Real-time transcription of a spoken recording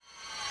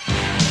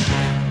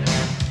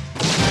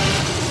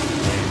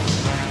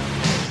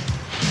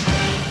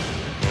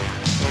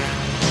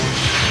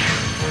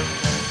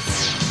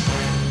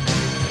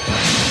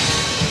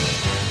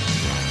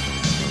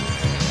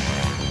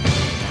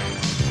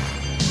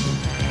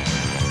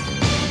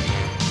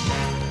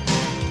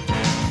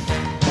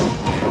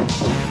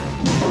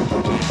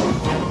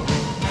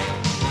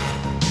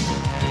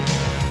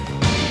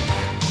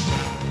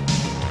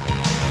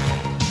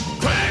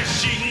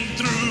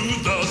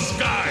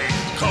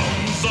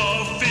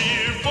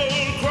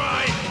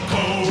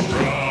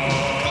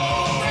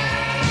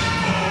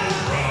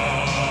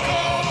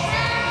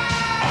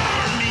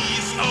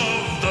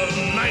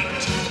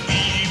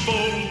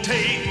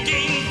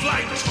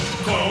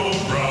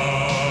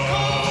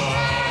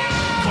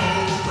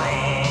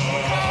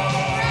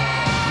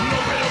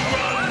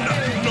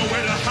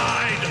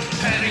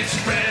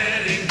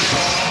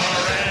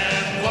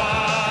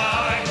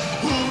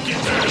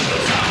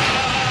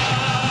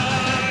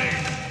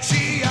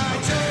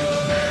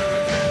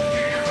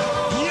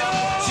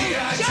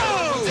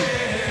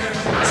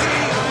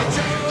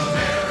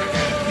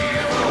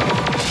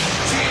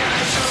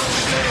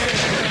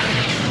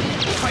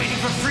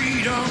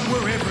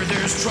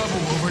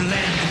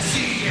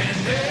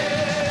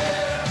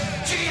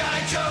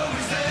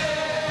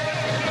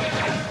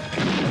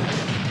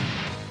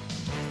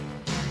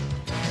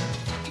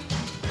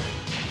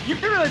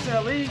You're listening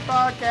to League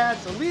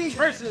Podcast, the League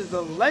versus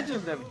the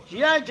Legend of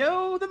G.I.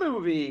 Joe, the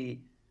movie.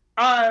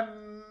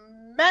 I'm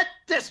Matt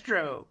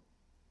Distro.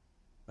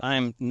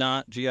 I'm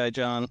not G.I.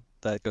 John.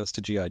 That goes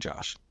to G.I.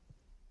 Josh.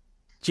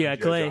 G.I.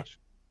 Clay.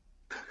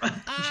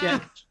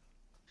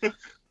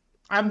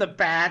 I'm the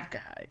bad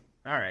guy.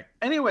 All right.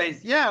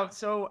 Anyways, yeah,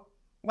 so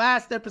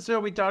last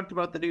episode we talked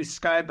about the new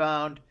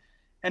Skybound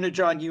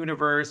Energon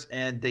Universe,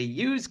 and they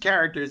use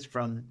characters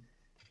from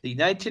the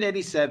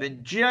 1987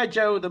 G.I.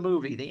 Joe, the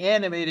movie, the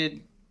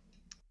animated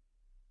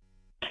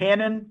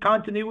canon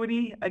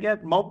continuity, I guess,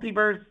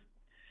 multiverse.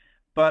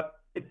 But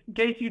in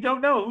case you don't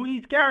know who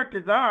these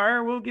characters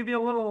are, we'll give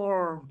you a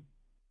little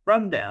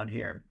rundown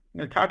here. I'm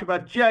going to talk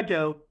about G.I.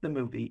 Joe, the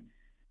movie,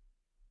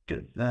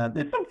 because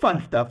there's some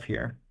fun stuff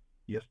here.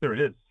 Yes, there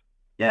is.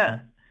 Yeah.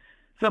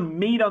 Some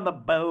meat on the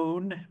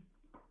bone.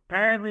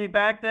 Apparently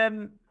back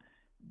then,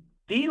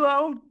 De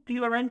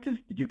Laurentiis,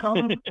 did you call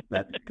him?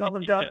 Call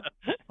him John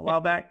a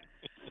while back.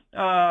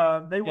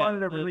 They wanted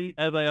to release.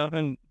 As I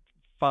often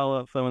follow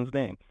up someone's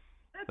name.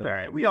 That's all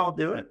right. We all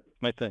do it.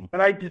 My thing. But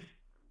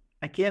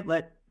I can't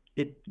let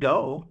it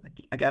go.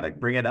 I got to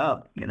bring it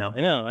up, you know.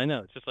 I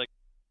know. It's just like.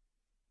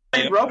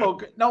 Hey, Robo.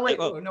 No, wait.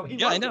 Oh, no,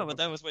 I know, but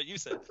that was what you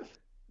said.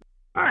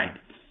 All right.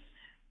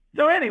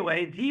 So,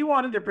 anyways, he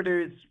wanted to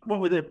produce, what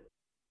was it?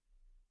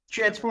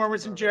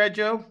 Transformers and G.I.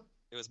 Joe?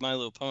 It was My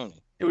Little Pony.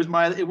 It was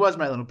My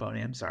Little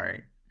Pony. I'm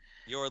sorry.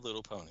 Your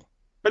Little Pony.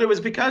 But it was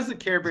because the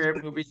Care Bear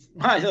movie,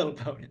 My Little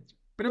Pony.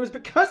 But it was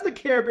because the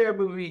Care Bear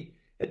movie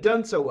had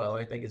done so well,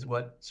 I think, is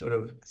what sort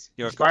of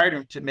inspired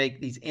him to make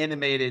these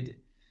animated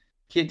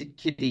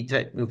kiddie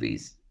type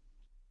movies.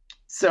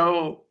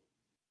 So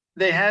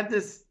they had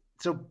this.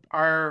 So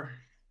our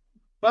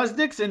Buzz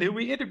Dixon, who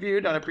we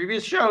interviewed on a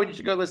previous show, you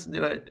should go listen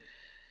to it.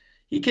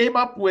 He came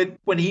up with,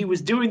 when he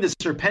was doing the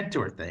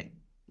Serpentor thing,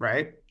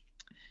 right?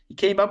 He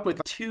came up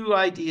with two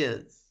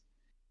ideas.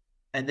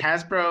 And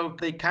Hasbro,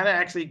 they kind of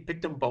actually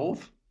picked them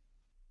both.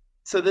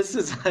 So this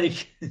is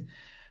like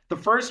the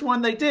first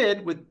one they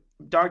did with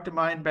Dr.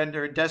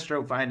 Mindbender and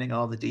Destro finding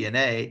all the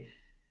DNA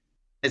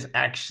is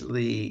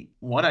actually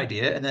one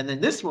idea. And then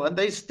in this one,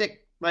 they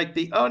stick like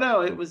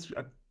it was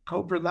a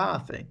Cobra-La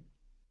thing.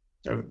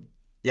 So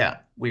yeah,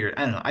 weird.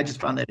 I don't know. I just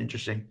found that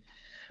interesting.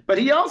 But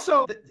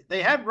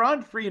they had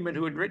Ron Friedman,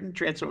 who had written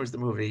Transformers the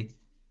movie,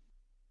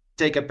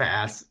 take a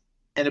pass.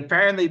 And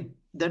apparently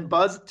then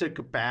Buzz took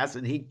a pass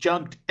and he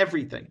junked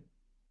everything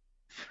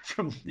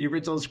from the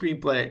original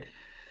screenplay.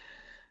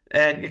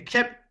 And it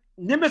kept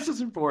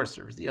Nemesis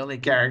Enforcer was the only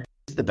character,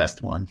 the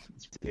best one.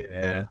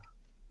 Yeah.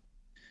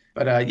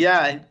 But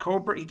and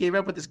Cobra, he came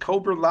up with this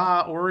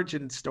Cobra-La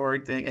origin story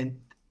thing, and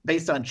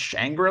based on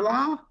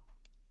Shangri-La.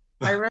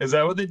 Is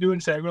that what they do in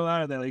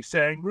Shangri-La? Are they like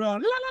Shangri-La?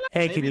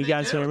 Hey, can you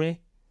guys hear me?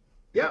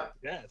 Yeah.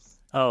 Yes.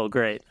 Oh,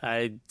 great.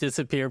 I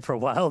disappeared for a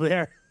while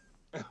there.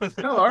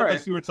 Oh, all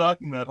right. You were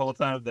talking that whole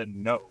time,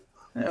 then no.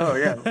 Oh,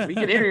 yeah. We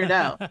can hear you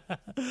now.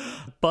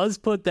 Buzz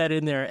put that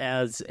in there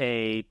as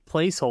a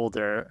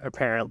placeholder,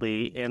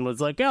 apparently, and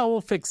was like, oh,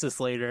 we'll fix this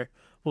later.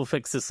 And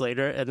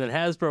then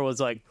Hasbro was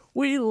like,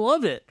 we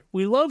love it.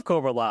 We love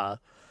Cobra-La.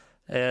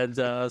 And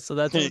so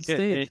that's what it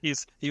stayed.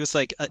 He was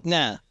like,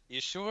 nah,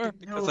 you sure?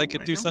 Because I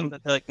could do something.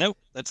 They're like, nope,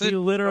 that's it. He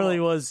literally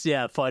was,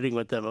 fighting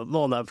with them.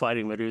 Well, not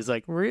fighting, but he was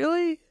like,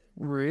 really?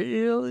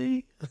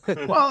 Really?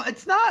 Well,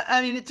 it's not,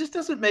 it just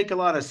doesn't make a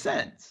lot of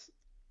sense,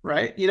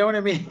 right? You know what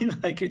I mean?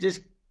 Like,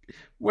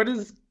 what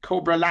is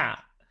Cobra-La?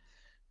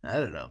 I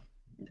don't know.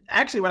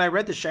 Actually, when I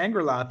read the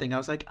Shangri-La thing, I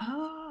was like,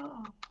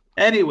 oh.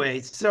 Anyway,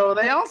 so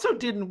they also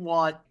didn't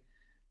want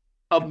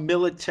a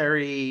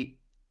military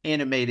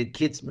animated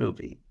kids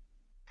movie.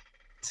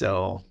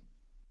 So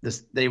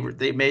they wanted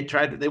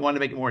to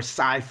make it more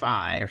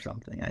sci-fi or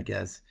something, I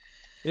guess.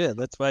 Yeah,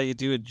 that's why you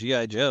do a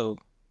G.I. Joe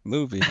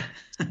movie,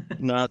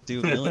 not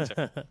do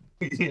military.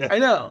 Yeah. I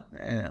know.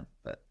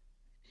 But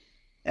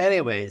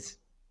anyways,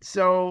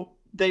 so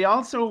they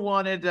also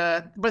wanted,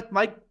 but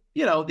like,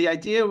 the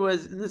idea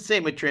was the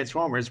same with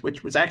Transformers,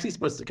 which was actually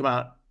supposed to come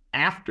out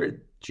after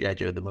G.I.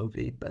 Joe the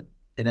movie, but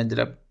it ended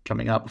up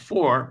coming out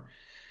before.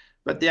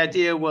 But the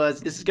idea was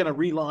this is going to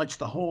relaunch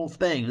the whole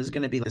thing. This is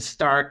going to be the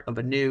start of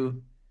a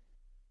new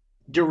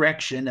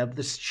direction of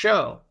this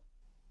show.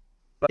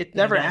 But it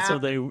never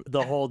happened. So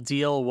the whole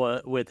deal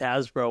with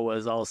Hasbro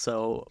was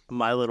also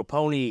My Little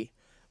Pony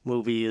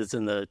movie is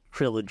in the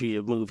trilogy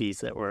of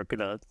movies that were going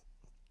to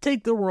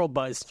take the world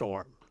by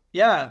storm.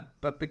 Yeah,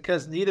 but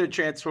because neither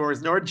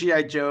Transformers nor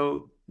G.I.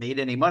 Joe made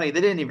any money,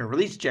 they didn't even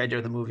release G.I.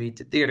 Joe the movie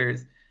to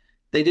theaters.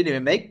 They didn't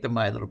even make the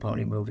My Little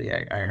Pony movie,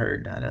 I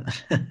heard. I don't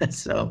know.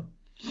 So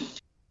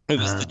it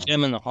was the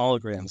Gem and the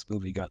Holograms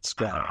movie got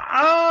scrapped.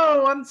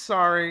 Oh, I'm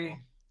sorry.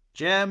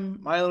 Gem,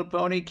 My Little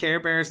Pony, Care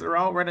Bears, they're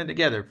all running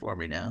together for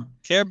me now.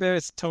 Care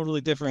Bears, totally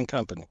different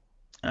company.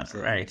 All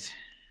right.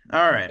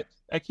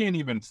 I can't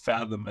even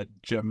fathom a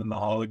Gem and the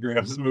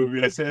Holograms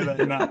movie. I say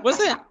that not. Was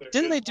it?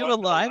 Didn't they do a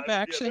live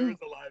action? Yeah, there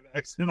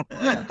was a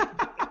live action.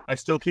 I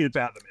still can't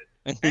fathom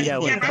it. Yeah,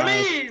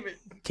 with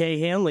Kay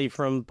Hanley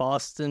from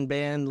Boston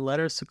band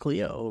Letters to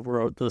Cleo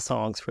wrote the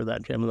songs for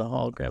that Gem and the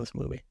Holograms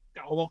movie.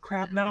 well,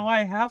 crap, now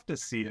I have to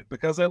see it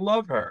because I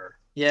love her.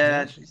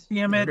 Yeah.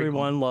 Damn it.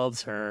 Everyone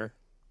loves her.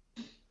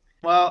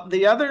 Well,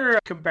 the other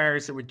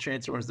comparison with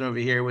Transformers over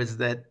here was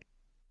that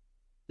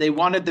they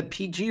wanted the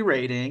PG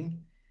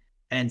rating,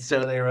 and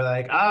so they were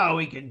like, "Oh,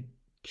 we can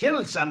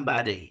kill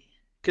somebody,"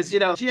 because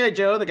G.I.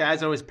 Joe, the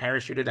guys always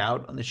parachuted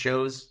out on the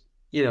shows.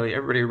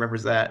 Everybody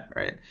remembers that,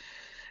 right?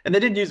 And they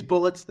didn't use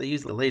bullets; they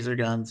used the laser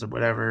guns or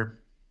whatever.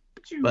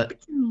 But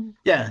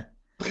yeah,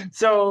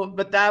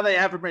 but now they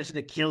have permission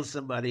to kill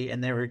somebody,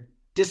 and they were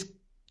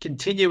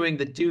discontinuing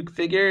the Duke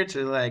figure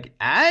to like,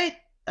 there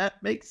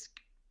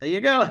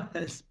you go,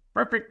 that's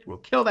perfect. We'll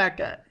kill that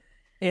guy.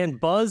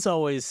 And Buzz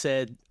always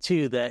said,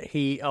 too, that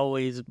he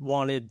always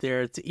wanted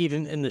there to,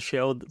 even in the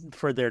show,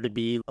 for there to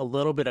be a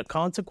little bit of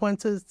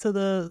consequences to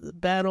the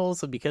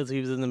battles. Because he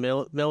was in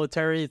the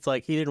military, it's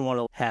like he didn't want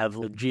to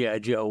have G.I.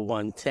 Joe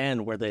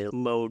 110 where they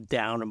mowed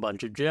down a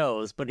bunch of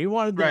Joes, but he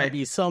wanted there to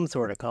be some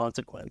sort of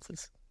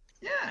consequences.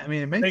 Yeah, I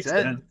mean, it makes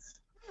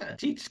sense. Yeah.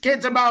 Teach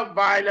kids about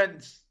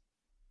violence.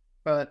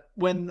 But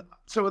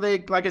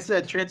like I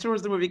said,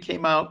 Transformers the movie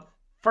came out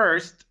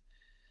first.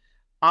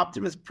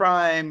 Optimus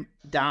Prime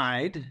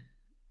died,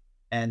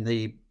 and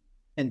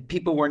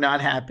people were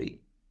not happy.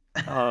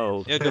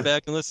 Oh, yeah, go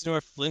back and listen to our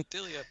Flint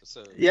Dilly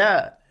episode.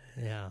 Yeah.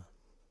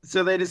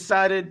 So they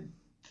decided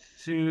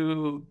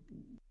to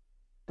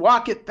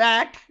walk it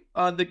back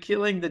on the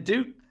killing the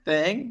Duke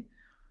thing,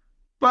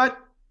 but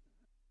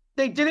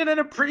they did it in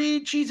a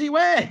pretty cheesy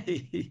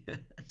way.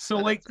 So,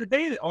 like, did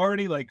they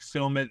already, like,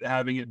 film it,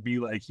 having it be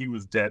like he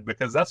was dead?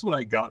 Because that's what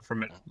I got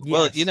from it.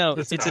 Well,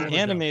 it's an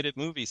animated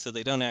movie, so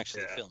they don't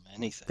actually film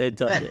anything. They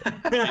done it.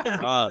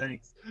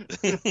 Thanks.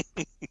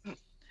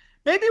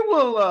 Maybe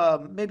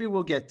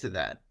we'll get to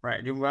that,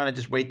 right? You want to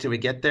just wait till we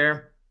get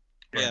there?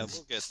 Yeah,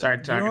 we'll get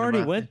start talking. You already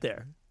about went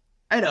there.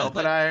 I know,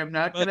 but I'm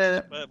not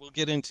gonna. But we'll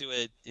get into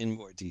it in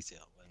more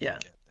detail when we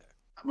get there.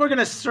 We're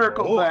gonna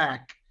circle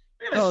back.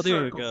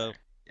 There we go.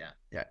 Yeah.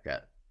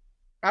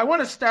 I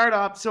want to start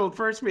off. So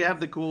first we have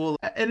the cool,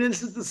 and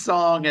this is the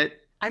song.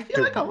 I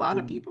feel like a lot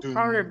of people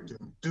probably.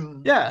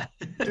 Yeah.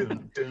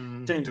 It's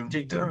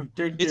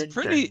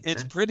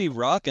pretty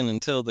rocking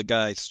until the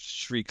guy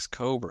shrieks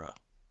Cobra.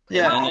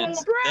 Yeah.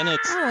 And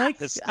it's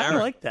I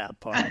like that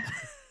part.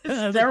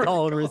 They're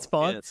all in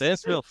response. Yeah,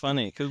 that's real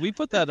funny because we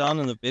put that on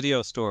in the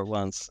video store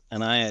once,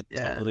 and I had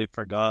totally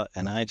forgot,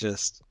 and I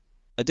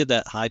did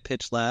that high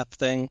pitched laugh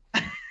thing.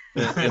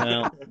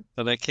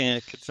 But I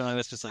can't control.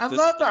 It's just like I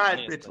love the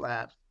high pitch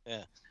laugh.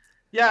 Yeah.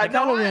 I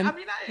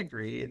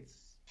agree.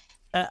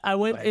 I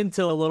went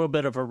into a little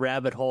bit of a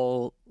rabbit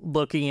hole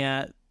looking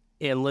at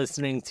and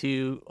listening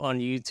to on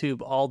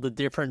YouTube all the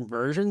different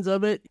versions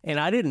of it, and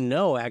I didn't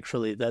know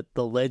actually that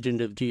the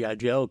Legend of G.I.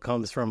 Joe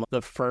comes from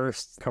the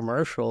first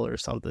commercial or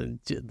something,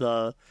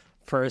 the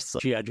first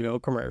G.I. Joe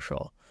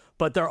commercial.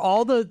 But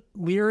all the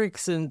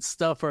lyrics and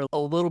stuff are a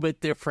little bit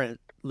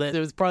different.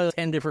 There's probably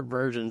 10 different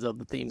versions of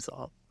the theme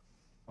song.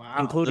 Wow.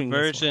 Including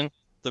the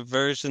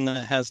version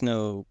that has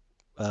no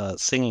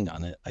singing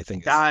on it, I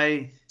think.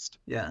 The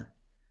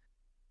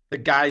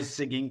guy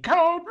singing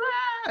Cobra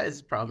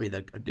is probably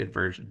a good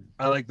version.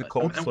 I like the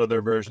Cold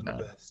Slither version the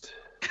best.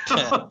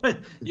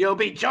 You'll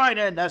be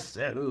joining us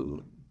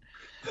soon.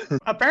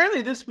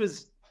 Apparently, this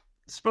was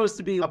supposed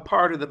to be a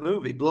part of the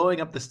movie, blowing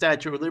up the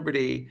Statue of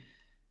Liberty,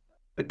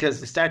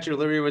 because the Statue of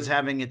Liberty was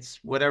having its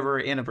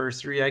whatever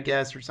anniversary, I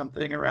guess, or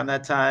something around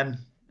that time.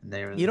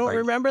 You don't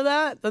remember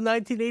that? The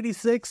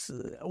 1986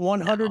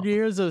 100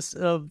 years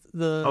of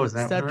the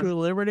Statue of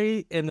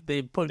Liberty, and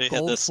they put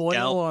gold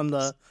foil on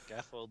the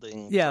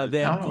scaffolding. Yeah, they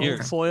have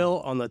gold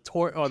foil on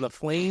the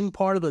flame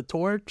part of the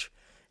torch,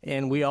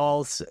 and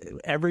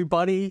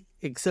everybody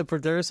except for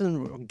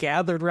Durson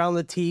gathered around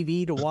the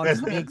TV to watch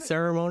the big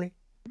ceremony.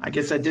 I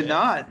guess I did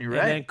not. You're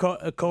right. And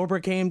then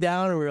Cobra came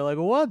down, and we were like,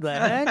 "What the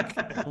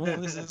heck? Well,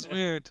 this is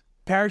weird."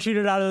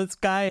 Parachuted out of the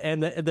sky,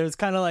 and there's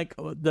kind of like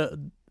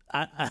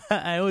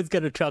I always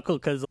get a chuckle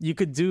because you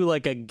could do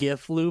like a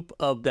GIF loop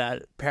of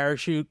that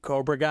parachute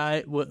Cobra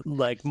guy with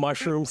like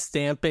mushroom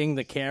stamping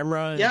the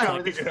camera.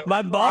 Yeah,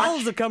 my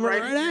balls are coming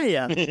right at you.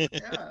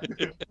 Yeah.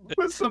 It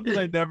was something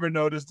I never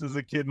noticed as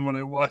a kid, and when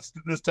I watched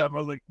it this time, I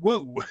was like,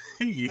 "Whoa!"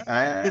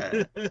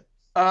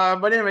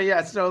 But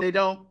anyway, so they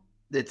don't.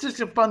 It's just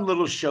a fun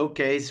little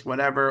showcase.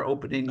 Whenever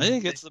opening, I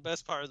think it's the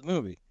best part of the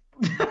movie.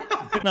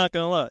 Not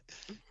gonna lie.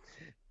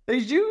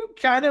 They do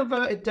kind of.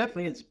 It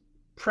definitely is.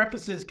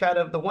 Prefaces kind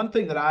of the one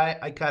thing that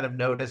I kind of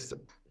noticed,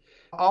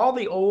 all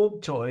the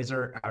old toys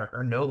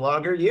are no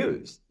longer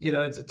used.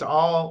 It's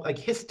all like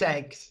his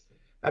tanks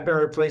have been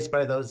replaced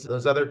by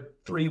those other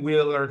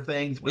 3-wheeler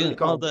things. What do you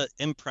call all the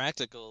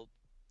impractical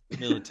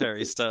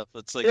military stuff?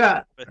 It's like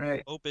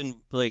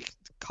open like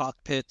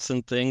cockpits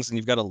and things, and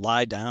you've got to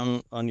lie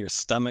down on your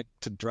stomach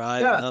to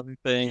drive and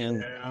everything.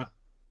 And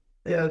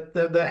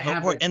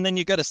and then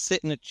you got to sit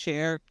in a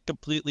chair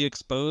completely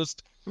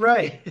exposed.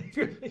 Right.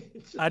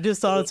 I just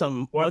thought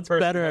what's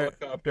better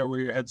helicopter where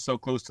your head's so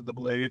close to the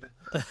blade.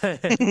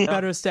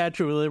 Better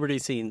Statue of Liberty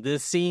scene,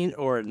 this scene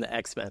or in the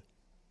X-Men?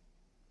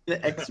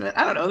 The X-Men?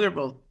 I don't know. They're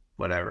both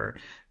whatever.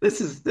 This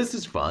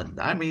is fun.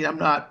 I mean, I'm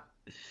not,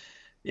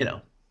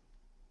 All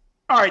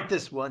right,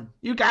 this one.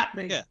 You got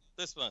me. Yeah,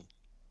 this one.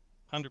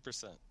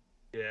 100%.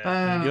 Yeah.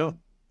 There you go.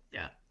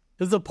 Yeah.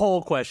 This is a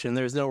poll question.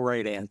 There's no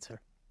right answer.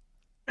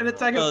 And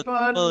it's like a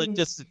fun. Well, it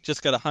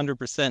just got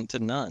 100% to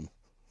none.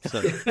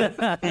 So.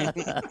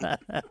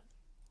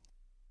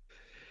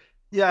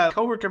 Yeah,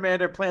 Cobra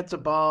Commander plants a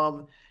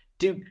bomb.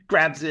 Duke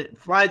grabs it,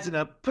 flies it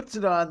up, puts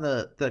it on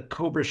the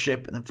Cobra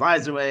ship, and then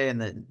flies away. And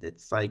then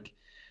it's like,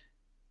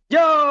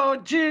 yo,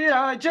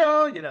 G.I.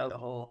 Joe, the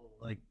whole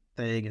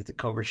thing is the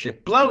Cobra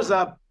ship blows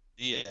up.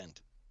 The end.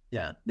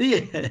 Yeah,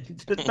 the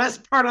end. The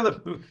best part of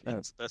the movie.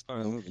 That's the best part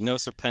of the movie. No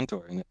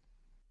Serpentor in it.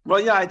 Well,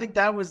 yeah, I think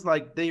that was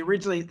they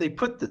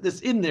put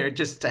this in there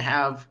just to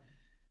have,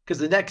 because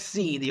the next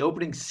scene, the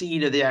opening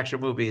scene of the actual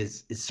movie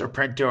is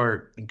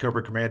Serpentor and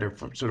Cobra Commander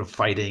sort of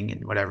fighting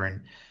and whatever,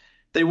 and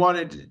they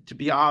wanted it to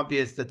be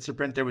obvious that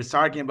Serpentor was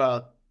talking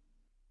about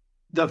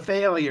the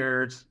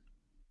failures,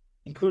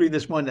 including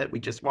this one that we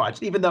just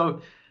watched, even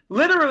though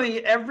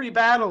literally every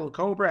battle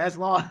Cobra has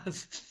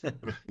lost.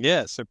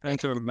 Yeah,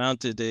 Serpentor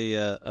mounted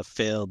a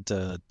failed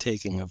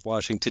taking of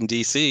Washington,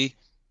 D.C.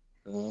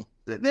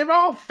 They've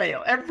all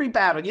failed. Every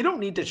battle. You don't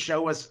need to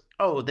show us,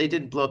 they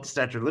didn't blow up the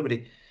Statue of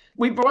Liberty.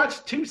 We've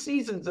watched 2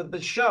 seasons of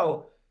the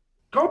show.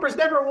 Cobra's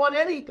never won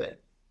anything.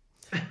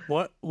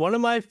 One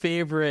of my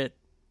favorite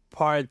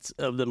parts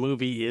of the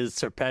movie is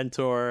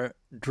Serpentor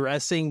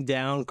dressing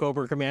down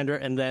Cobra Commander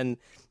and then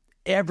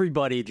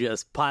everybody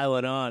just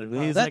piling on.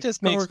 He's that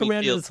just makes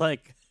Cobra me feel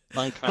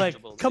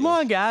uncomfortable. Come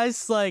on,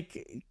 guys.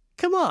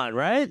 Come on,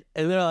 right?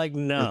 And they're like,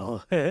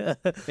 no.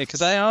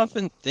 Because I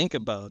often think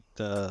about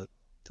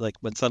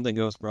when something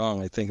goes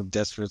wrong, I think of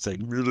Desperate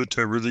saying,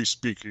 militarily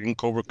speaking,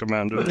 Cobra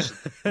Commander.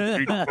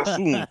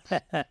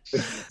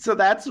 So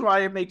that's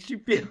why it makes you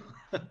feel.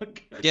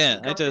 Yeah,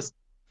 I just,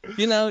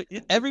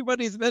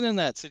 everybody's been in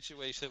that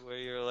situation where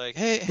you're like,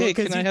 hey,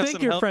 can I have some help here? Because you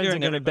think your friends are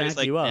And going to back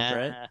everybody's you like, up,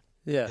 nah. right?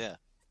 Yeah.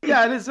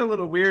 Yeah, it is a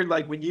little weird.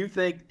 When you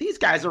think these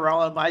guys are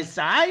all on my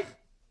side.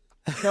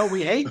 No,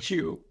 we hate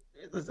you.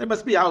 It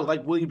must be how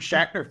William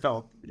Shatner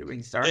felt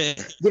doing Star Trek.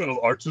 Well,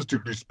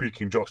 artistically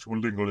speaking, Joshua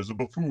Lingle is a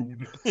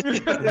buffoon.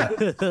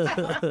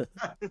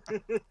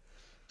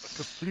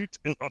 Complete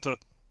and utter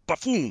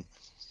buffoon.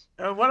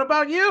 What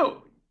about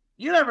you?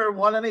 You never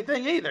won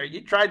anything either.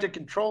 You tried to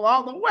control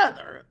all the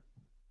weather.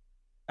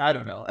 I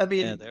don't know. I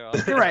mean,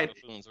 you're right.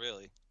 Buffoons,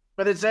 really.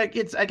 But I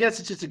guess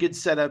it's just a good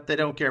setup. They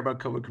don't care about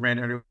Cobra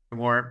Commander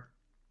anymore.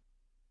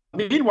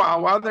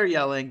 Meanwhile, while they're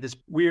yelling, this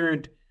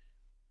weird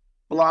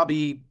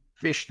blobby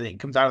fish thing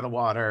comes out of the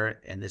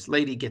water, and this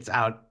lady gets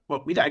out.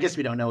 Well, I guess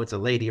we don't know it's a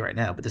lady right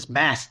now, but this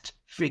masked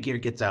figure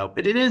gets out.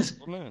 But it is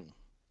a woman.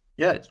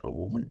 Yeah, it's a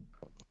woman.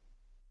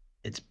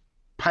 It's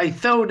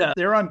Pythona.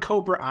 They're on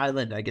Cobra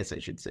Island, I guess I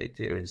should say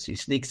too. And she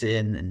sneaks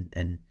in,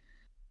 and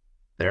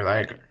they're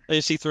like,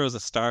 she throws a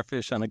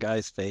starfish on a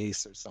guy's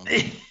face or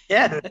something.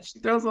 Yeah, she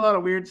throws a lot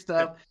of weird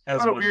stuff.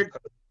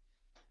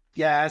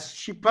 Yeah,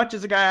 she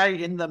punches a guy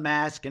in the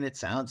mask, and it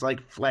sounds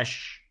like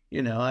flesh. I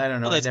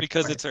don't know. Well, that's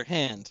because it's her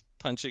hand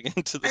punching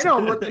into the. I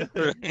know.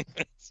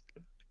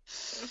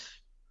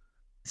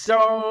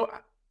 So,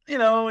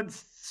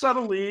 it's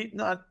subtly,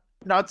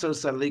 not so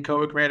subtly,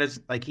 Cobra Commander's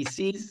he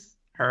sees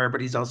her,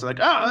 but he's also like,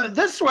 oh,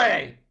 this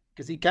way,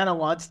 because he kind of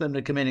wants them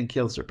to come in and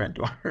kill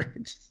Serpentor.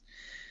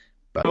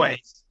 But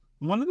wait,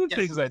 one of the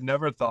things I'd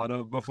never thought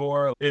of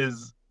before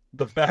is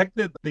the fact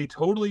that they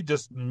totally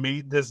just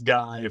made this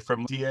guy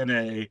from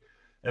DNA,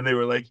 and they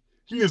were like,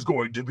 he is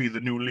going to be the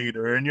new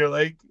leader. And you're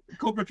like,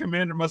 Cobra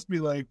Commander must be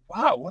like,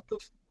 wow, what the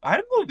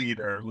I'm the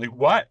leader.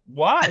 What?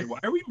 Why? Why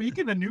are we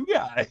making a new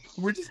guy?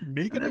 We're just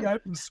making a guy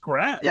from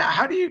scratch. Yeah,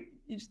 how do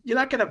you're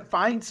not going to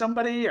find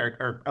somebody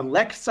or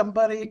elect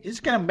somebody. You're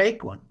just going to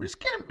make one. We're just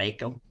going to make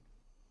them.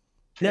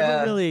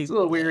 Never really it's a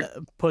little weird.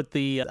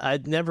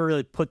 I'd never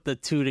really put the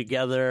two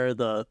together.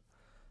 The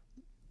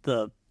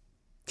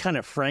kind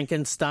of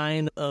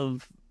Frankenstein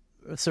of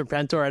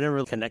Serpentor. I never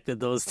really connected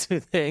those two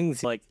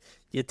things.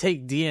 You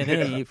take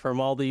DNA from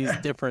all these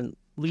different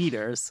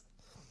leaders.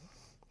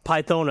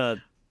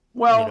 Pythona.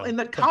 Well, in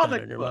the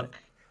comic book,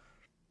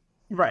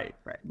 right.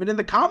 But in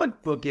the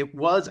comic book, it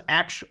was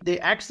they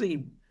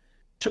actually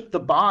took the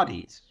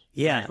bodies.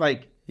 Yeah.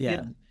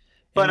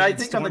 But I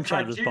think on the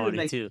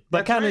cartoon, too.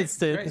 But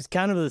it's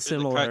kind of the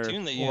similar. The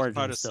cartoon, they used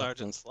part of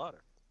Sergeant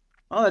Slaughter.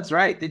 Oh, that's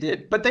right, they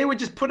did. But they would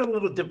just put a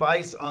little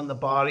device on the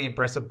body and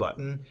press a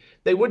button.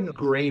 They wouldn't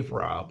grave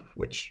rob,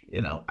 which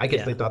I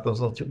guess they thought those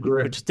little too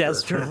grim. Which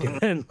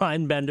Destro and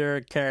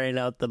Mindbender carrying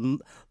out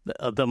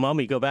the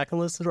Mummy. Go back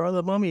and listen to all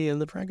the Mummy in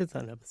the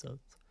Frankenstein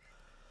episodes.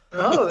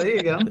 Oh, there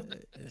you go.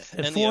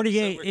 And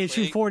 48,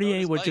 issue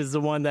 48, which is the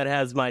one that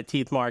has my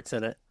teeth marks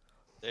in it.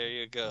 There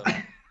you go.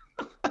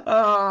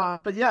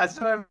 But yeah,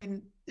 so I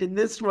mean, in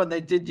this one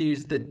they did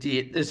use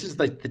this is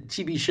like the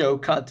TV show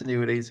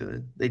continuity,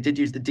 so they did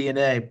use the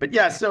DNA. But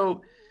yeah,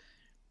 so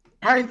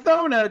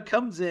Pythona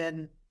comes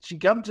in. She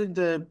comes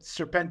into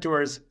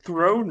Serpentor's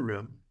throne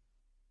room,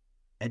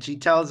 and she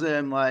tells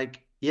him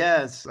he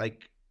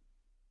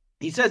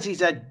says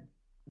he's had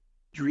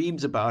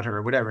dreams about her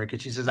or whatever,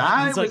 because she says,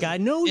 I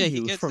know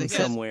you from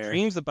somewhere.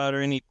 Dreams about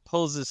her, and he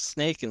pulls his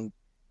snake and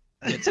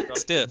gets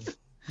stiff.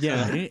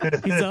 Yeah,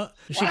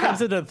 she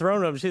comes into the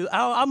throne room. She's,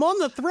 I'm on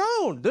the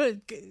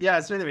throne. Yeah,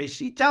 so anyway,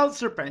 she tells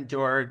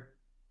Serpentor,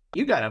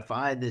 you got to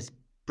find this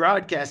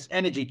broadcast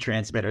energy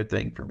transmitter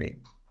thing for me.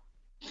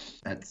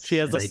 She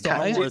has a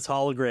Star Wars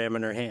hologram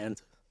in her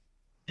hand.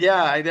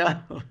 Yeah, I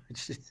know.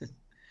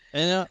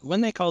 And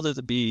when they called it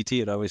the BET,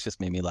 it always just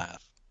made me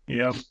laugh.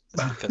 Yep.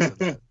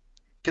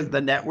 Because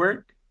the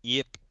network?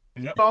 Yep.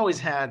 They've always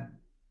had,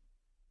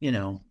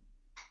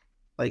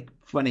 like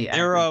funny.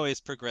 They were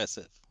always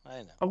progressive.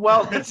 I know.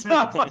 Well, it's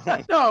not.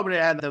 No, but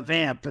it had the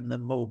Vamp and the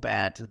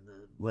Mobat and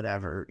the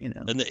whatever, And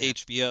the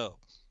HBO.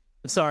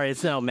 Sorry,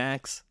 it's now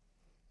Max.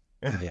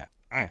 Yeah.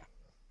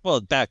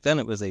 Well, back then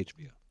it was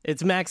HBO.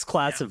 It's Max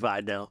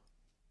Classified now.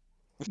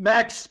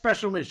 Max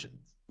Special Missions.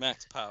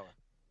 Max Power.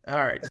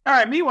 All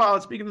right.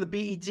 Meanwhile, speaking of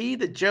the BET,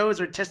 the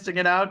Joes are testing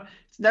it out.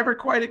 It's never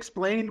quite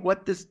explained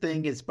what this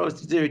thing is supposed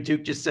to do.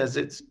 Duke just says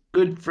it's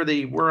good for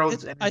the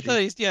world's energy. I thought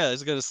he's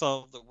going to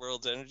solve the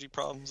world's energy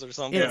problems or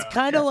something. It's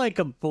kind of like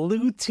a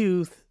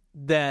Bluetooth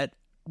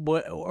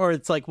or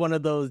it's like one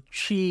of those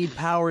Qi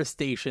power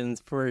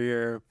stations for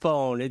your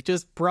phone. It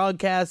just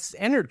broadcasts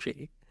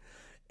energy.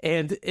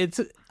 And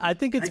I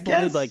think it's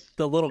probably like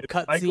the little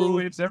cutscene.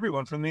 Microwaves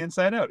everyone from the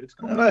inside out. It's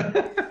cool.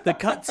 The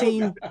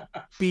cutscene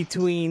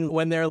between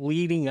when they're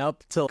leading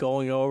up to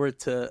going over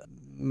to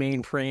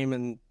Mainframe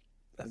and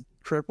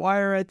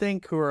Tripwire, I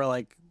think, who are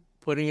like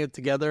putting it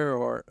together,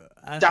 or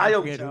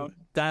Dial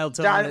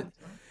Tone.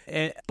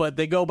 But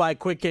they go by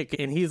Quick Kick,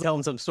 and he's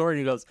telling some story, and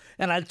he goes,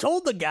 and I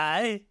told the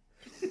guy.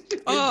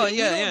 Oh,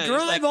 yeah.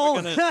 Drive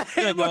all night.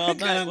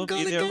 We'll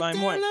be there by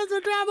morning.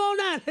 Let's drive all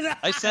night.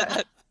 I said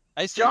that.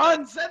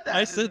 John said that.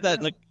 I said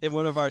that in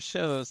one of our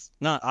shows,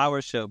 not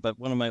our show, but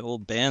one of my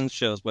old band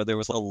shows where there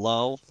was a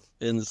lull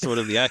in sort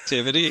of the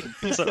activity.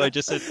 So I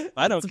just said,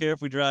 I don't care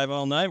if we drive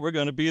all night. We're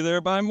going to be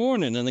there by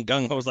morning. And the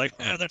gung ho was like,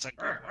 that's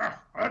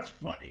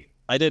funny.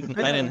 I didn't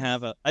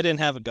have a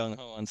gung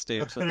ho on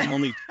stage. So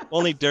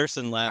only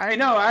Durson laughed. I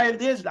know.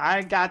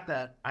 I got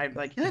that. I'm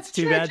like, that's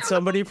too bad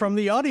somebody from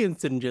the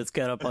audience didn't just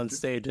get up on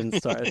stage and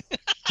start.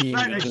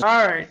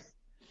 All right.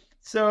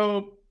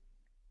 So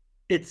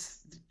it's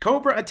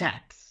Cobra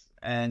attacks,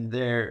 and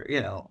they're,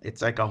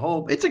 it's like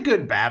it's a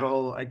good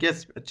battle, I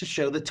guess, to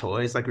show the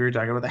toys, like we were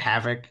talking about the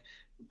Havoc.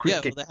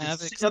 The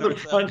Havoc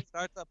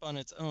starts up on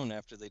its own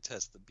after they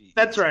test the beat.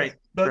 That's right.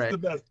 That's the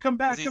best. Come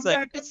back.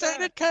 It's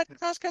started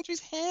cross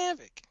country's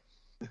Havoc.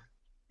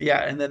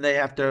 Yeah, and then they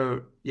have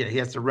to, he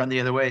has to run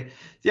the other way.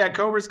 Yeah,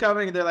 Cobra's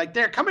coming, and they're like,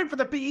 they're coming for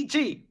the BET.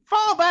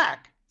 Fall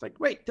back. It's like,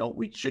 wait,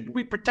 shouldn't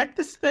we protect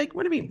this thing?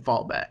 What do you mean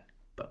fall back?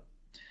 But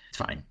it's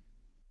fine.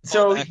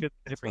 So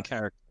different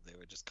character they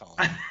were just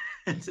calling.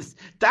 It's just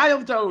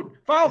Dial Tone,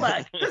 fall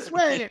back this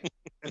way.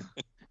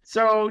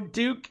 So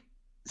Duke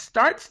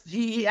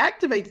he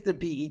activates the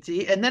BET,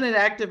 and then it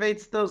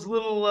activates those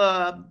little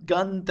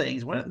gun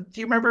things. Do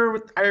you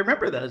remember? I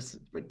remember those. Do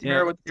you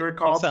remember what they were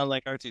called? They sound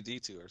like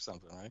R2-D2 or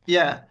something, right?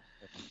 Yeah.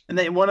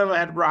 And one of them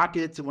had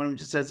rockets, and one of them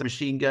just has a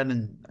machine gun,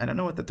 and I don't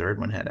know what the third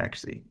one had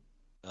actually.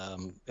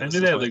 And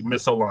they had like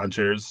missile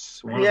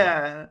launchers.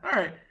 Yeah. All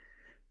right.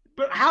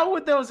 But how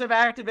would those have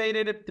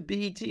activated if the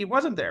BET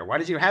wasn't there? Why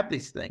did you have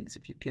these things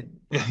if you can?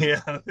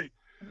 Yeah.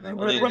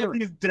 What are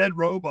these dead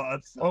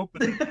robots?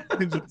 Open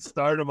and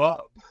start them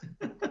up.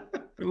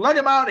 Lug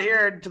them out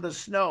here into the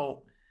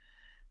snow.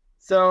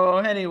 So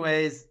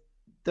anyways,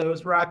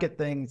 those rocket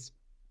things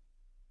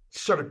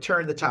sort of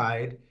turn the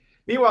tide.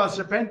 Meanwhile,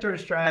 Serpentor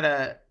is trying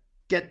to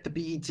get the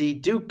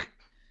BET. Duke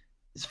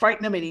is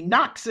fighting him, and he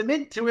knocks him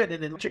into it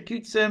and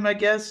electrocutes him, I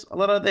guess.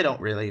 They don't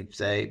really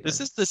say. But...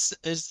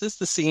 Is this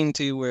the scene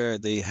too where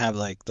they have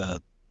like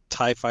the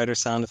TIE fighter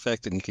sound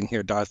effect and you can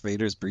hear Darth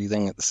Vader's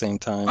breathing at the same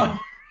time? Oh.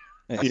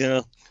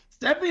 It's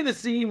definitely the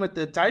scene with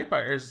the TIE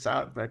fighters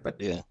sound effect, but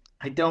yeah,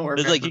 I don't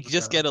remember. It's like you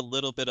just get a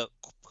little bit of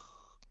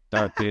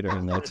Darth Vader,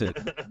 and that's it.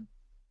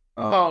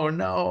 Oh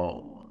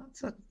no,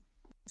 that's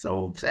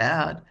so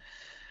sad.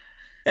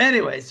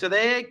 Anyway, so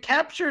they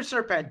capture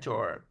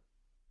Serpentor,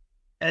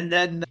 and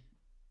then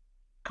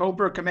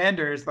Cobra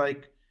Commander is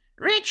like,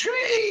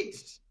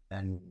 retreat!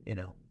 And,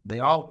 they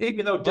all,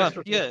 even though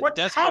what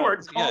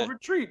coward called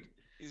retreat?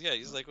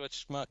 He's like, what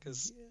schmuck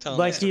is telling us?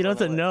 Like, he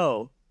doesn't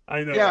know.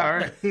 I know.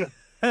 Yeah, right.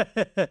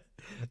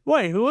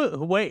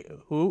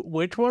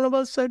 Which one of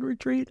us said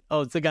retreat?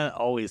 Oh, it's the guy that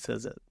always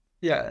says it.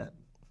 Yeah,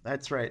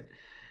 that's right.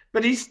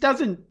 But he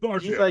doesn't,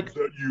 he's like... Is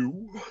that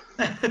you?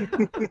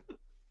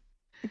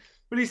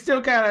 But he's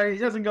still he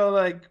doesn't go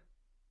like,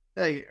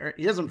 hey,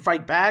 he doesn't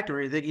fight back or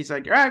anything. He's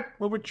like, all right,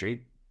 we'll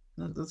retreat.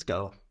 Let's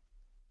go.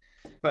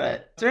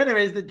 But, so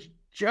anyways, the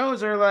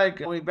Joes are like,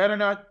 we better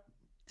not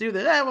do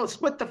that. We'll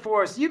split the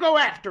force. You go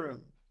after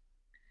him.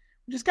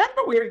 Which is kind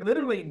of weird.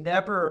 Literally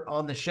never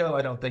on the show,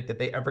 I don't think that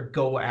they ever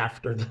go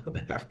after them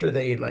after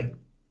they, like,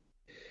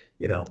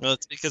 Well,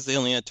 it's because they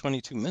only had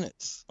 22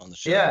 minutes on the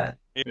show. Yeah.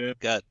 It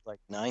got like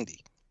 90.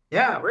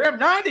 Yeah, we have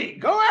 90.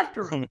 Go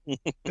after him.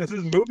 This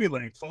is movie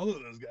length. Follow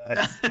those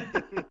guys.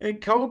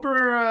 And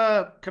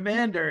Cobra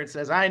Commander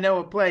says, I know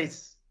a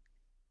place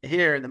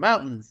here in the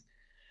mountains.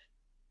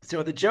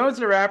 So the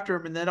Joes are after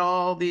him, and then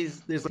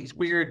there's these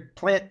weird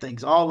plant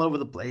things all over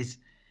the place.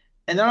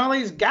 And then all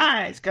these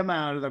guys come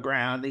out of the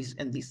ground,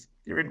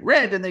 they're in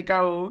red, and they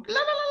go, la,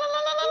 la, la,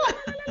 la, la, la,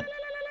 la.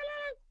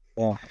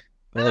 Oh,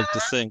 I love to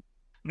sing.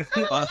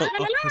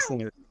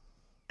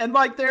 And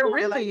like they're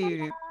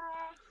really,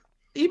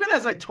 even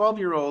as a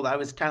 12-year-old, I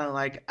was kind of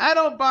like, I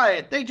don't buy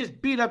it. They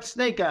just beat up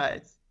Snake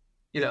Eyes.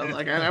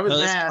 Like I was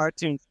mad.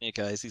 Cartoon Snake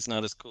Eyes. He's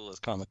not as cool as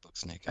comic book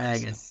Snake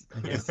Eyes. I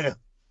guess.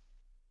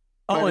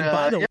 Oh,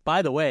 and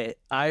by the way,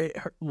 I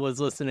was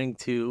listening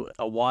to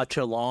a watch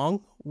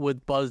along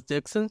with Buzz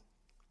Dixon,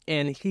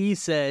 and he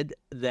said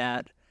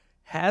that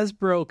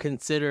Hasbro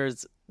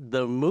considers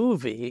the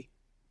movie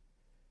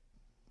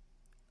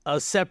a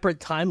separate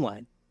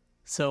timeline.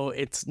 So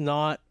it's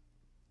not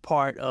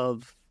part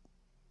of,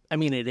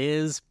 it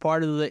is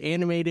part of the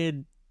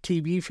animated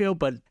TV show,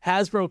 but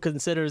Hasbro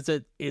considers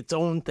it its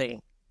own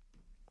thing.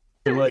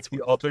 Like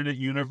the alternate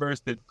universe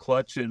that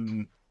Clutch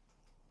and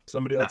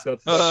somebody else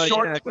got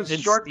short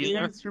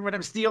pants or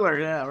whatever. Steeler,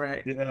 yeah,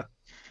 right. Yeah.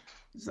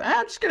 So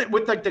I'm just gonna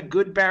with like the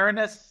good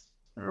Baroness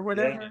or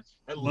whatever. Yeah,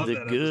 I love the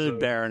that good episode.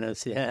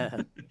 Baroness,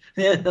 yeah.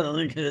 Yeah,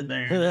 the good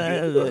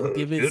Baroness.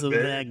 Give me some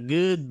of that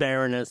good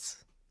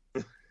Baroness.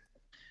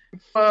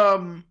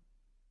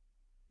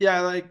 Yeah,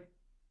 like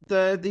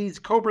these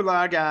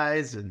Cobra-La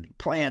guys and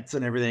plants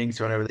and everything.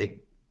 So whenever they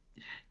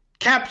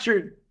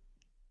captured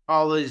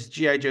all these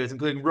G.I. Joes,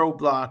 including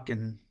Roadblock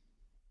and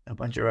a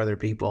bunch of other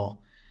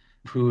people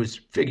whose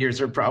figures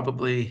are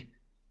probably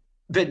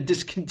been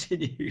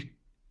discontinued.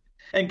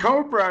 And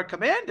Cobra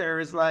Commander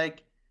is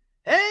like,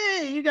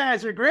 hey, you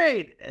guys are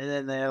great. And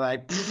then they're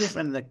like,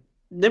 and the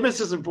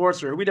Nemesis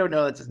Enforcer, we don't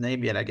know that's his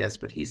name yet, I guess,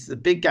 but he's the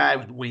big guy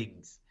with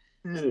wings.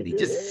 And he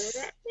just...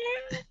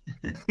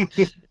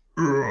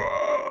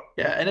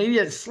 yeah, and he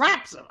just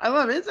slaps him. I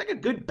love it. It's like a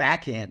good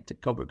backhand to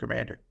Cobra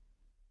Commander.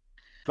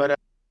 But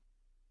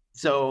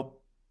so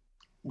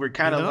we're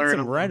kind of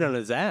learning right on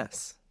his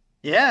ass.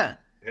 Yeah.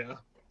 Yeah.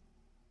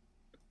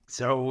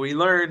 So we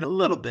learned a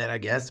little bit, I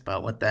guess,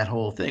 about what that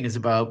whole thing is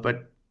about.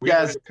 But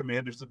guys,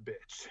 Commander's a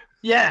bitch.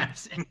 Yeah.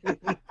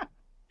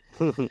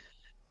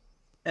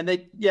 And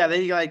they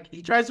like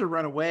he tries to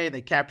run away.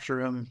 They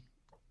capture him.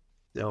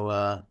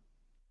 So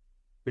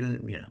we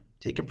didn't,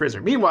 take him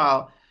prisoner.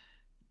 Meanwhile,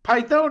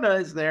 Pythona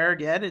is there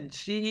again, and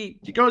she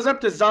goes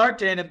up to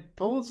Zartan and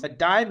pulls a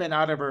diamond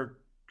out of her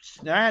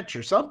snatch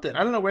or something.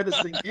 I don't know where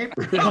this thing came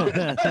from.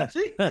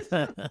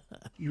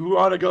 You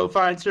want to go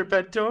find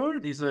Serpentor?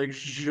 And he's like,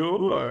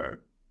 sure.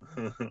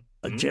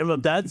 A gem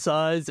of that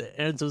size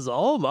answers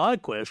all my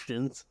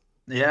questions.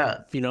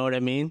 Yeah. If you know what I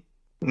mean.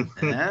 Say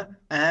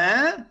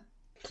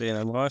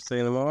no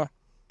more.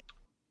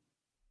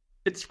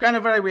 It's kind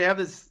of funny. We have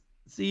this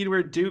scene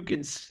where Duke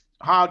and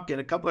Hawk and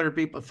a couple other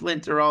people,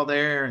 Flint, are all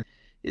there. And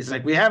it's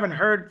like, we haven't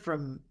heard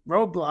from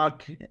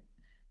Roadblock.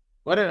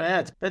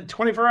 It's been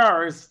 24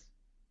 hours.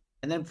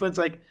 And then Flint's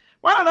like,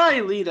 why don't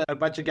I lead a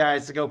bunch of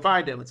guys to go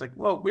find him? It's like,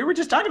 well, we were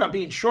just talking about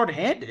being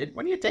short-handed.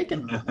 When are you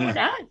taking more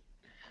guys?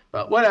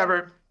 But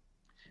whatever.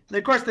 And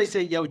of course, they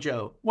say, yo,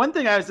 Joe. One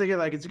thing I was thinking,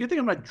 like, it's a good thing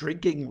I'm not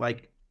drinking.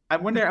 Like,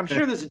 I'm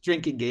sure there's a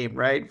drinking game,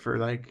 right? For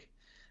like,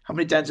 how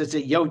many times I say,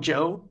 yo,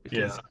 Joe?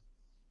 Because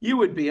you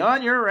would be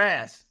on your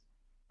ass.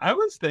 I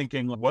was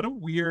thinking, what a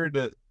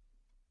weird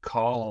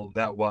call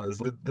that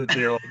was.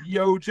 They're like,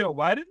 yo, Joe.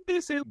 Why didn't they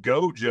say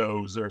go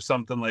Joes or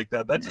something like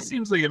that? That just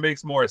seems like it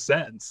makes more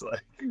sense.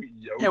 Like,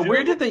 yo, yeah, Joe.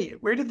 where did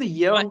the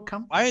yo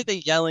come from? Why are they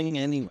yelling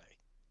anyway?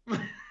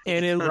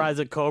 And in Rise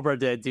of Cobra,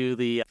 they do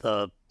the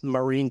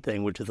marine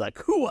thing, which is like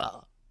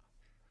hooah.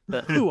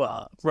 The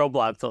hooah.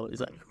 Roadblock's always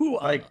like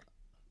hooah.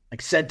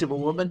 Like scent of a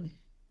woman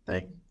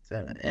thing.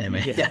 So,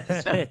 anyway, yeah,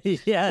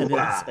 yeah, it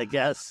is, I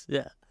guess.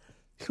 Yeah,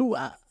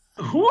 hooah.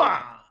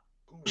 Hooah,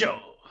 Joe.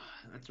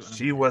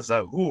 She was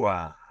a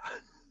hooah.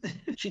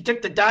 She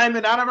took the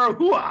diamond out of her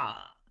hooah.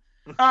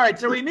 All right,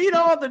 so we meet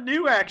all the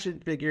new action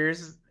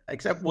figures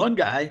except one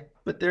guy,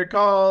 but they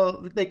call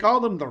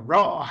them the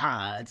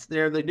Rawhides.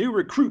 They're the new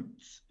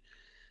recruits.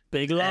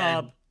 Big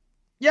Lob.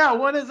 Yeah,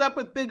 what is up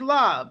with Big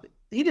Lob?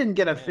 He didn't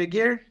get a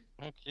figure.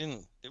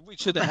 We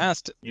should have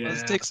asked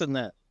Buzz Dixon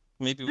that.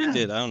 Maybe we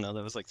did. I don't know.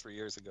 That was like 3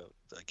 years ago.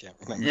 I can't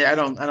remember. Yeah, I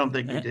don't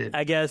think we did.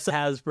 I guess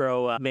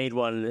Hasbro made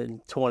one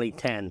in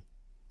 2010.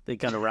 They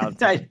got around.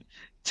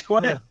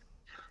 20.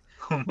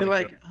 Oh They're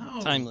like,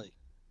 timely,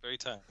 very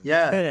timely.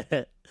 Yeah,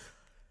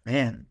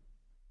 man.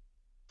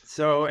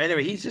 So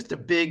anyway, he's just a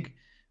big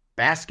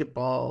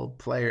basketball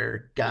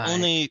player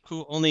guy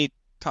who only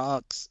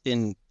talks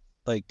in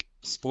like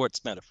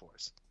sports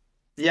metaphors.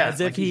 Yeah,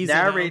 as if he's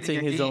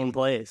narrating his own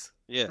plays.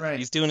 Yeah, right.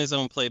 He's doing his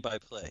own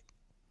play-by-play.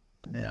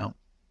 Yeah,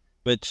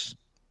 which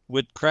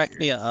would crack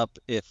me up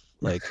if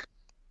like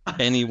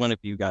any one of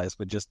you guys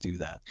would just do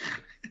that.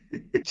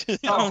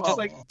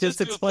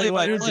 Just explain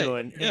what you're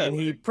doing. Yeah. And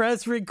he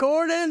pressed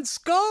record and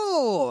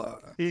score.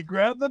 He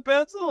grabbed the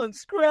pencil and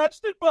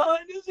scratched it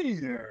behind his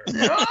ear.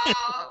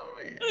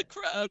 The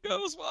crowd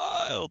goes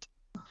wild.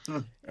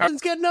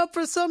 He's getting up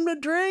for something to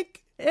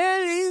drink,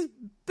 and he's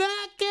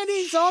back, and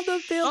he's on the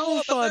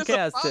field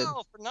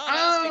podcasting. For not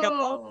asking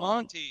about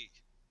Monty.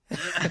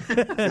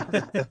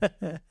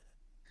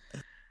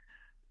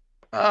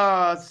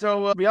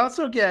 So we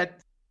also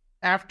get,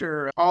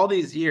 after all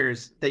these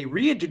years, they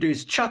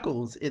reintroduced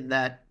Chuckles in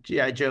that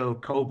G.I. Joe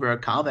Cobra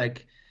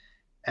comic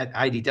at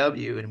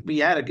IDW, and we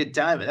had a good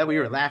time. We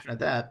were laughing at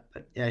that.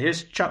 But yeah,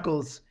 here's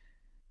Chuckles.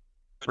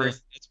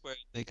 It's where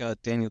they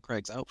got Daniel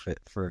Craig's outfit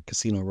for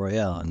Casino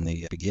Royale in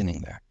the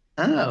beginning there.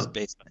 Oh.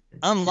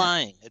 I'm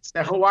lying. It's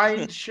the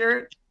Hawaiian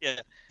shirt.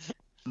 Yeah.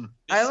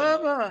 I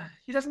love,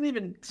 he doesn't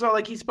even, so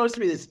like he's supposed to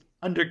be this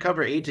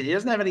undercover agent. He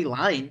doesn't have any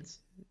lines.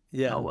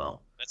 Yeah. Oh,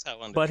 well. That's how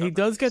undercover But he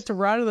does get to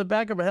ride on the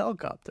back of a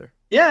helicopter.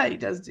 Yeah, he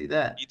does do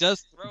that. He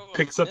does throw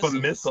Picks up a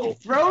missile.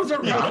 He throws a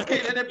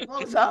rocket and it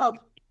blows up.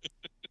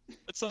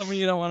 That's something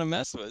you don't want to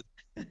mess with.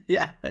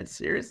 Yeah,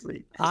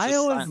 seriously. I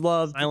always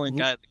loved silent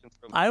guy that can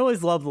throw I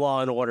always loved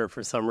Law and Order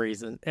for some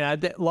reason.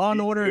 And Law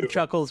and Order and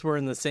Chuckles were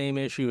in the same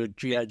issue of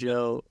G.I.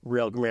 Joe,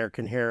 Real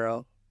American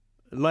Hero.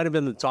 It might have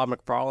been the Todd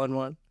McFarlane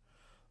one.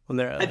 When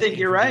they're, I think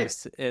you're right.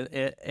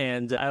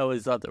 And I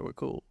always thought they were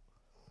cool.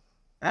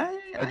 I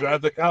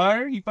drive the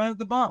car, he finds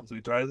the bomb. So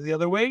he tries it the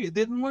other way, it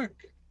didn't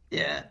work.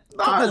 Yeah.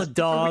 Couple of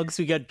dogs.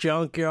 We got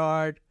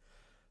Junkyard.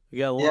 We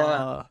got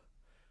Law.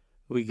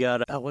 We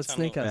got, what's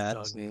Snake Eyes'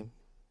 dog name?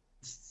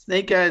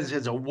 Snake Eyes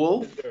has a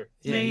wolf.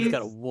 Yeah, he's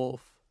got a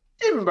wolf.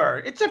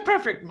 Timber. It's a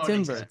perfect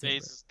Timber.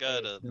 Face has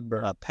got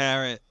a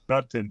parrot.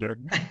 Not Tinder.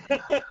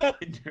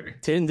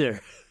 Tinder.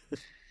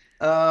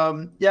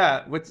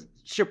 Yeah, what's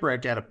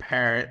Shipwreck had a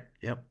parrot.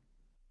 Yep.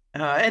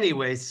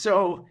 Anyway,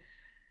 so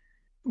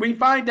we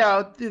find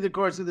out through the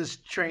course of this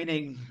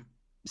training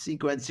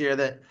sequence here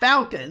that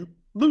Falcon,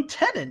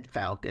 Lieutenant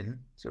Falcon,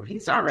 so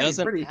he's already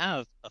doesn't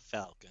have a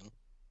Falcon.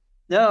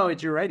 No,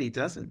 you're right, he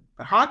doesn't.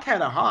 But Hawk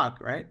had a hawk,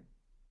 right?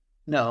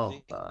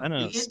 No. I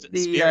know.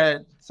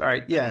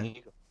 Sorry, yeah.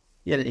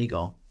 He had an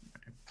eagle.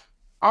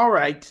 All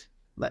right,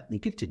 let me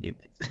continue.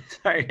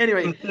 Sorry.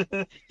 Anyway,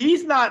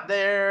 he's not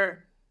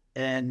there,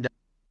 and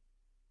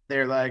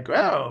they're like,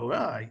 "Oh,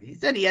 well, he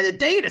said he had a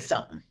date or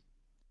something."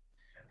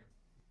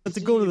 Had to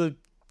go to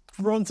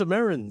run some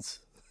errands.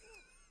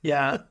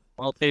 Yeah.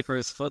 I'll pay for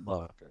his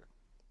footlocker.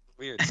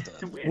 Weird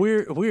stuff.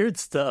 Weird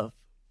stuff.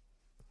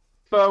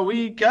 But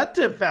we got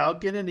to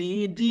Falcon, and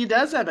he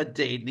does have a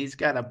date, and he's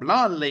got a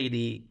blonde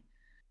lady,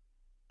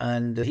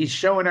 and he's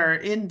showing her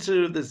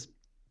into this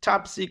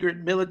top secret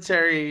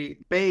military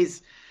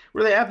base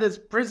where they have this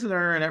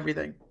prisoner and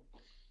everything.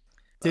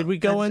 Did we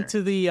go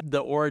into the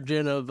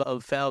origin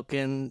of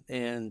Falcon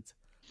and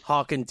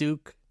Hawk and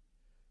Duke?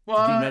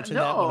 Well, did you mention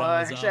no,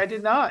 that actually I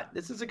did not.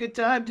 This is a good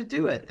time to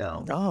do it,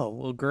 though. Oh,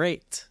 well,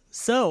 great.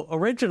 So,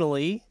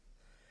 originally,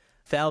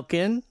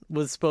 Falcon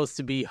was supposed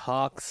to be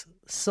Hawk's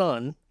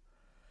son,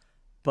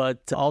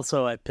 but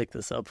also I picked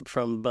this up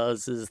from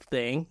Buzz's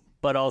thing,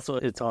 but also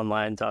it's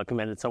online,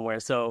 documented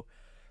somewhere. So,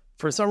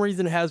 for some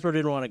reason, Hasbro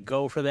didn't want to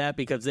go for that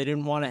because they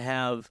didn't want to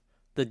have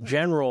the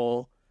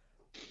general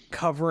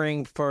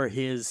covering for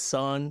his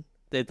son.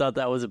 They thought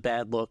that was a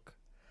bad look.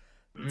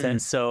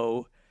 And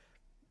so,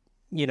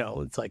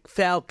 it's like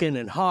Falcon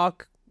and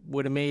Hawk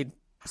would have made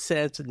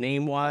sense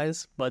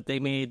name-wise, but they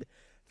made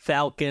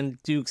Falcon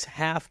Duke's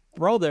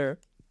half-brother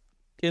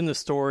in the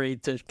story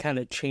to kind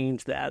of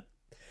change that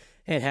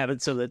and have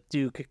it so that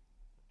Duke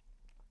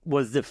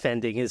was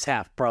defending his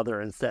half-brother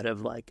instead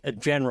of like a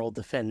general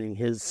defending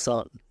his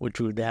son, which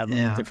would have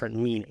a different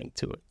meaning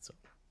to it. So.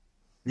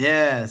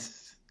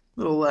 Yes, a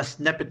little less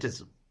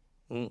nepotism.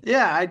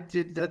 Yeah, I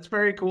did. That's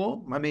very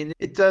cool. I mean,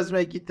 it does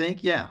make you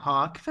think,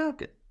 Hawk,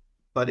 Falcon.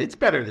 But it's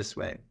better this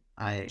way.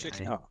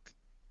 Chicken Hawk.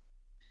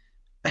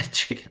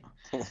 Chicken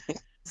Hawk.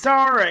 So,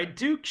 all right,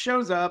 Duke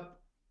shows up,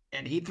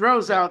 and he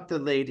throws out the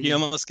lady. He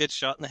almost gets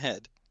shot in the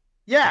head.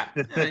 Yeah,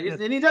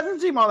 and he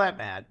doesn't seem all that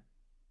bad.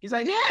 He's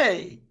like,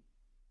 hey,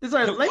 there's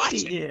a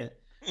lady here.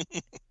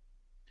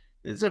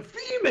 There's a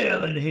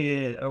female in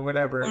here, or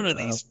whatever. What are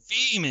these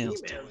females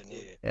doing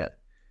here? Yeah.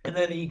 And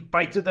then he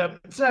fights with them.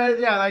 So,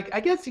 yeah, like, I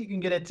guess you can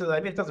get into, I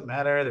mean, it doesn't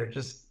matter.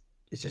 It's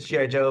just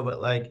G.I. Joe,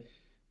 but, like,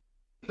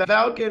 the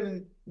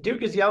Falcon,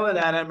 Duke is yelling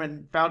at him,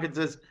 and Falcon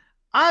says,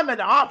 I'm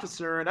an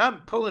officer, and I'm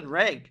pulling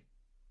rank.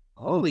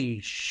 Holy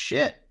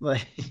shit.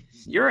 Like,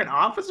 you're an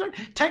officer?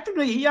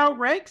 Technically, he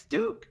outranks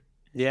Duke.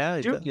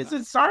 Yeah. Duke is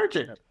a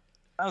sergeant.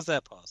 How's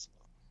that possible?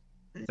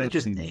 That's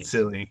just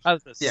silly.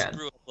 How's the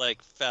screw up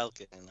like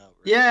Falcon?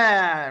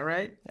 Yeah,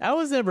 right? I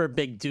was never a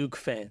big Duke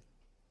fan.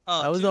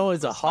 Oh, I was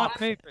always a Hawk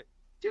fan.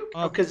 Duke?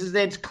 Oh, because his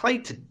name's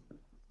Clayton.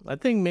 I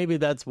think maybe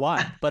that's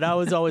why. But I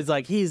was always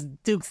like,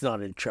 Duke's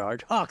not in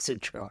charge. Hawk's in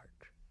charge.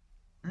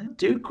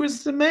 Duke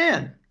was the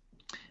man.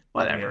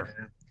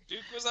 Whatever.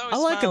 Duke was always I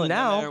like him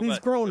now. He's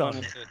grown on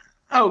it.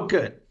 Oh,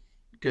 good.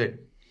 Good.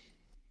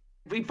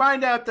 We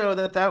find out, though,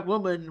 that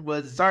woman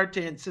was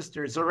Zartan's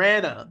sister,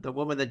 Zorana, the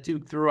woman that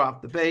Duke threw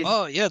off the base.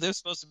 Oh, yeah, there's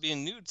supposed to be a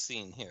nude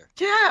scene here.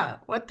 Yeah,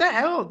 what the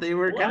hell? They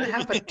were going to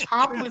have a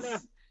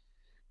topless...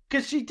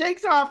 Because she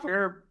takes off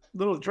her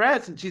little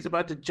dress and she's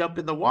about to jump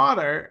in the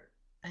water.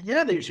 And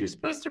yeah, she was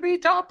supposed to be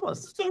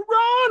topless.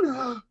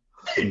 Zorana!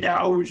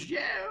 No, you.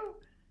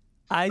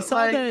 I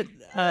saw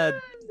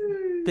that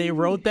they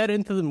wrote that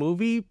into the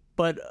movie,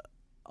 but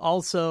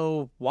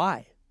also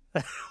why?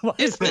 Why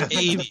It's the it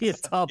be a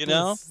 80s, topless you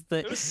know?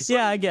 thing? So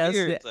Yeah, I guess.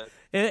 weird Yeah.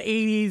 that-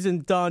 80s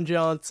and Don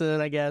Johnson,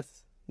 I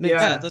guess. Makes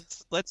Yeah.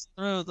 sense. let's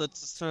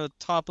throw a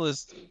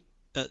topless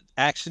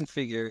action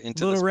figure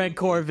into Little this red movie.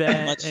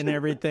 Corvette Much- and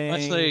everything.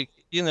 Much like,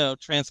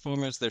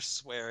 Transformers, they're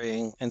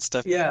swearing and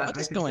stuff. Yeah, What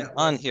I is think going that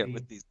on would here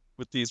be-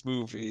 with these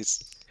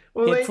movies?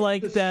 Well, It's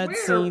like the that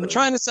swear- scene- We're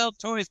trying to sell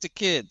toys to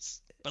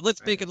kids, but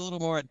let's make it a little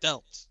more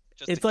adult.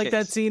 Just It's in like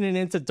that case. scene in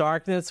Into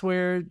Darkness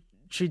where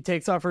she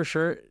takes off her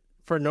shirt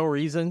for no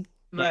reason.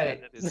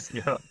 Right. That is-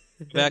 Yeah.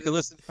 Go back and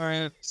listen to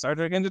our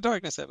Starter Into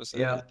Darkness episode.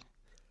 Yeah.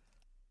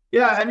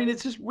 Yeah, I mean,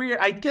 it's just weird.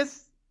 I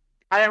guess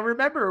I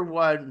remember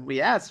when we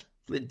asked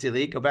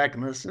Tilly, go back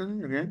and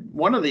listen. Okay?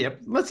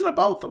 Listen to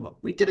both of them.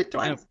 We did it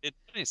twice. It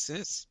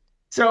is.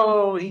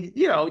 So,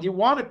 you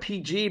want a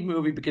PG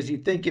movie because you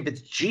think if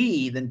it's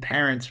G, then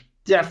parents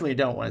definitely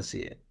don't want to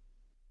see it.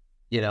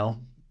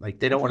 Like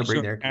they don't want to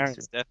bring their kids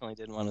parents to it. definitely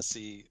didn't want to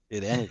see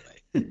it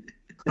anyway.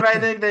 But I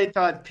think they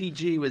thought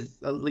PG was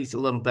at least a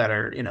little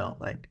better,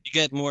 like. You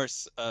get more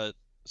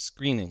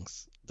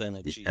screenings than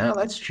a G. Oh,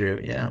 that's true.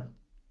 Yeah.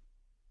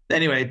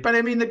 Anyway, but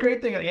I mean, the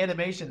great thing on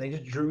animation, they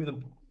just drew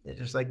them. They're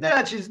just like,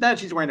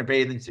 she's wearing a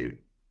bathing suit.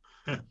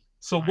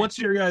 So what's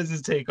your guys'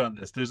 take on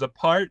this? There's a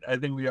part, I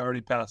think we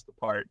already passed the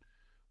part,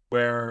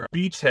 where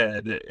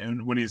Beachhead,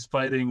 and when he's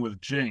fighting with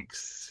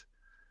Jinx,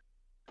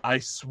 I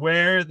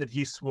swear that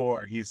he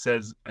swore. He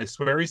says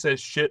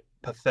shit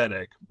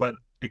pathetic, but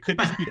it could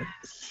just be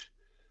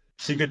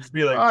she could just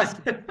be like,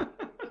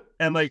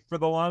 and like for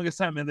the longest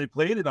time, and they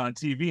played it on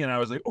TV, and I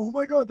was like, oh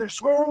my god, they're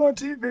swearing on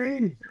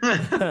TV.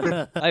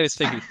 I was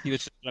thinking he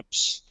was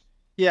just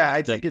Yeah,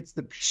 I think it's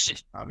the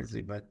shit,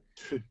 obviously, but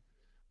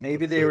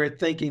maybe they were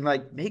thinking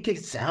like make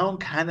it sound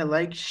kind of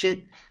like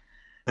shit,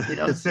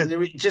 so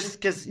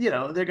just because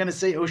they're gonna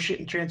say oh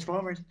shit in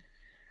Transformers.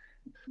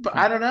 But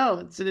I don't know.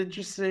 It's an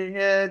interesting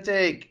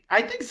take.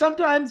 I think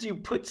sometimes you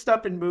put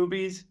stuff in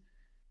movies,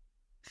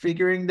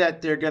 figuring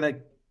that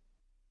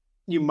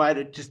you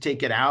might just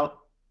take it out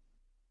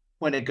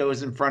when it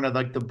goes in front of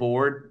like the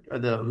board or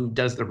who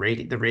does the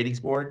ratings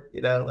board,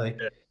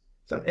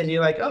 So, and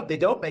you're like, oh, they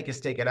don't make us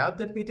take it out,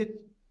 then we did,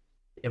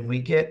 and we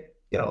get,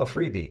 a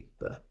freebie.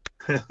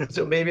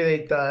 So maybe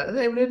they thought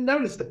they didn't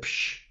notice the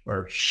psh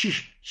or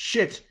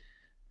shit,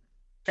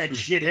 that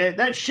shithead,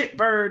 that shit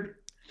bird.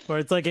 Or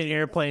it's like in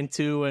Airplane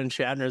 2 when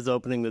Shatner's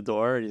opening the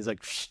door and he's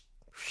like, shh.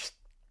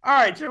 All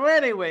right. So,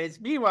 anyways,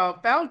 meanwhile,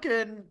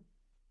 Falcon,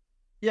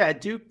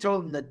 Duke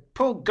told him to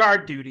pull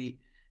guard duty,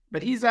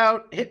 but he's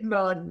out hitting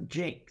on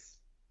Jinx.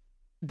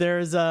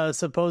 There's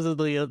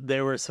supposedly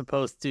they were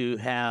supposed to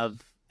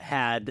have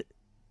had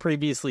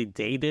previously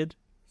dated,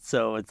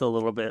 so it's a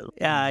little bit.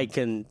 Yeah, I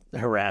can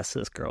harass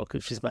this girl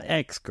because she's my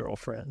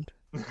ex-girlfriend.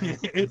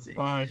 It's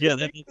fine. Yeah,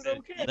 that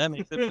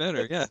makes it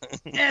better. Yeah,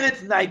 And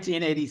it's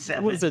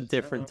 1987. It was a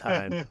different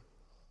time.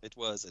 it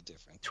was a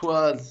different.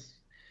 Twas.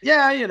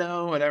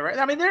 Yeah, whatever.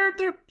 I mean,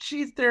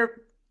 she's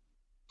there.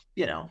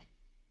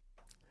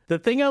 The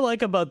thing I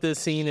like about this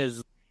scene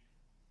is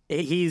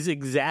he's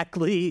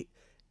exactly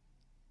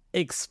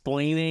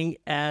explaining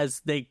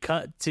as they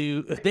cut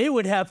to. They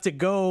would have to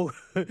go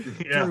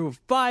through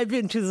 5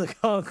 inches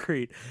of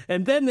concrete,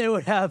 and then they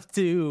would have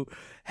to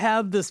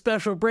have the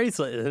special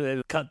bracelet, and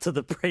then cut to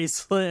the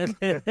bracelet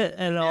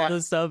and all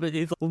this stuff. And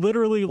he's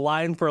literally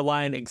line for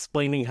line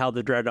explaining how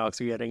the dreadnoughts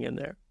are getting in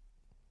there.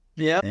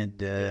 Yeah.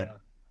 And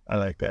I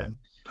like that.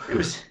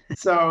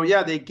 So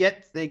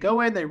they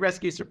go in, they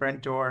rescue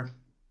Serpentor,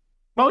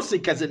 mostly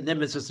because of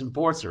Nemesis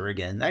Enforcer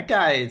again. That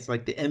guy is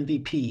like the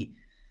MVP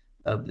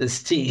of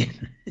this team.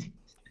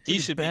 He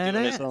should be doing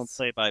his own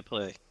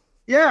play-by-play.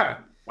 Yeah.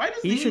 Why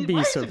does He should be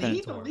why isn't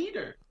he the Serpentor?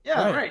 leader?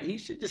 Yeah, Right. He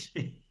should just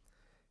be.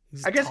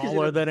 He's I guess 'cause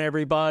taller than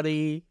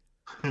everybody.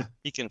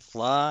 He can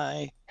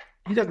fly.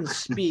 He doesn't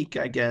speak,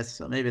 I guess,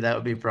 so maybe that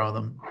would be a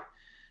problem.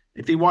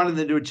 If he wanted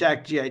to do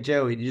attack G.I.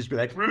 Joe, he'd just be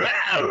like,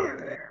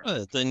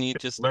 Then you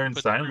just Learn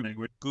put sign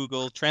language.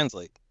 Google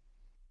Translate.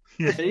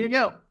 there you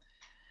go.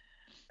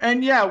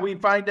 And we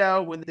find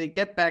out when they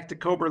get back to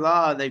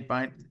Cobra-La,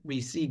 we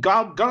see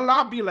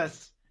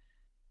Globulus.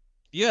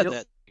 You had Yep.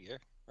 that here,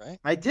 right?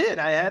 I did.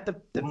 I had the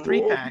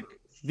 3-pack.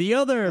 The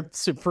other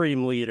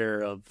supreme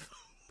leader of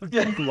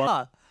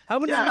Law. How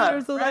many Yeah,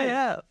 leaders do right. they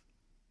have?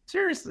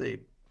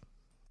 Seriously.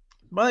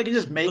 Well, they can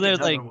just make Well, there's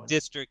another like one.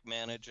 district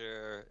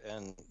manager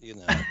and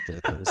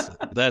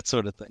that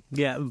sort of thing.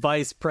 Yeah,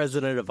 vice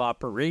president of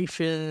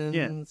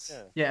operations.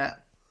 Yeah,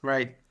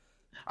 right.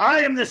 I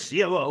am the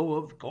COO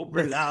of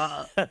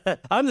Cobra-La.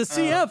 I'm the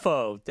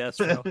CFO,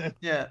 Destro.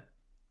 Yeah.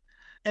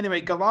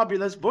 Anyway,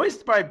 Globulus,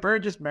 voiced by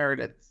Burgess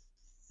Meredith.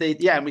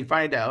 And we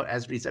find out,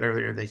 as we said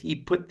earlier, that he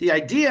put the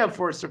idea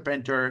for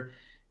Serpentor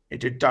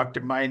into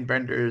Dr.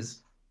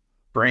 Mindbender's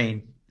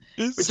brain.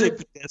 It's a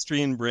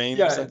pedestrian brain.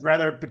 Yeah,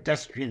 rather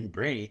pedestrian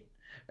brain.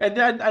 And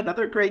then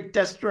another great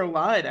Destro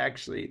line,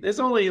 actually. There's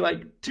only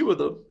like 2 of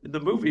them in the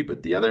movie,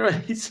 but the other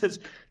one, he says,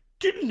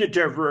 "Didn't it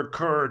ever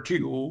occur to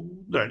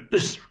you that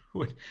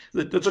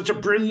such a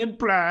brilliant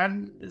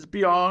plan is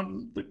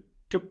beyond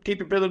the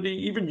capability,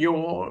 even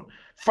your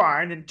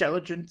fine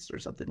intelligence," or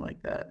something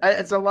like that.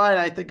 It's a line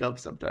I think of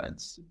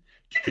sometimes.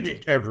 "Did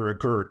it ever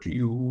occur to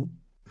you?"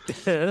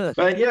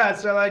 But yeah,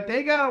 so like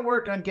they gotta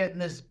work on getting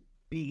this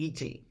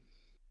BET.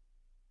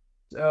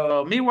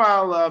 So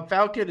meanwhile,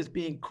 Falcon is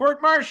being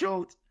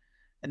court-martialed,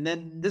 and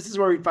then this is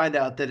where we find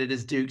out that it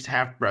is Duke's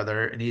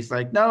half-brother, and he's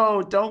like,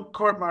 "No, don't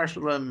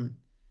court-martial him."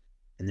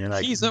 And they're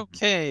like, "He's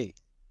okay."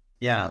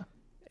 Yeah.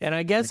 And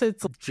I guess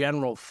it's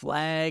General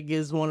Flag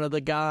is one of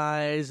the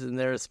guys, and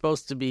they're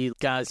supposed to be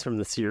guys from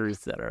the series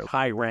that are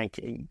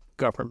high-ranking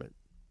government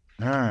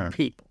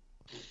people.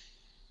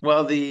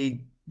 Well, they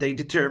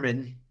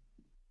determine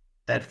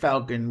that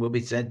Falcon will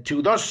be sent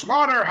to the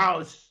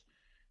slaughterhouse.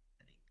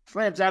 He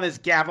slams out his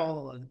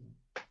gavel, and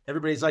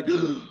everybody's like,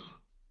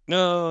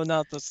 "No,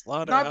 not the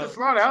slaughterhouse. Not the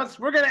slaughterhouse.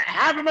 We're going to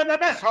have him in the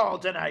mess hall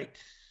tonight."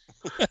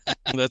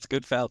 That's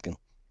good, Falcon.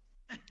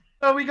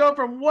 So we go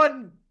from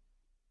one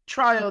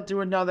trial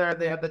to another.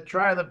 They have the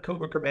trial of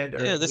Cobra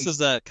Commander. Yeah, this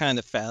is kind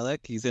of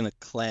phallic. He's in a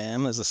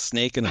clam. There's a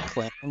snake in a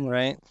clam,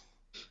 right?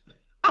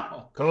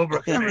 Oh,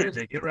 Cobra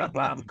Commander, you're a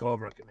bomb.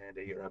 Cobra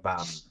Commander, you're a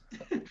bomb.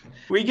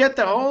 We get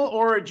the whole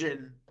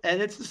origin,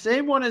 and it's the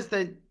same one as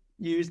they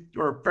used,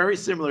 or very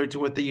similar to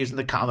what they use in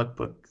the comic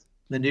book,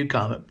 the new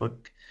comic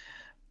book.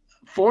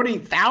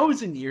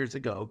 40,000 years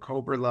ago,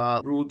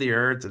 Cobra-La ruled the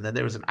earth, and then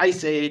there was an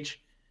ice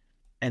age,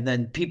 and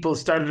then people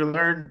started to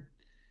learn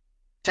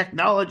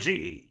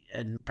technology,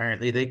 and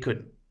apparently they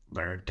couldn't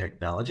learn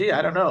technology.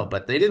 I don't know,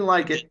 but they didn't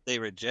like it. They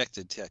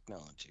rejected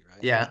technology,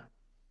 right? Yeah.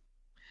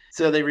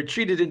 So they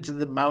retreated into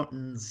the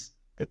mountains.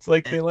 It's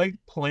like they like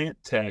plant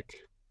tech,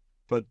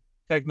 but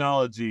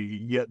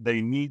technology, yet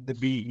they need the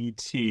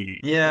BET.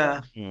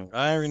 Yeah.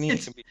 Irony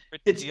can be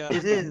pretty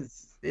It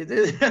is.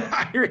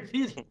 Irony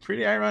is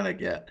pretty ironic,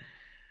 yeah.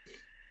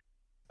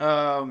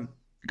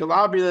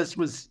 Globulus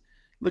was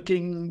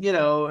looking,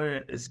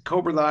 as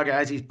Cobra-La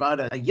guys, he's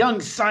about a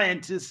young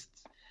scientist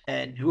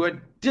and who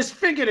had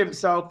disfigured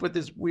himself with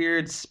this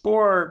weird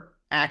spore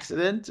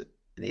accident.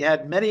 And he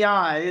had many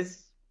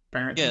eyes,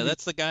 apparently. Yeah,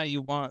 that's the guy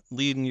you want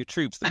leading your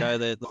troops, the guy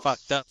that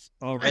fucked up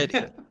already.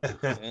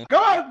 Yeah.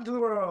 Go out into the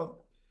world.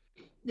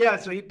 Yeah,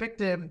 so he picked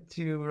him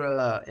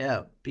to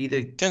be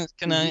the Can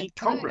I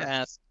Cobra.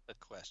 ask a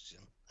question?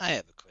 I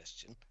have a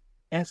question.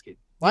 Ask it.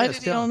 Why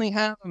did he only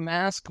have a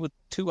mask with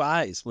 2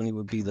 eyes when he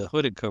would be the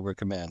hooded Cobra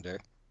Commander?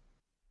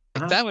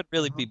 That would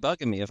really be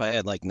bugging me if I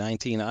had like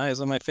 19 eyes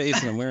on my face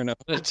and I'm wearing a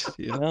hood,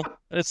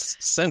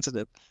 It's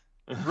sensitive.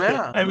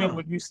 Yeah. I mean,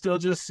 would you still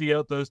just see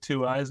out those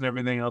 2 eyes and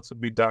everything else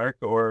would be dark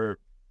or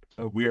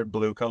a weird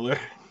blue color?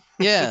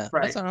 Yeah,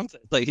 right. That's what I'm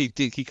saying. Like he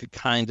could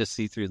kind of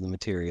see through the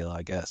material,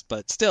 I guess,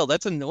 but still,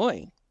 that's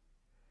annoying.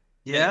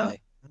 Yeah.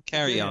 Anyway,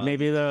 carry on.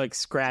 Maybe they're like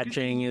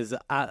scratching his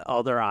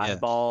other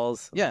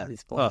eyeballs. Yeah.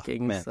 He's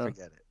blinking. Man, so.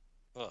 forget it.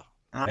 Oh.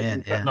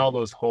 Cutting all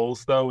those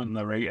holes though in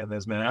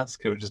his mask,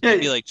 it would just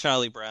be like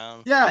Charlie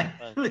Brown. Yeah.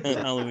 on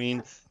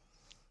Halloween.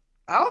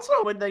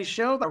 Also, when they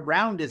showed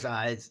around his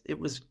eyes, it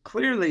was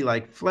clearly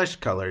like flesh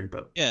colored,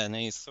 but yeah, and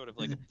he's sort of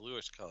like a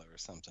bluish color or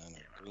something.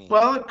 Or green.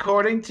 Well,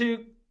 according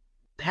to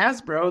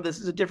Hasbro, this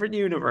is a different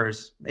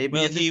universe.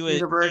 Maybe in this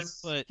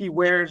universe he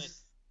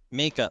wears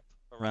makeup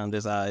around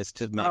his eyes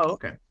to make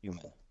him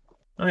human.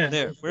 Oh yeah.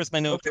 There, where's my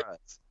note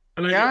prize?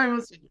 Yeah, I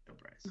will send you no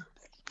prize.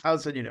 I'll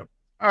send you no.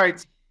 All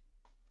right.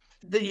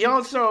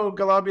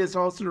 Globulus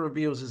also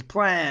reveals his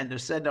plan to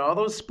send all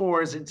those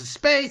spores into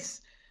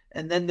space,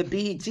 and then the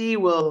BET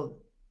will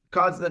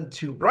cause them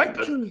to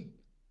ripen,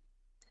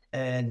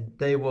 and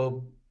they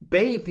will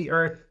bathe the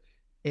Earth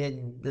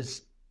in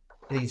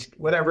these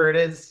whatever it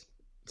is,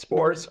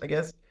 spores, I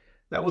guess,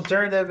 that will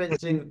turn them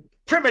into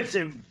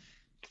primitive,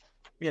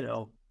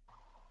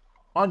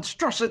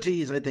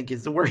 monstrosities, I think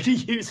is the word he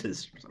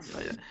uses.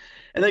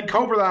 And then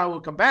Cobra-La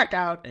will come back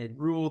out and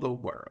rule the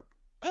world.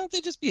 Why don't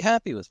they just be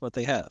happy with what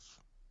they have?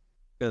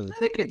 I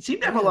think it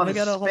seemed to have a lot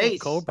of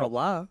space.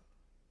 Cobra-La.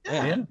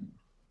 Yeah.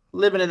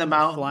 Living in the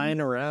mountains. Flying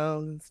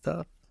around and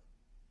stuff.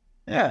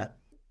 Yeah.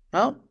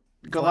 Well,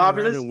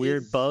 Globulus and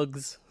weird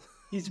bugs.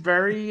 He's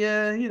very,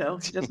 he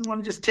doesn't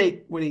want to just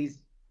take what he's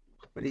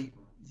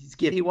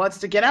given. He wants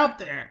to get out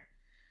there.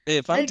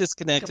 If I'm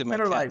disconnected, my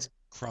cat's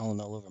crawling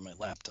all over my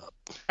laptop.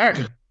 All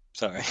right.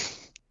 Sorry.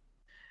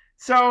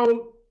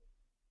 So,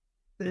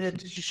 to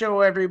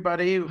show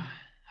everybody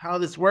how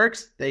this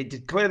works, they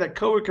declare that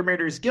Cobra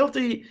Commander is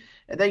guilty,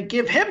 and they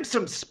give him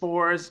some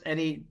spores, and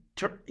he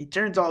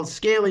turns all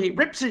scaly, he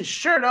rips his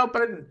shirt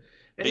open,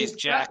 and he's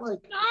jacked. Like,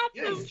 not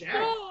the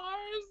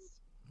spores!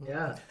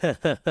 Yeah.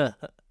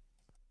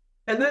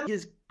 And then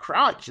his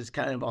crotch is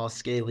kind of all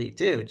scaly,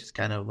 too, just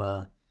kind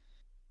of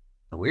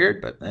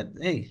weird, but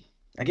hey,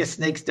 I guess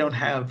snakes don't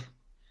have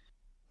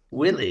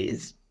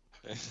willies.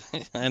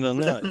 I don't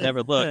know. I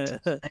never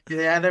looked.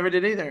 Yeah, I never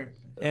did either.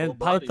 And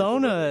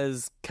Pythona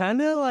is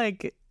kind of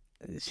like,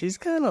 she's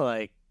kind of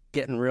like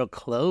getting real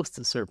close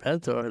to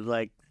Serpentor.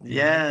 Like, you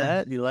like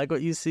that? You like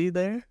what you see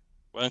there?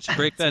 Why don't you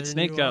break that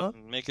snake up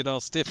and make it all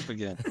stiff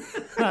again?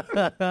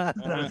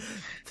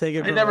 Take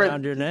it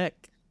around your neck.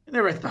 I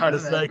never thought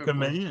of that. Like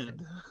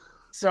command.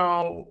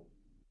 So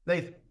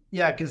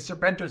because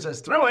Serpentor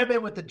says, throw him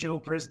in with the Joe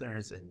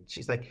prisoners. And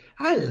she's like,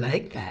 I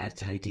like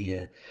that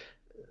idea.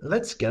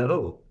 Let's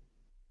go.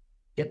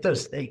 Get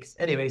those snakes.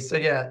 Anyway, so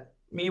yeah.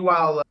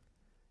 Meanwhile,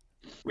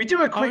 we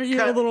do a quick Aren't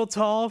you a little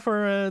tall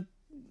for a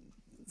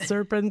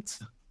serpent?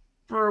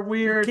 For a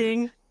weird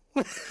king?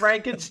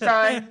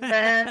 Frankenstein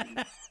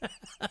man.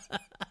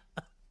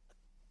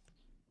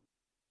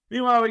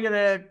 Meanwhile, we're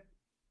gonna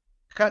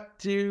cut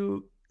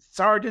to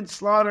Sergeant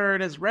Slaughter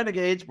and his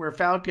renegades, where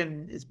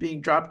Falcon is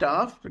being dropped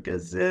off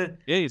because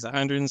he's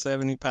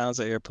 170 pounds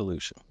of air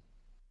pollution.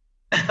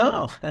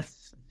 Oh,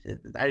 that's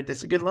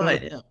a good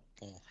line. Yeah.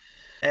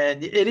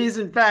 And it is,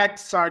 in fact,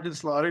 Sergeant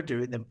Slaughter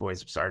doing the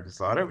voice of Sergeant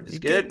Slaughter, which is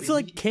good. It's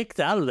like kicked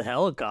out of the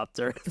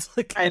helicopter. It's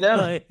like, I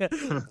know.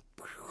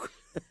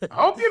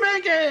 Hope you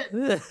make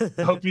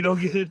it. Hope you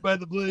don't get hit by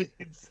the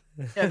blades.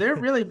 Yeah, they're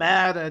really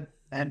mad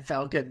at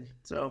Falcon.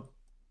 So,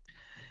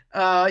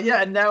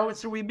 and now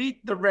so we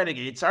meet the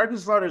renegades, Sergeant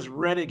Slaughter's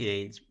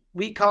renegades.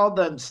 We called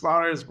them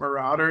Slaughter's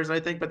Marauders,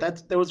 I think,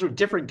 but those were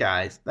different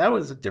guys. That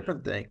was a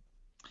different thing.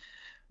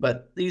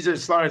 But these are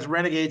Slaughter's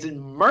renegades, and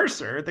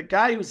Mercer, the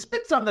guy who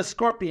spits on the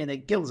scorpion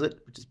and kills it,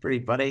 which is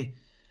pretty funny.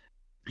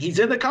 He's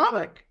in the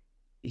comic.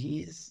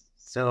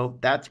 So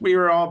we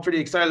were all pretty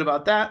excited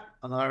about that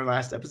on our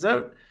last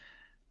episode.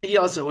 He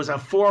also was a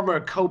former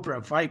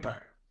Cobra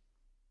Viper.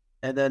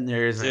 And then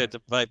there's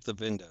to wipe the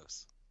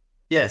windows.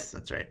 Yes,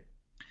 that's right.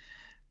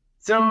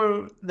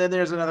 So then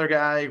there's another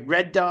guy,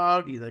 Red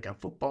Dog. He's like a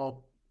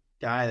football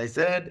guy, they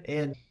said,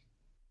 and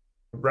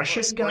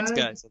Russian guy.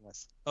 Guys in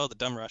this. Oh, the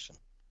dumb Russian.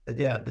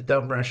 Yeah, the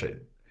dumb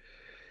Russian.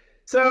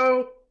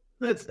 So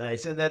that's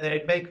nice. And then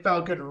they make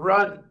Falcon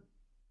run.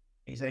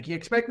 He's like, "You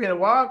expect me to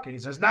walk?" And he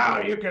says, "No,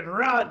 you can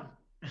run."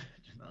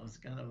 That was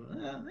kind of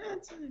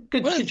that's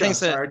good. One of the things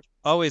that Sarge.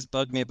 always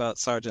bugged me about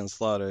Sergeant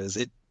Slaughter is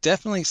it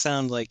definitely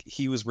sounded like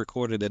he was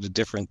recorded at a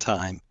different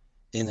time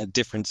in a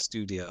different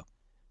studio.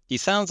 He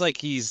sounds like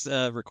he's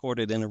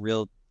recorded in a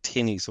real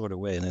tinny sort of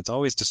way, and it's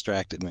always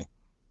distracted me.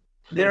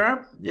 There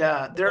are.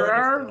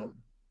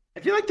 I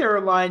feel like there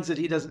are lines that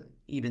he doesn't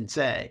even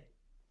say.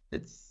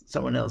 It's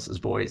someone else's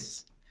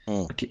voice.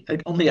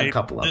 Like only a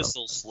couple of them. This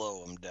will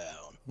slow him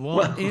down.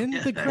 Well, in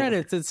the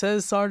credits, it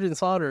says Sergeant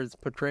Slaughter is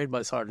portrayed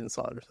by Sergeant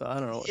Slaughter, so I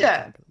don't know what you're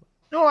talking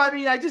about. No, I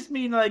mean, I just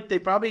mean like they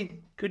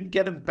probably couldn't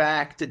get him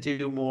back to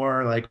do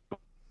more like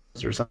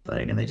or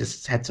something, and they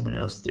just had someone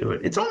else do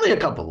it. It's only a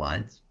couple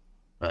lines,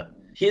 but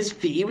his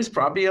fee was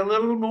probably a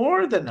little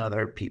more than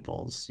other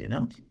people's, you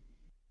know?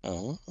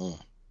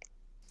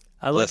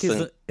 I like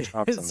his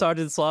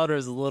Sergeant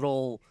Slaughter's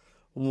little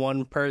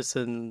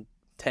one-person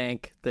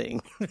tank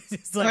thing.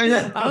 It's like,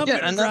 I'm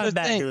gonna drive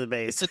back to the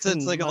base. It's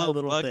like a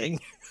little thing.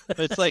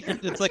 It's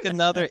like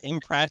another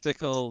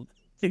impractical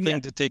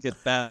thing to take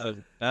at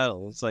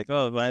battle. It's like,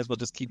 oh, might as well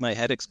just keep my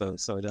head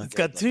exposed so I don't. It's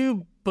got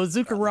two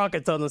bazooka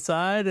rockets on the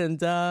side and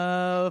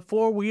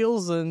 4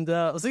 wheels, and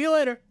I'll see you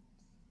later.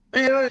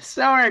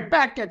 Sorry,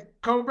 back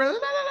at Cobra.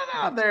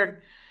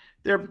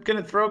 They're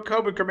gonna throw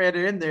Cobra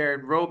Commander in there,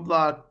 and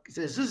Roadblock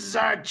says, "This is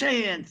our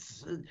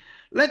chance.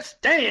 Let's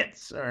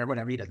dance," or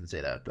whatever. He doesn't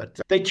say that, but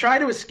they try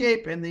to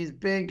escape in these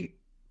big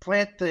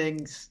plant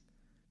things.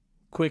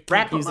 Quick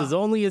uses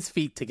only his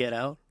feet to get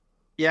out.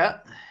 Yeah,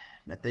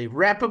 but they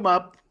wrap him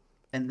up,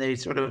 and they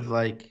sort of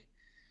like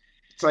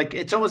it's like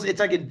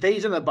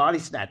Invasion of the Body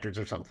Snatchers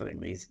or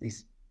something.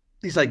 These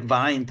like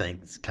vine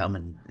things come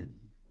and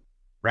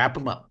wrap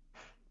him up.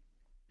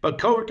 But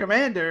Cobra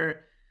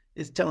Commander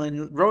is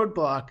telling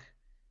Roadblock,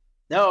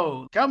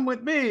 "No, come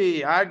with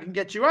me. I can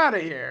get you out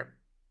of here."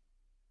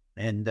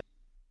 And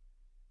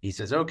he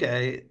says,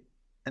 "Okay."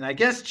 And I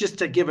guess just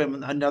to give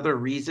him another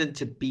reason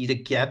to be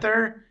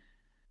together,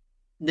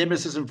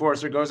 Nemesis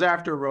Enforcer goes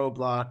after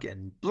Roadblock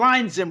and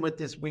blinds him with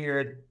this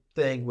weird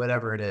thing,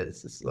 whatever it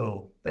is.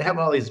 They have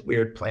all these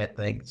weird plant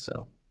things.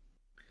 So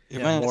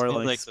more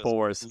like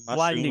spores,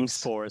 lightning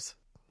spores.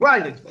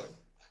 Lightning spores.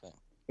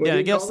 Yeah,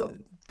 I guess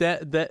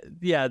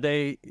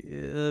they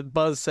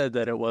Buzz said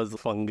that it was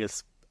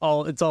fungus.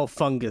 It's all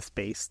fungus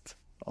based.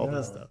 All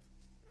this stuff.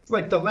 It's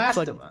like The Last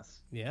of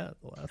Us. Yeah,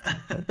 The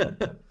Last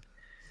of Us.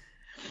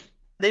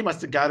 They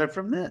must have got it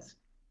from this.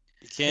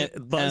 You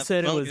can't Buzz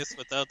said it was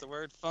without the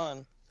word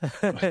fun.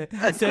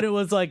 I said it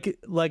was like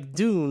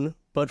Dune,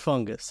 but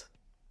fungus.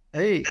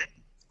 Hey.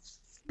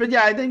 But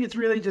yeah, I think it's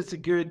really just a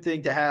good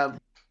thing to have.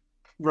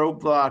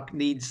 Roadblock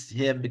needs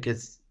him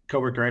because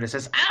Cobra Commander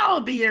says, "I'll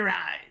be your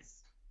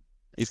eyes."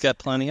 He's got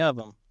plenty of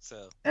them.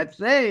 So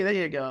there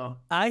you go.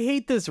 I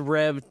hate this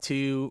Rev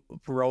 2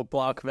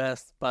 Roadblock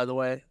vest, by the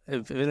way.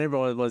 If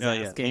anyone was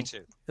asking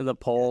in the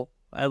poll,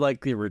 I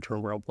like the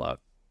original Roadblock.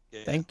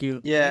 Yeah. Thank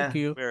you. Yeah. Thank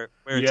you.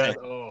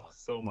 Oh,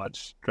 so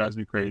much. Drives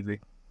me crazy.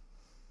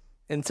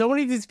 And so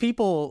many of these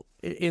people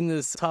in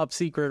this top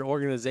secret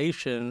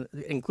organization,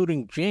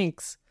 including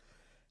Jinx,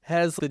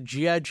 has the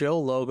G.I. Joe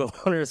logo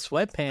on her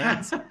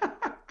sweatpants.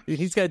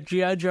 He's got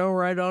G.I. Joe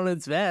right on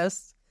his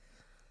vest.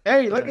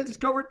 Hey, look at this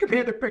Cobra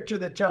Commander picture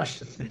that Josh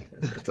sent.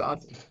 That's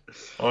awesome.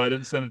 Oh, I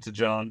didn't send it to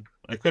John.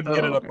 I couldn't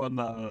get it up on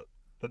the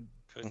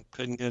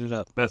couldn't get it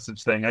up.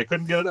 message thing. I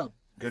couldn't get it up.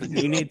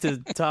 You need to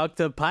talk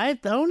to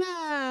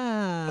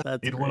Pythona.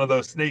 That's Need great. one of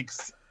those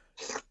snakes.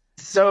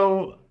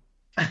 So,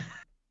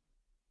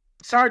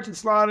 Sergeant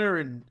Slaughter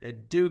and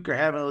Duke are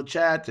having a little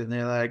chat, and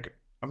they're like,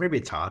 or maybe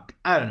a talk.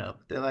 I don't know.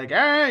 They're like, all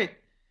right.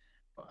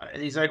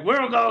 And he's like,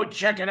 we'll go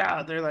check it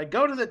out. They're like,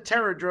 go to the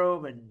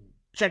Terradrome and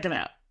check it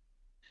out.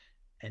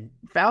 And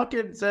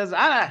Falcon says,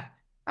 how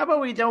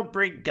about we don't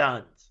bring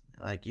guns?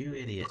 Like, you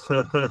idiot.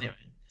 Anyway,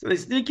 so they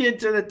sneak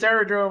into the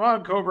Terradrome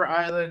on Cobra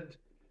Island.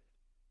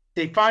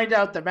 They find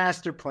out the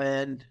master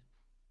plan.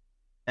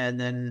 And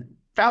then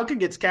Falcon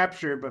gets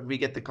captured, but we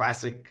get the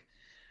classic,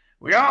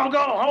 we all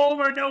go home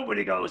or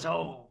nobody goes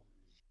home.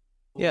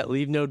 Yeah,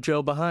 leave no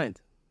Joe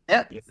behind.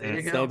 Yep, there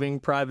you go. Saving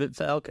Private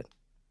Falcon.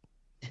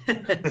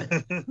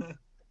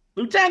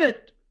 Lieutenant!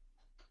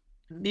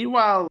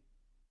 Meanwhile,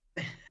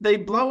 they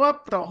blow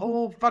up the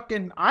whole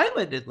fucking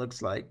island, it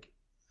looks like.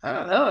 I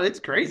don't know, it's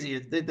crazy.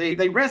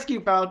 They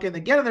rescue Falcon, they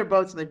get on their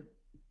boats, and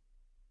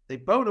they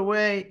boat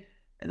away,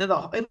 and then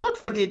it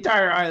looks like the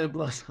entire island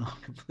blows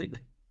up completely.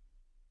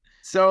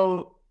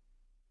 So,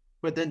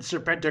 but then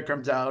Serpentor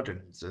comes out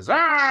and says, we're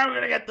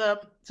gonna get them.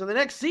 So the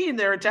next scene,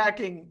 they're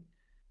attacking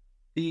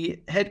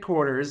the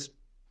headquarters.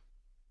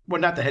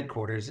 Well, not the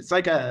headquarters. It's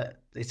like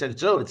they said,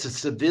 it's a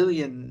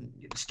civilian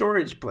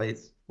storage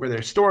place where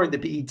they're storing the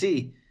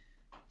PET.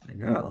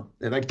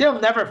 They're like, they'll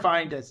never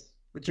find us.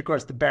 Which, of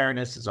course, the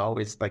Baroness is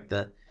always like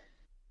the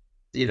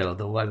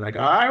one like,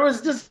 I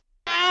was just,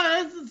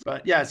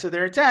 but yeah, so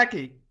they're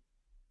attacking.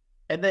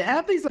 And they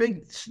have these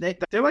big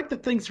snakes. They're like the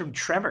things from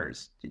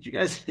Tremors. Did you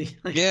guys see?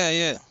 Like,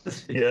 Yeah.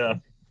 Yeah.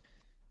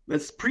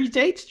 This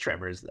predates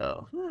Tremors,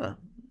 though. Huh.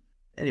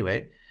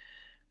 Anyway,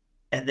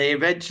 and they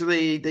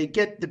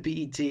get the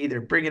PET. They're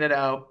bringing it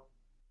out.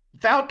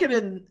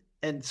 Falcon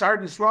and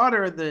Sergeant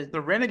Slaughter and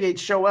the Renegades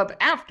show up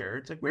after.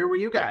 It's like, where were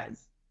you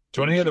guys? Do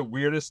you want to hear the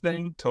weirdest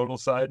thing? Total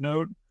side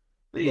note.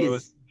 Please. I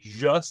was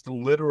just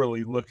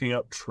literally looking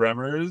up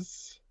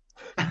Tremors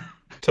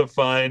to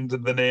find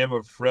the name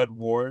of Fred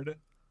Ward.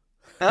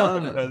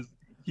 Because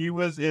he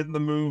was in the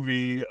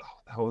movie,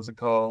 how was it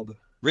called?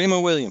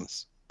 Remo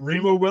Williams.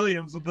 Remo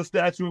Williams with the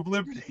Statue of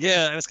Liberty.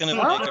 Yeah, I was going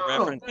to make a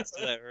reference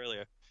to that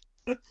earlier.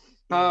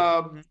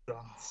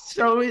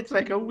 So it's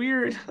like a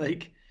weird,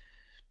 like,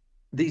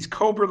 these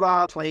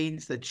Cobra-La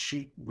planes that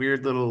shoot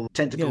weird little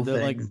tentacle they're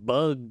things. like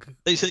bug.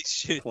 They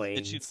shoot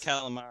Planes.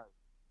 calamari.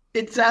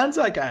 It sounds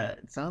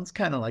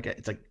kind of like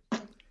it's like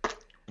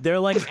They're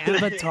like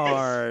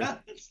Avatar,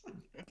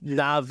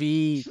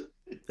 Navi,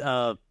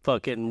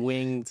 fucking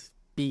winged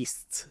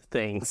beast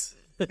things.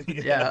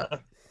 yeah.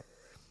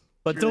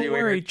 But Really don't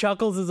worry, weird.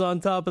 Chuckles is on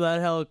top of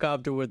that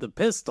helicopter with a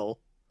pistol.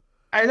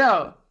 I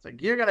know. It's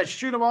like, you're gonna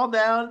shoot them all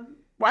down.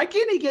 Why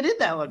can't he get in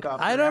that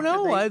helicopter? I don't after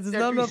know. Why there's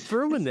not enough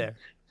room in there.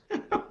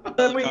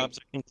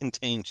 Helicopter can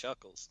contain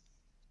Chuckles.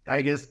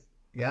 I guess,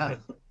 yeah.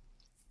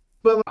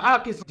 But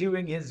Hawk is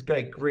doing his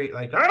great,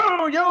 like,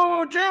 oh,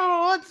 yo,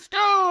 Joe, let's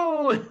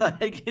go.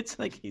 Like, it's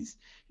like he's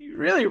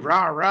really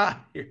rah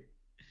here.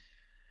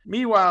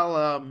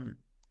 Meanwhile,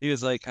 He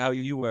was like how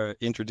you were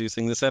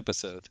introducing this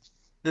episode.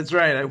 that's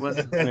right, I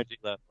wasn't. Energy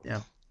level.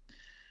 Yeah.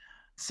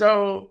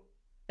 So,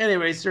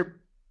 anyway, Sir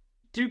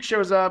Duke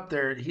shows up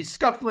there. He's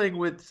scuffling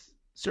with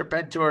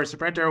Serpentor.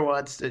 Serpentor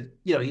wants to,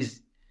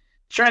 he's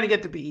trying to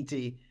get the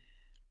PET.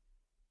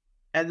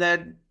 And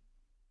then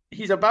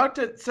he's about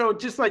to, so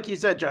just like you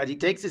said, John, he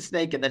takes his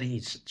snake and then he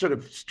sort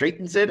of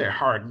straightens it or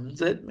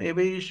hardens it,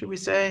 maybe, should we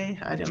say?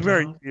 I don't It's know.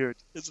 very weird.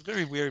 It's a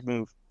very weird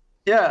move.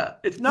 Yeah,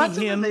 it's not He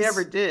something they hymns.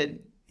 ever did.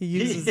 He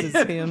uses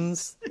his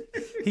hymns.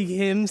 He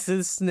hymns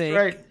his snake.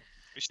 Right.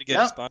 We should get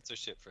Yep. a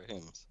sponsorship for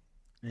him.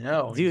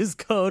 No. Use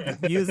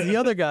the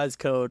other guy's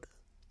code.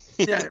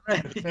 Yeah,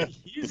 right.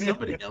 Use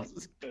somebody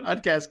else's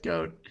podcast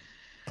code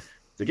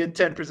to get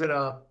 10%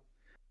 off.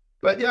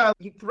 But yeah,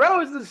 he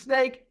throws the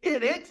snake.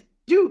 It hits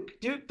Duke.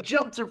 Duke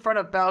jumps in front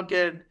of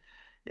Falcon.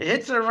 It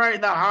hits him right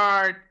in the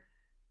heart.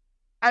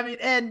 I mean,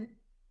 and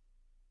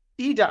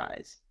he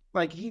dies.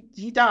 Like,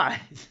 he dies.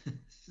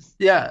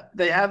 Yeah,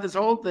 they have this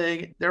whole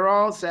thing. They're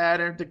all sad.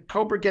 And the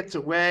Cobra gets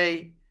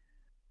away.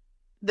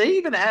 They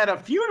even had a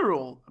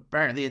funeral,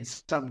 apparently, in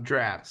some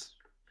drafts.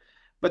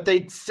 But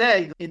they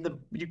say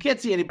you can't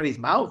see anybody's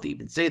mouth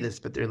even say this,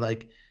 but they're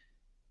like,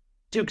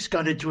 Duke's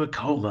gone into a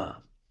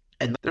coma.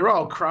 And they're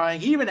all crying.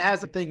 He even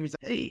has a thing where he's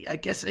like, hey, I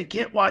guess I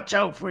can't watch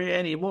out for you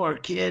anymore,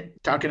 kid.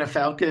 Talking to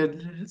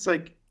Falcon. It's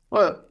like,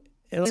 what?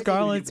 And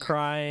Scarlet's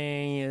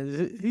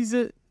crying.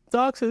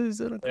 Doc says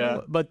he's in a coma. Yeah.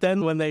 But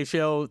then when they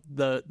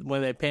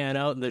pan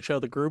out and they show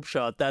the group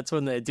shot, that's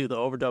when they do the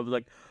overdub.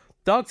 Like,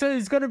 Doc says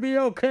he's gonna be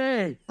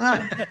okay.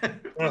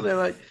 They're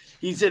like,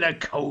 he's in a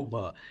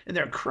coma, and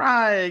they're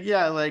crying.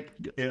 Yeah, like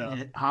Well,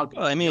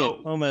 I mean,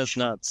 a coma is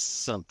not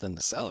something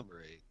to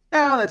celebrate.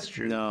 Oh, that's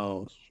true.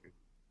 No.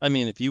 I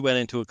mean, if you went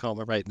into a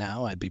coma right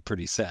now, I'd be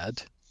pretty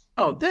sad.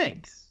 Oh,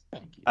 thanks.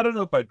 Thank you. I don't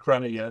know if I'd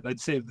cry yet. I'd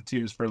save the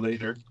tears for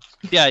later.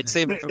 Yeah, I'd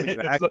save it for when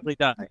you actually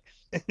die.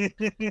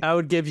 I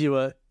would give you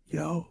a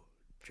yo,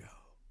 Joe.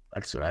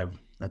 That's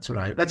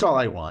all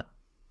I want,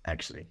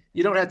 actually.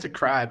 You don't have to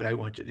cry, but I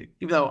want you to,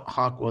 even though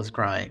Hawk was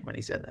crying when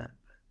he said that.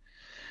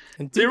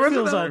 And Duke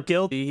feels all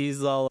guilty.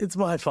 He's all, it's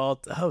my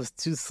fault. I was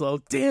too slow.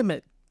 Damn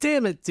it,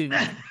 Duke.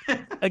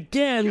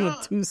 Again,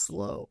 with too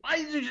slow.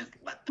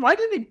 Why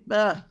didn't he,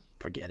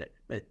 forget it.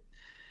 But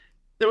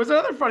there was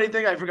another funny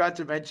thing I forgot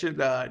to mention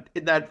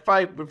in that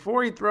fight.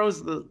 Before he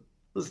throws the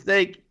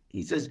snake,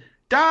 he says,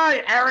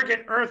 "Die,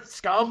 arrogant earth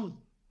scum."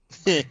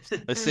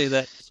 I say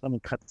that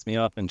someone cuts me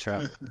off in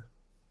traffic.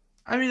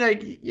 I mean,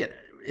 like, yeah,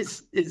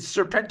 is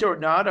Serpentor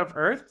not of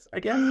Earth? I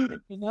guess.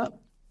 Maybe not.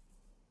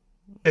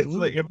 It's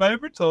like, if I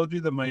ever told you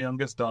that my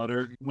youngest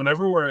daughter,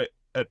 whenever we're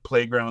at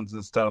playgrounds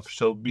and stuff,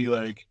 she'll be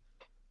like,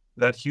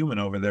 "That human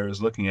over there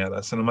is looking at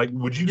us," and I'm like,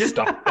 "Would you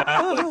stop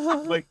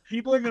that?" like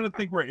people are gonna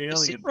think we're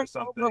aliens or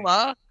something.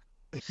 Cobra-La?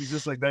 He's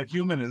just like, that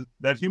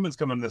human's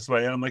coming this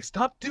way, and I'm like,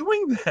 "Stop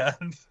doing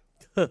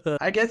that."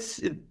 I guess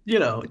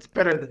it's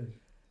better than.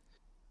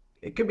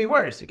 It could be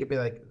worse. It could be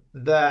like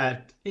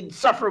that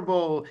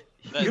insufferable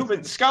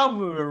human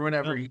scum or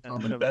whatever you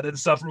call it. That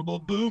insufferable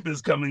boob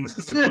is coming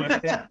this way.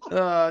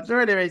 So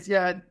anyways,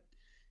 yeah,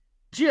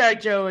 G.I.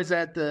 Joe is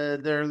at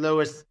their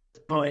lowest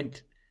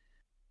point.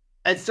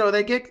 And so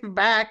they get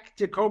back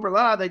to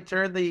Cobra-La, they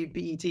turn the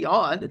BET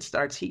on, it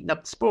starts heating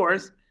up the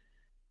spores,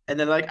 and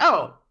they're like,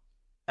 "Oh,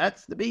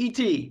 that's the BET."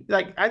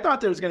 Like, I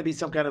thought there was going to be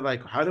some kind of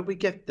like, how did we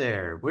get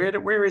there?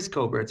 Where is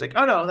Cobra? It's like,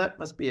 oh no, that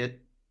must be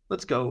it.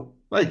 Let's go.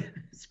 Like,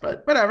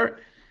 but whatever.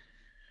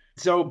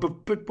 So,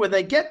 but when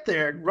they get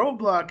there,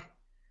 Roadblock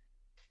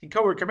and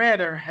Cobra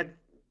Commander had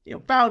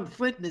found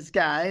Flint and his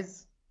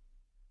guys,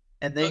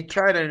 and they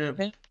try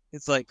to.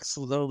 It's like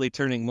slowly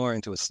turning more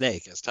into a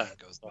snake as time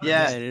goes on.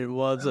 Yeah, it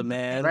was a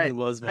man. Right. It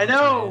was. I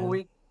know.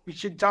 We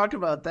should talk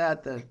about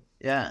that.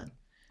 Yeah,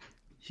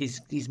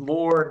 he's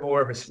more and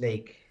more of a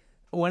snake.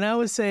 When I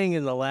was saying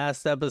in the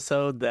last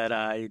episode that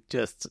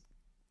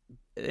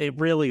it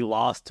really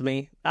lost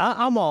me.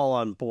 I'm all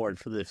on board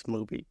for this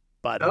movie,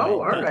 by the way.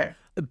 Oh, all right.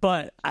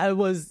 But I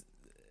was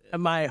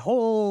my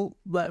whole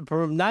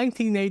from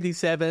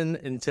 1987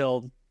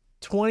 until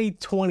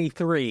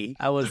 2023.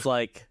 I was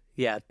like,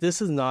 yeah,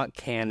 this is not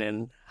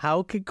canon.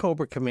 How could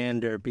Cobra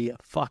Commander be a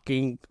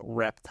fucking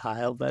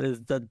reptile? That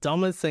is the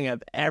dumbest thing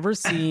I've ever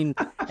seen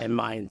in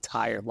my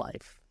entire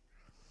life.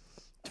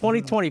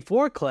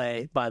 2024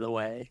 Clay, by the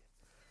way,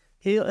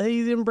 he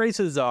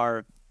embraces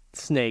our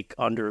snake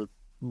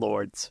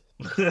underlords,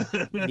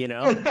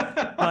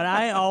 but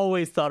I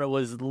always thought it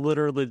was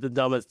literally the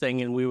dumbest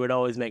thing, and we would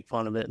always make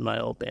fun of it in my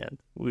old band.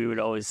 We would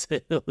always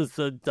say it was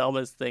the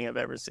dumbest thing I've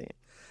ever seen.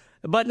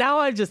 But now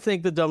I just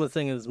think the dumbest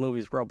thing in this movie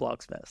is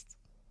Roblox Fest.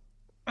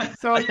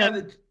 So yeah,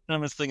 the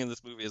dumbest thing in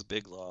this movie is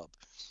Big Lob.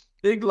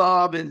 Big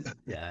Lob is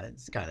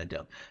it's kind of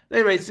dumb.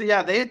 Anyway, so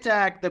yeah, they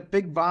attack the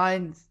big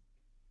vines,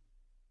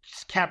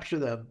 just capture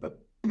them. But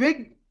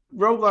Big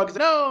Roadblock is,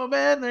 "No,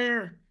 man,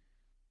 they're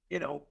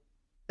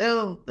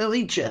they'll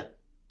eat you."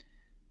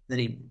 Then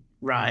he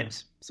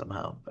rhymes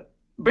somehow. But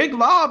Big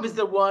Lob is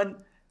the one,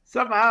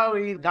 somehow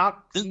he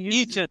knocks. He'll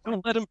eat you.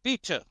 Don't let him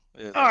beat you.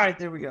 Yeah. All right,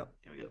 there we go.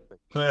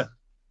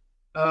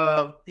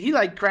 He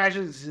like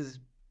crashes his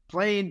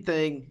plane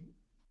thing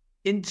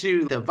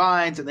into the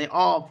vines, and they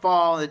all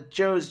fall. And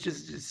Joes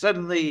just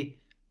suddenly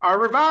are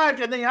revived,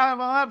 and they all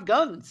have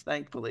guns.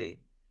 Thankfully,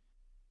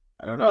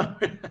 I don't know.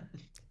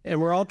 And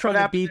we're all trying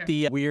to beat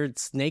the weird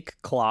snake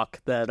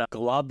clock that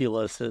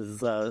Globulus has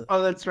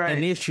that's right.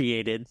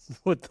 initiated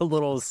with the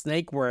little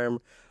snake worm.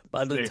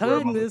 By the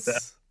time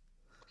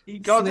he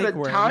calls it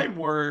a time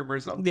worm or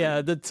something.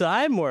 Yeah, the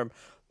time worm,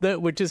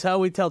 which is how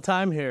we tell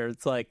time here.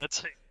 It's like,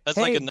 that's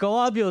hey, like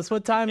Globulus,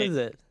 what time is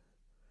it?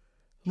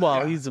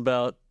 Well, he's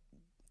about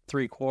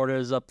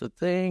 3/4 up the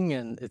thing,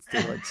 and it's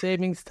daylight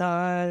savings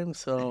time.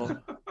 So,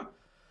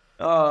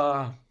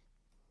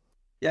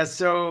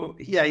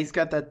 he's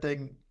got that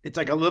thing. It's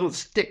like a little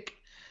stick.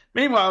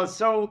 Meanwhile,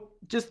 so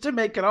just to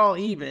make it all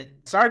even,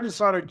 Sergeant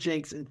Slaughter,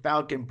 Jinx, and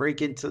Falcon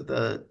break into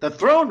the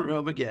throne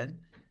room again.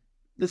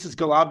 This is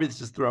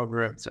Globulus' throne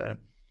room, so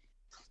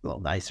it's a little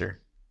nicer.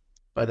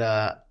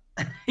 But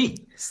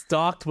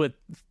stocked with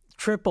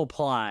triple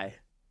ply.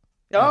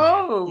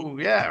 Oh,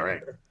 yeah,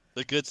 right.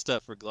 The good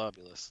stuff for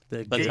Globulus.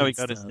 That's how he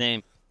got his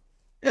name.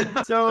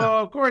 So,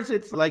 of course,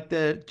 it's like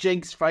the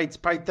Jinx fights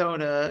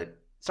Pythona,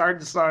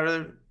 Sergeant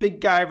Slaughter, big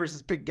guy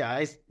versus big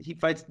guys. He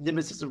fights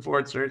Nemesis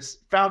Enforcers.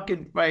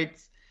 Falcon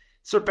fights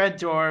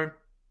Serpentor.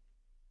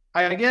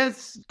 I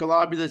guess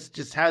Globulus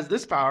just has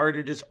this power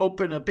to just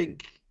open a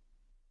big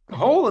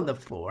hole in the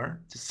floor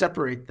to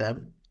separate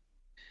them.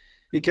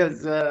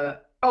 Because, and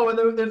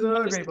there's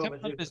another great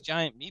moment. Up his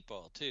giant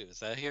meatball, too. Is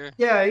that here?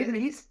 Yeah, I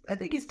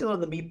think he's still on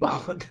the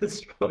meatball at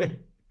this point.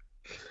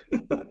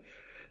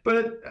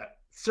 But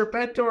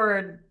Serpentor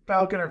and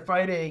Falcon are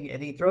fighting,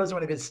 and he throws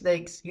one of his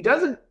snakes. He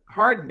doesn't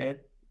harden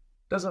it,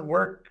 doesn't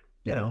work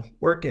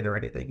it or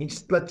anything. He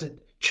just lets it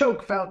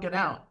choke Falcon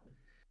out.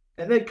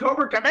 And then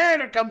Cobra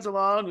Commander comes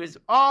along,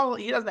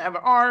 he doesn't have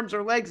arms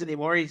or legs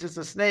anymore. He's just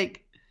a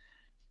snake.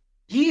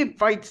 He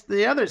fights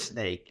the other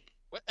snake.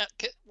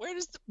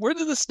 Where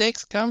do the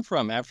snakes come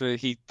from after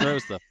he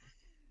throws them?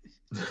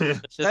 I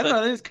don't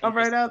know. They just come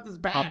right out his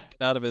back.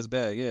 Out of his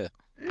bag, yeah.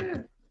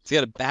 He's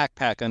got a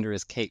backpack under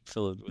his cape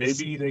filled with...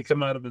 Maybe they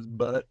come out of his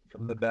butt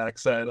from the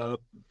backside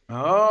up.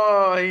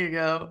 Oh, there you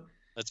go.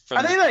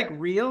 Are they like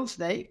real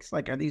snakes?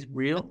 Like, are these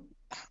real?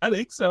 I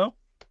think so.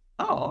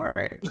 Oh, all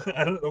right.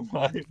 I don't know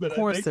why, but of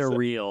course they're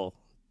real.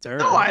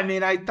 No, I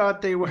mean, I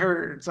thought they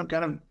were some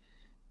kind of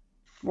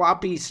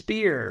floppy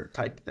spear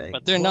type thing.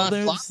 But they're not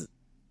floppy.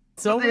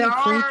 So many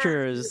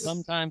creatures.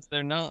 Sometimes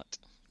they're not.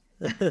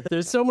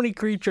 There's so many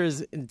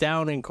creatures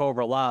down in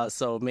Cobra-La,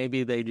 so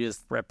maybe they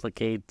just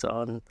replicate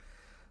on,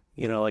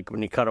 like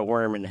when you cut a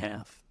worm in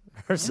half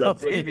or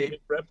something.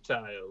 Maybe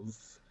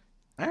reptiles.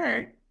 All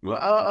right. Well,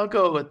 I'll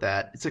go with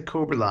that. It's a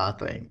Cobra-La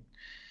thing.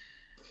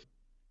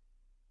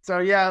 So,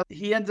 yeah,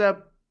 he ends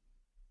up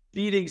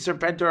beating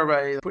Serpentor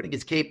by putting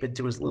his cape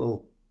into his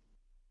little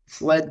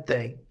sled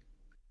thing.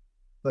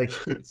 Like,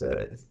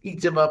 it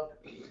eats him up.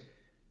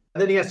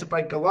 And then he has to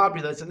fight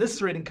Galabulus, and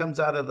this rating comes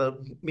out of the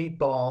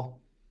meatball,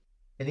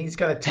 and he's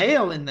got a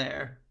tail in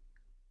there.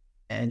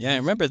 And yeah, I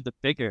remember the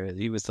figure.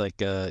 He was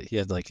like, he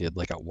had like a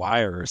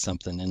wire or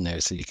something in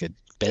there, so you could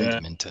bend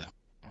him into.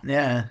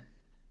 Yeah.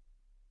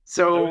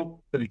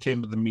 So that he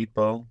came with the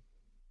meatball.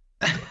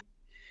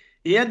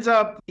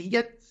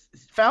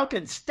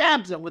 Falcon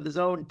stabs him with his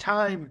own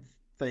time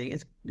thing,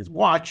 his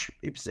watch,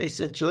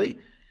 essentially.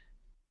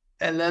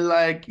 And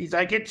then he's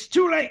like, it's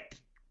too late.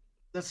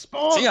 The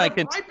spores. See, I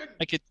could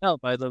tell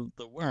by the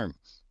worm.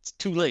 It's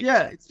too late.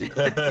 Yeah.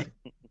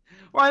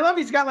 Well, I love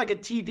he's got like a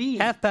TV.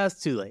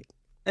 2:30 too late.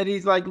 And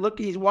he's like,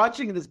 he's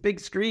watching this big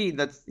screen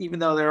that's, even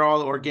though they're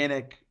all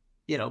organic,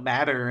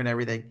 matter and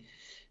everything,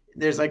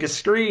 there's like a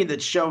screen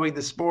that's showing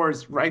the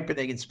spores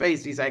ripening in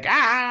space. He's like,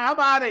 I'm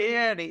out of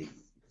here. And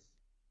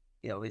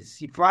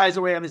he flies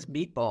away on his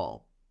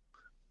meatball.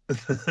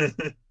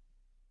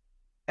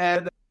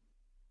 And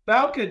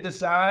Falcon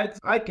decides,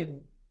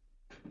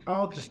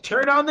 I'll just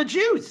turn on the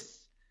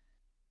juice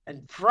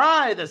and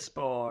fry the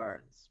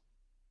spores.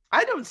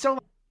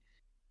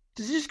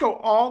 Does it just go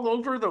all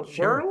over the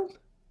world?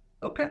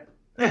 Okay.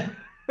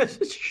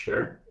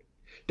 Sure.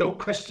 Don't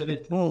question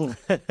it.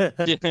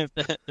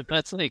 If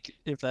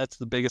that's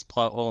the biggest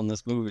plot hole in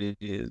this movie,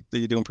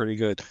 you're doing pretty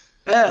good.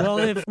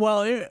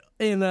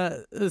 In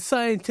a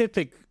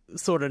scientific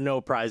sort of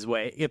no prize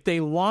way, if they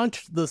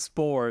launched the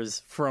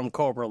spores from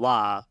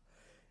Cobra-La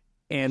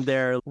and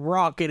they're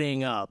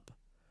rocketing up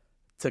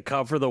to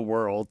cover the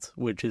world,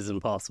 which is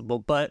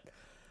impossible,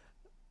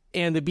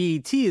 and the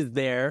BET is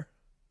there,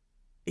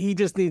 he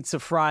just needs to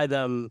fry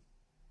them,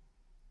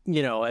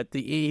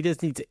 he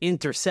just needs to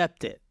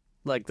intercept it,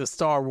 like the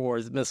Star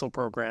Wars missile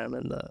program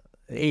in the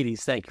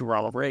 80s. Thank you,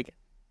 Ronald Reagan.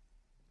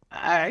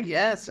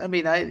 Yes. I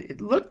mean,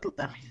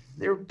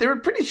 they were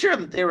pretty sure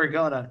that they were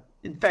going to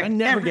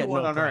infect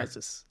everyone on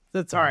Earth.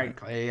 That's all right,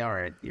 Clay. All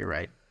right. You're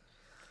right.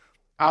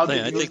 I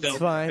think that's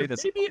fine.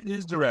 Maybe it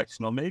is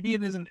directional. Maybe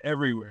it isn't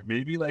everywhere.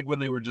 Maybe like when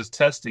they were just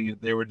testing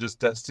it, they were just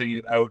testing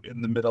it out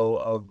in the middle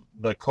of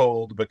the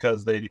cold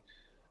because they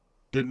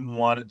didn't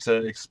want it to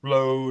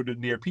explode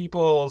near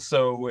people.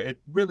 So it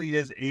really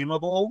is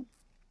aimable.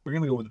 We're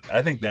going to go with,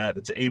 I think that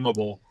it's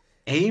aimable.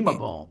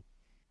 Aimable.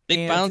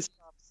 Big bounce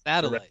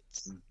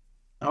satellites.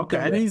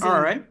 Okay. All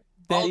right.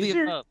 These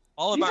are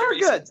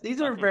good.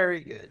 These are very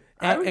good.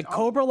 And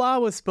Cobra-La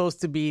was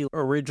supposed to be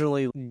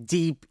originally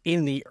deep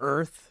in the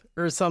earth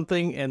or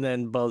something, and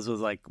then Buzz was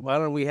like, why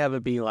don't we have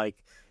it be like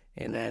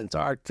in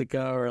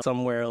Antarctica or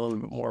somewhere a little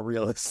bit more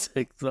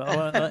realistic? So,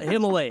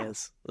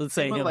 Himalayas. Let's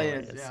say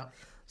Himalayas. Yeah.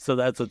 So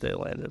that's what they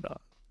landed on.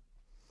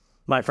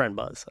 My friend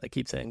Buzz. I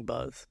keep saying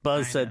Buzz.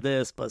 Buzz said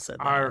this, Buzz said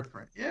that. Our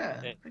friend.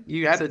 Yeah.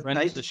 You had a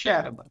nice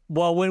chat about it.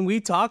 Well, when we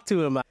talked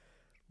to him,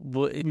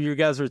 you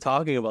guys were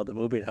talking about the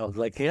movie, and I was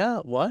like, yeah,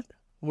 what?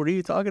 What are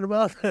you talking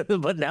about?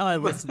 But now I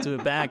listened to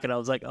it back, and I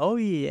was like, oh,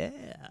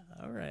 yeah.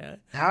 All right.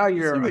 How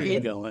you're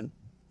going.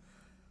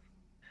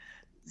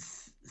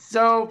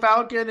 So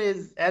Falcon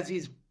as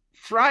he's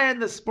frying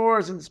the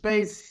spores in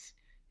space,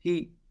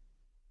 he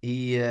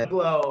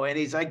blow, and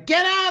he's like,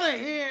 get out of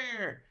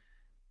here.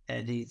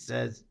 And he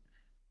says,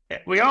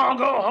 we all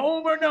go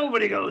home or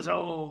nobody goes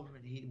home.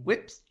 And he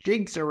whips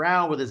Jinx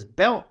around with his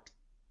belt.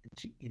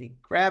 And he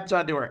grabs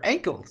onto her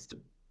ankles to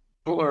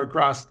pull her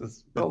across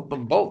this, pull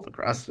them both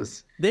across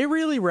this. They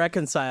really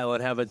reconcile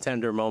and have a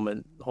tender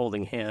moment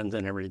holding hands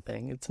and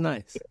everything. It's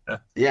nice.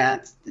 Yeah,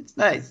 it's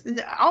nice.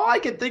 All I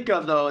can think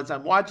of, though, as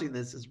I'm watching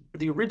this is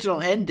the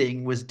original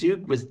ending was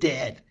Duke was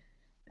dead.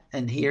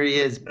 And here he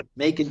is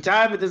making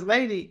time with his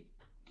lady.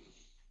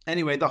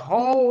 Anyway, the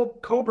whole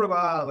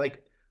Cobra-La,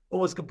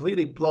 almost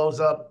completely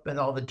blows up, and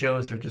all the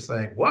Joes are just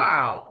like,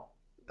 wow,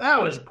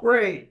 that was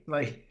great.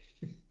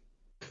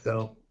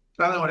 So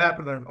I don't know what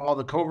happened to all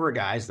the Cobra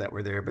guys that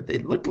were there, but they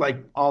looked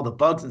like all the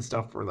bugs and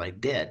stuff were like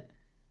dead.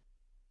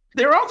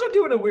 They were also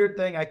doing a weird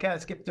thing I kind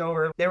of skipped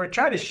over. They were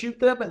trying to shoot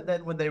them, and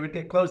then when they would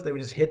get close, they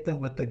would just hit them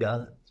with the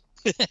gun.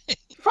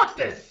 Fuck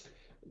this!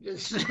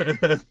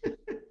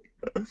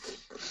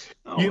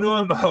 You know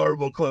I'm a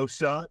horrible close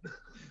shot.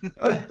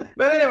 But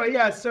anyway,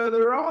 yeah, so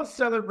they're all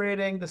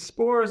celebrating. The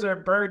spores are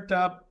burnt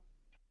up.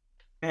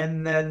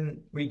 And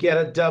then we get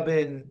a dub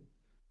in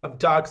of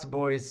Doc's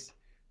voice.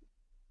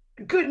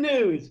 Good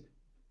news.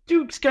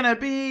 Duke's come out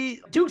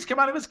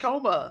of his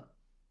coma.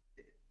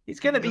 He's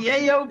gonna be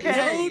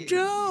A-okay. Yo,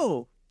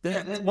 Joe.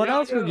 What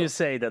else would you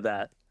say to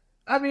that?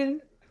 I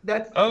mean,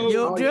 that's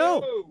Yo,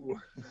 Joe.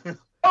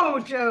 Oh,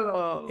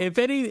 Joe. If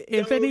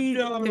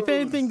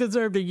anything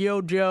deserved a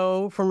Yo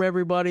Joe from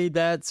everybody,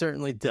 that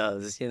certainly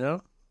does, you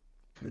know?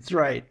 That's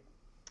right.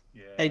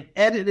 Yeah. An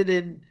edited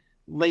in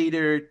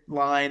later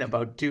line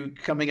about Duke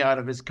coming out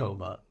of his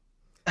coma.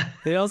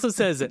 It also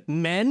says,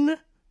 men,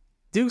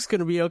 Duke's going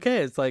to be okay.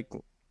 It's like,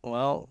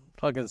 well,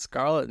 fucking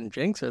Scarlet and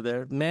Jinx are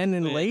there. Men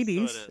and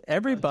ladies, sorta.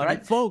 everybody,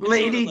 Right. folks.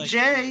 Lady Like,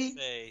 J.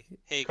 say,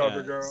 hey, Cover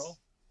guys. girl.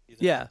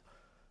 Yeah.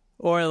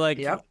 Or like,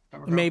 Yep.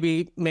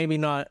 maybe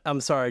not, I'm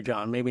sorry,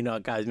 John, maybe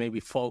not guys, maybe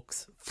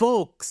folks.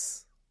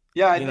 Folks.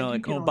 Yeah, I You think know,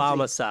 like can only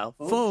Obama say style.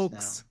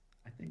 Folks.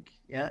 now. I think,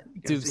 yeah.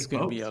 you gotta Duke's say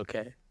going to be folks.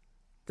 okay.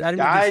 I didn't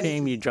mean Guys. to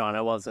shame you, John.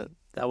 I wasn't.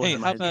 That Hey,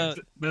 wasn't how my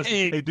about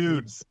Hey,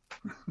 dudes.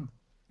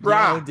 Bro.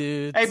 Yo,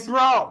 dudes. Hey,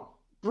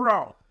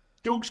 bro,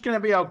 Duke's gonna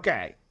be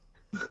okay.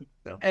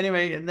 So,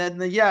 anyway, and then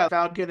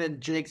Falcon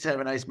and Jinx have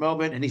a nice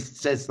moment, and he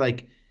says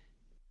like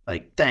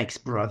thanks,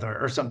 brother,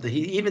 or something. He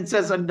even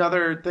says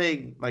another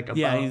thing like about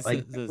Yeah,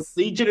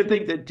 lead you to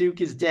think that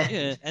Duke is dead.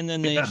 Yeah, and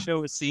then they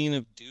show a scene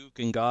of Duke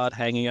and God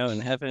hanging out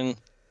in heaven,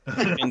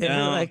 looking And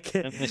down. like-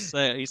 And they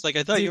say, he's like,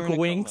 I thought you were Duke in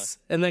a winks,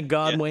 and then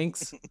God Yeah.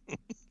 winks.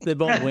 They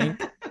both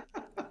wink.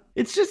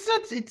 It's just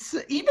it's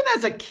even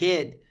as a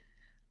kid,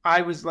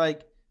 I was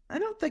like, I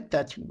don't think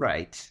that's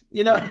right.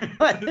 You know,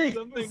 like,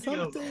 Something Some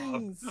feels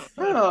things.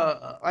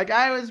 like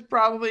I was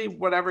probably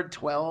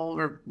 12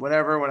 or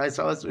whatever when I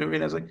saw this movie,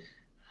 and I was like,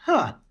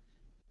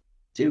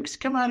 Duke's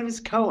come out of his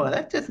coma.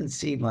 That doesn't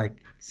seem like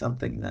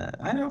something that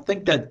I don't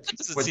think That that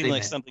doesn't what seem they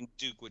like meant. something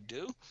Duke would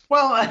do.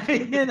 Well, I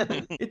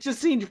mean, it just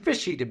seemed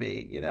fishy to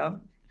me. You know,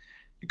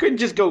 you couldn't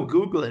just go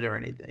Google it or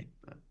anything.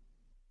 But,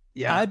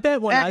 yeah, I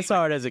bet when I Anyway.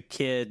 saw it as a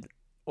kid,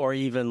 or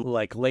even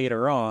like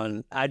later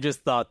on, I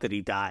just thought that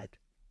he died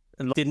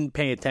and didn't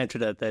pay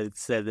attention that it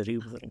said that he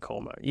was in a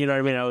coma. You know what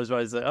I mean? I was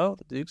always like, oh,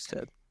 Duke's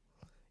dead.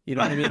 You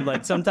know what I mean?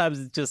 Like sometimes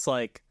it's just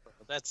like,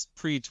 That's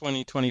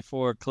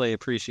pre-2024 Clay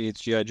appreciates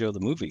G.I. Joe the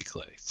movie,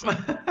 Clay. So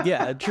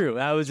yeah, true.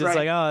 I was just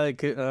Right. like,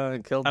 oh, I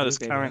killed how Duke.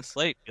 does I current guess.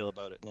 Slate feel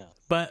about it now?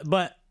 But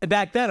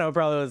back then, I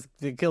probably was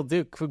to kill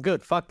Duke for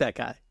good. Fuck that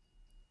guy.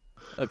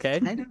 Okay.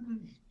 I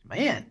don't,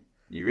 man,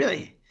 you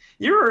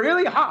were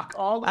really hawk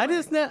all the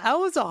way. I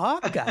was a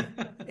Hawk guy,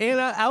 and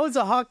I was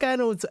a Hawk guy,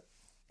 and it was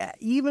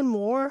even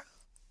more.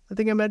 I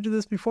think I mentioned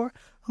this before.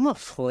 I'm a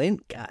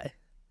Flint guy.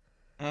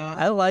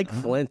 I like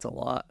Flint a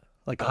lot.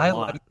 Like a I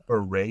lot. like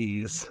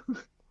berets.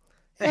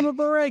 I'm a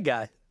beret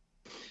guy.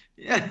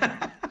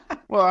 Yeah.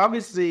 Well,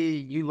 obviously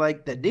you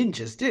like the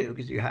ninjas too,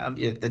 because you have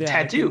the Yeah,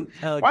 tattoo.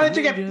 I like Why the did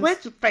you get ninjas.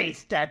 Flint's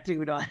face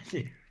tattooed on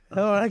you?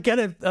 Oh, I got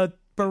a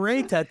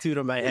beret tattooed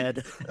on my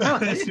head.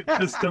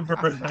 Just a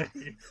beret.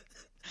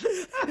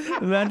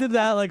 Imagine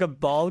that, like a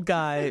bald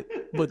guy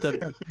with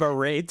a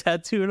beret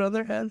tattooed on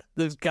their head.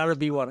 There's got to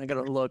be one. I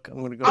gotta look.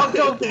 I'm gonna go. I'll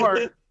go for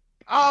it.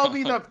 I'll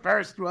be the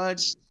first one.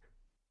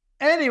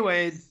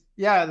 Anyways,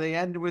 yeah, they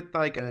end with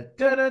like a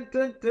dun dun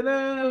dun dun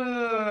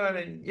dun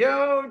and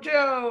Yo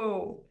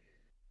Joe,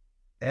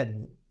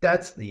 and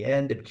that's the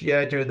end of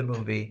G.I. Joe the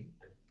movie.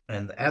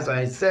 And as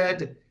I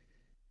said,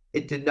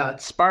 it did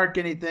not spark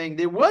anything.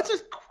 There was a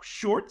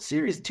short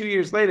series 2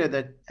 years later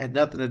that had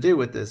nothing to do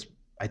with this,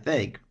 I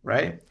think,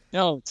 right?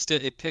 No,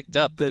 it picked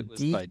up. The It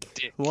was by Deke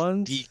Dick.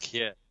 ones? Deke,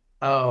 yeah.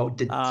 Oh,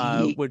 did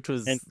Which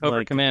was And Cobra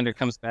like, Commander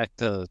comes back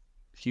to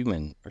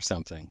human or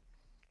something.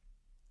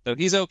 So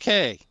he's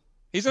okay.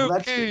 He's Well,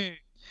 that's okay.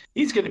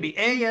 he's going to be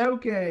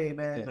A-okay,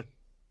 man.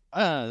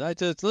 I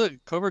just look.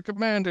 Cobra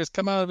Commander's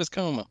come out of his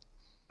coma.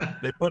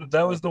 They put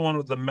that was the one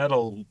with the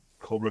metal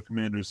Cobra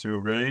Commander suit,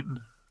 right?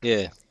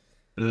 Yeah.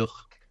 Ugh.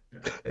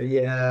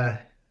 Yeah.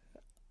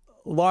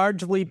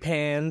 largely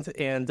panned,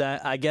 and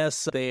I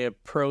guess they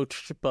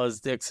approached Buzz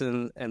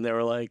Dixon, and they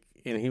were like,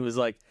 and he was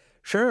like,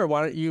 "Sure,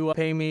 why don't you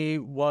pay me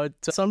what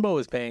Sunbow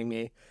is paying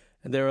me?"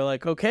 And they were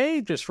like,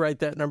 "Okay, just write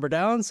that number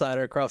down, slide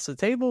it across the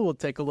table. We'll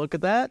take a look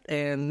at that."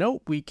 And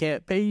nope, we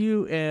can't pay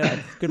you,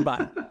 and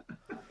goodbye.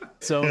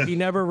 So he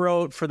never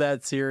wrote for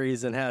that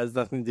series and has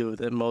nothing to do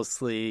with it.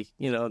 Mostly,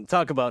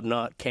 talk about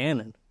not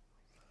canon.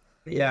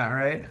 Yeah,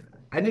 right.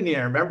 I didn't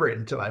even remember it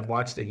until I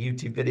watched a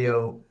YouTube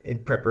video in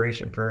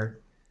preparation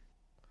for.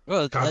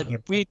 Well, Talking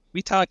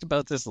we talked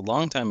about this a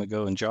long time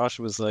ago, and Josh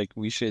was like,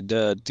 "We should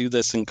do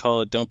this and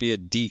call it "Don't Be a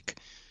Deke"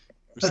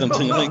 or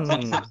something like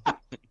that."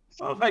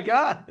 Oh my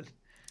god,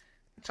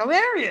 it's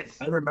hilarious!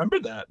 I remember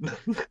that.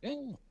 Yeah.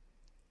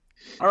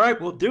 All right,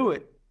 we'll do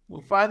it.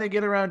 We'll finally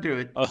get around to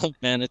it. Oh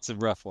man, it's a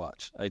rough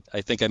watch.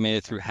 I think I made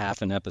it through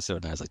half an episode,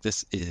 and I was like,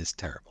 this is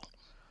terrible.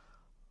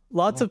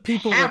 Lots of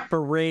people with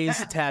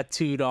berets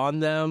tattooed on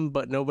them,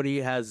 but nobody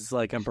has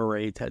like a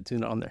beret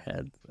tattooed on their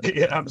head.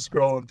 Yeah, I'm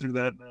scrolling through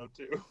that now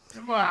too.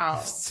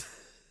 Wow.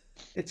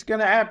 It's going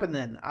to happen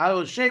then. I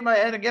will shave my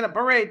head and get a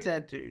beret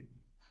tattooed.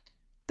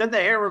 Then the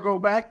hair will go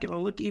back and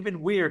it'll look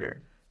even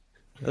weirder.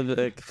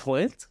 The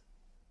Flint?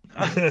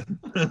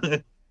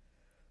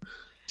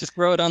 Just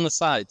grow it on the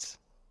sides.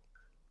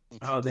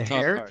 Oh, the Top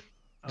hair? part.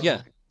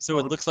 Yeah, so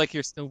it looks like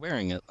you're still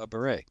wearing a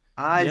beret.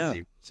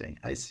 I see.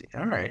 I see.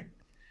 All right.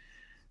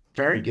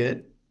 Very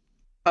good.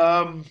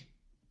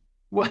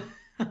 What?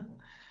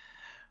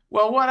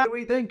 Well, what do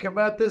we think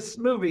about this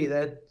movie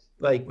that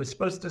was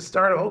supposed to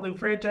start a whole new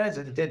franchise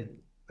and it didn't?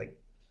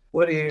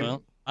 What do you?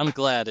 Well, I'm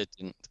glad it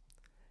didn't.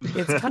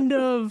 It's kind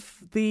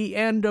of the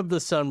end of the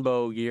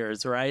Sunbow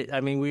years, right? I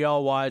mean, we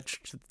all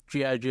watched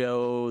G.I.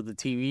 Joe, the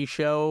TV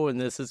show,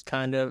 and this is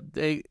kind of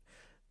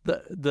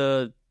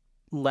the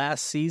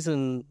last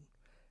season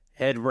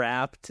had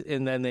wrapped,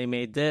 and then they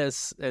made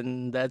this,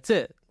 and that's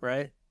it,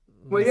 right?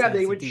 Well, yeah,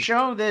 they would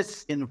show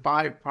this in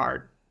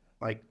 5-part.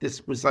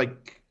 This was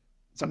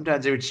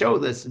sometimes they would show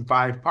this in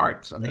 5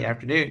 parts on the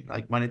afternoon,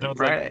 Monday through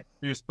Friday.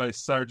 Produced by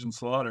Sergeant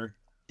Slaughter.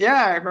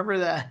 Yeah, I remember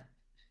that.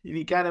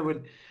 He kind of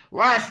would,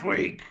 last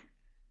week.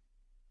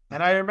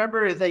 And I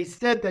remember they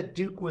said that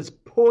Duke was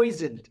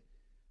poisoned.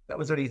 That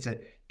was what he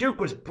said. Duke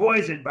was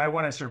poisoned by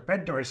one of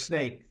Serpentor's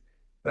snakes.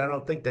 But I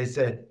don't think they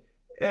said,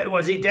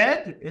 was he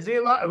dead? Is he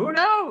alive? Who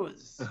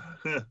knows?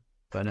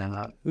 But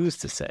who's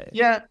to say?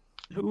 Yeah,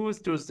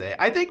 who's to say?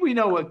 I think we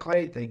know what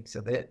Clay thinks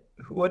of it.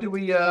 What do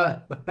we...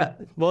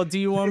 Well, do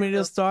you want me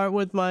to start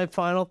with my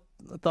final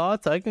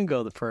thoughts? I can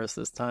go the first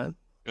this time.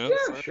 Yeah,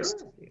 sure.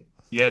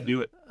 Yeah,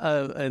 do it.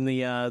 In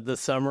the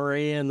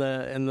summary and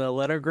the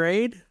letter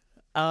grade.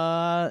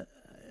 As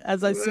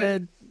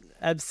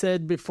I've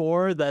said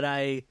before that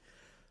I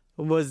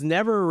was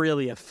never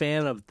really a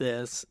fan of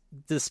this,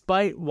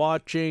 despite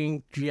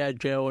watching G.I.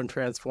 Joe and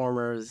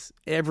Transformers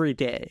every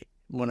day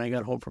when I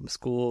got home from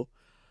school.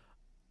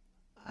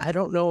 I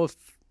don't know if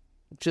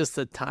just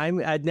the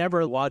time, I'd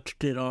never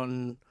watched it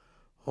on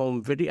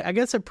home video. I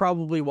guess I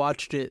probably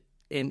watched it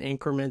in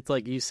increments,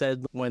 like you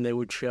said, when they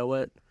would show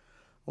it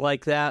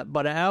like that.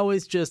 But I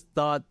always just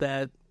thought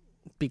that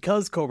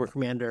because Cobra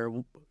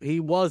Commander, he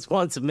was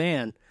once a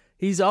man,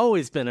 he's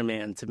always been a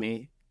man to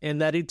me. And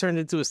that he turned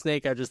into a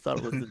snake, I just thought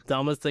it was the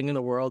dumbest thing in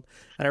the world.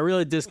 And I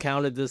really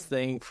discounted this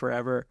thing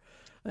forever.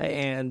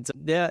 And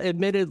yeah,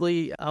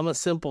 admittedly, I'm a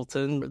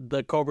simpleton.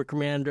 The Cobra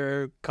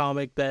Commander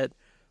comic that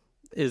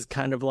is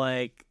kind of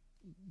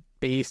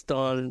based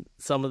on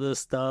some of this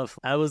stuff.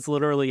 I was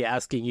literally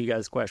asking you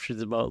guys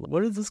questions about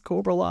what is this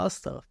Cobra-La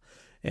stuff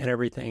and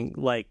everything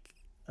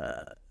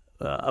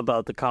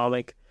about the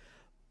comic.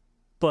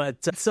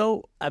 But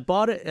so I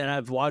bought it and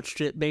I've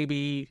watched it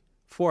maybe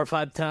 4 or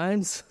 5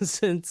 times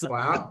since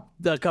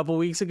a couple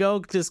weeks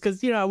ago, just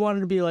because I wanted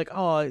to be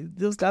oh,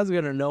 those guys are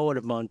gonna know it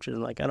a bunch,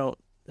 and I don't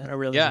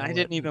really. Yeah, I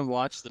didn't even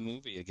watch the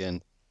movie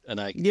again, and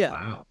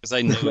because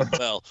I knew it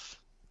well.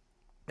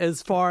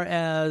 As far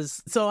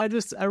as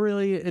I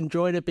really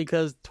enjoyed it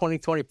because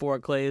 2024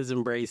 Clay is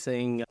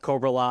embracing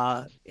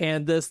Cobra-La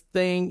and this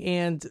thing,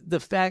 and the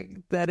fact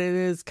that it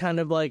is kind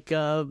of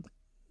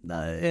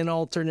an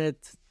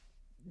alternate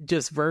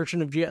just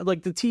version of G.I.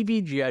 The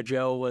TV G.I.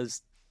 Joe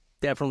was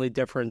definitely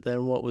different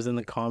than what was in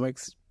the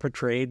comics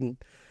portrayed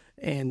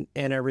and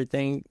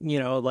everything.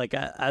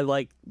 I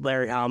like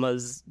Larry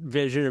Hama's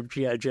vision of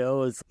G.I.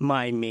 Joe as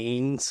my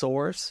main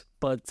source,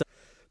 but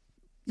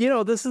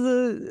this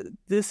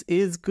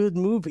is good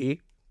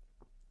movie.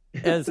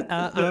 As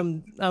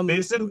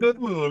this is good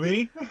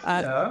movie.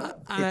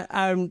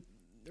 I'm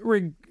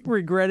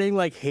regretting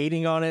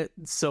hating on it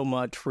so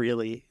much,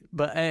 really,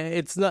 but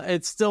it's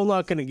still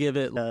not going to give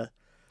it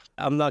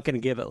I'm not going to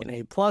give it an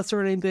A+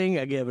 or anything.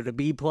 I give it a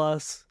B+.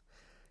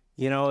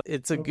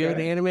 It's a good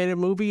animated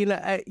movie, and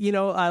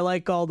I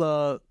like all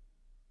the,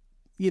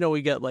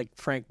 we got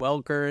Frank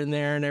Welker in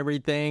there and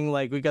everything.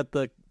 We got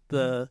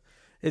the.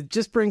 It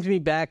just brings me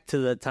back to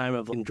the time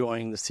of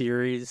enjoying the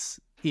series,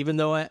 even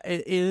though it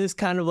is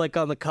kind of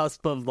on the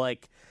cusp of I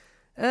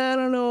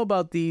don't know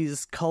about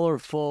these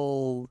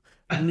colorful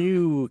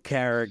new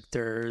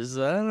characters.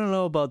 I don't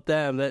know about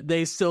them. That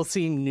they still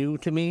seem new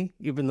to me,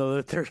 even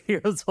though they're 30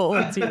 years old.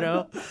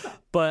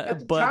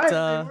 But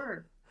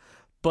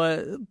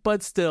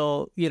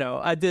still,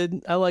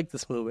 I like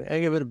this movie. I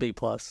give it a B+.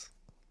 Oh,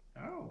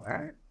 all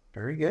right,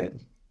 very good.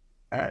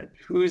 All right,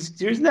 who's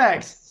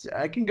next?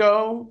 I can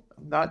go.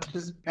 I'm not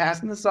just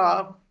passing this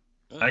off.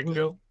 I can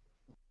go.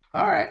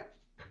 All right.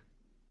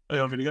 You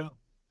want me to go?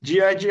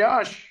 G.I.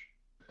 Josh.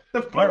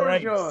 The floor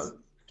right. goes.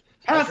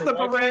 Pass the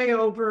beret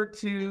over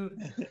to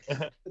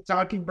the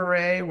talking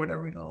beret,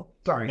 whatever we call.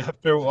 Sorry.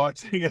 After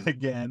watching it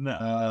again,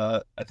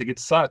 I think it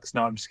sucks.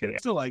 No, I'm just kidding. I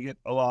still like it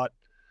a lot.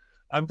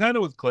 I'm kind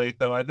of with Clay,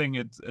 though. I think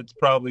it's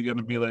probably going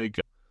to be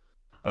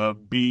a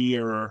B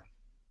or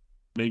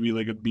maybe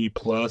a B+.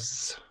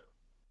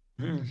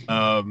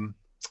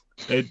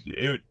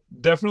 It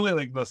definitely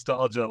like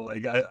nostalgia.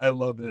 Like I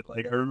love it.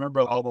 Like I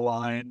remember all the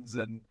lines,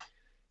 and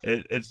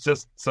it's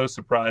just so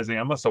surprising.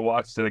 I must have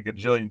watched it like a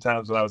gajillion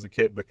times when I was a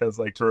kid, because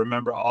like to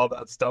remember all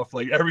that stuff,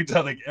 like every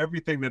time, like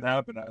everything that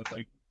happened, I was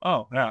like,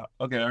 oh yeah,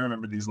 okay, I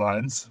remember these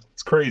lines.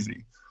 It's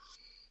crazy.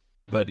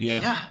 But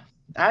Yeah,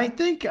 I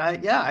think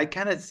I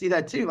kind of see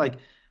that too. Like,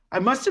 I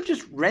must have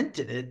just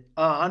rented it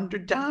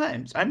 100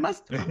 times. I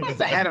must have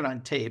had it on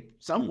tape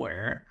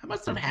somewhere. I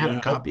must have had a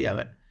copy of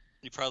it.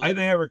 I think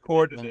I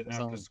recorded it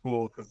after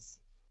school because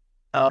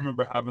I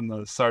remember having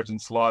the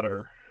Sergeant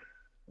Slaughter.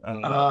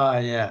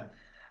 Yeah.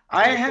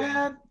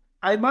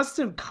 I must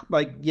have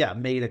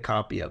made a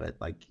copy of it,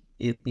 like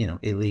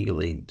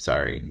illegally.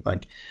 Sorry,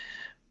 like,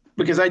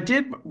 because I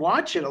did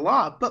watch it a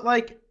lot, but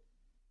like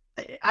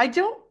I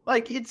don't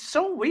like. It's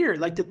so weird,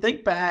 like, to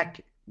think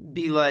back,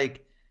 be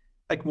like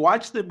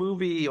watch the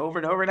movie over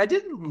and over, and I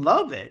didn't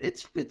love it.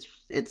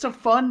 It's a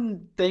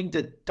fun thing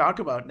to talk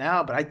about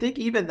now, but I think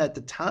even at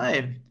the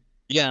time,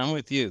 yeah, I'm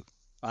with you.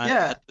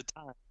 At the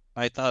time,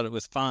 I thought it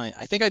was fine.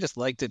 I think I just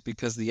liked it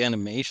because the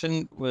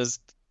animation was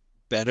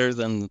better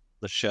than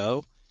the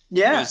show.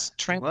 Yeah. Because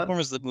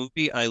Transformers the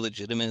movie I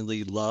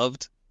legitimately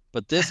loved,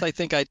 but this I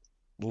think I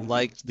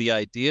liked the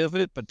idea of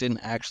it, but didn't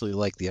actually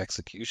like the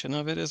execution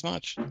of it as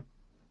much.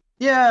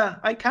 Yeah,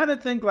 I kind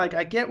of think, like,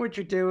 I get what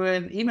you're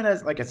doing, even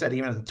as, like I said,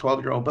 even as a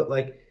 12-year-old, but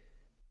like,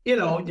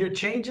 you're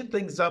changing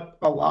things up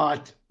a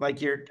lot. Like,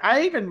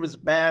 I even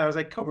was mad. I was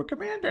like, Cobra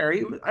Commander.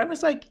 I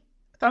was like,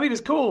 I thought he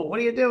was cool. What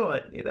are you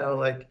doing?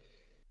 Like,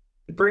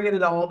 bringing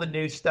in all the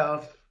new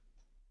stuff,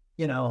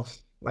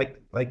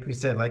 like we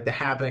said, like the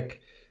Havoc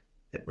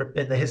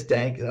and the His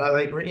Tank,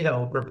 like,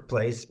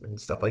 replacement and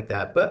stuff like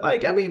that. But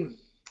like, I mean,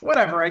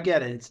 whatever, I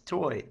get it. It's a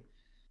toy.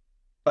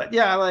 But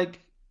yeah, like,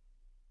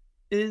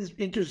 it is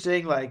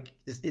interesting. Like,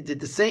 it did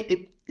the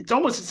same. It's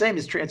almost the same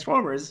as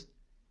Transformers.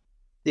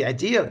 The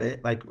idea of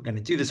it, like, we're going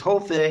to do this whole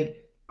thing.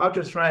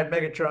 Optimus Prime,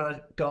 Megatron,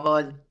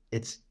 gone.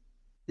 It's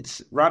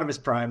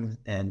Rodimus Prime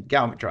and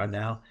Galvatron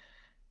now.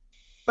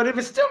 But it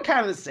was still kind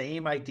of the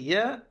same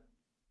idea,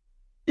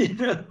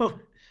 Yeah,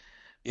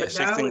 But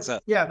shake now things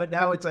up. yeah, but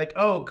now it's like,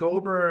 oh,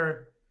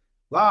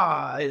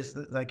 Cobra-La is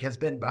like has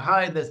been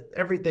behind this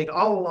everything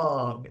all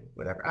along.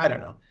 Whatever, I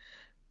don't know.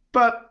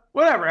 But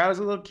whatever. I was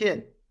a little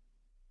kid.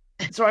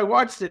 And so I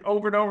watched it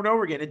over and over and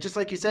over again. And just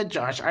like you said,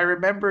 Josh, I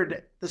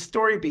remembered the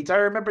story beats. I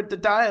remembered the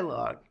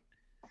dialogue.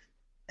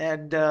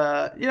 And,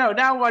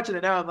 now watching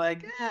it now, I'm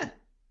like,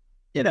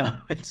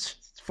 it's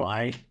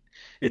fine.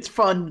 It's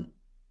fun.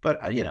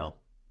 But, I don't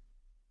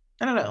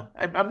know.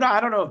 I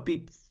don't know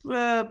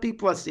if B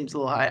plus seems a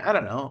little high. I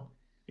don't know.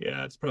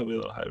 Yeah, it's probably a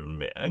little higher than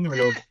me. I'm going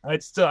to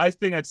go. I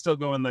think I'd still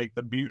go in like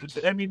the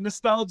beauty. I mean,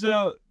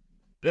 nostalgia,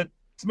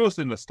 it's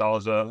mostly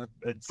nostalgia.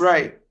 It's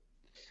right.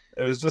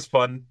 It was just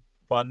fun.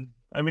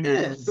 I mean,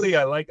 really,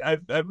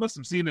 I must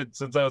have seen it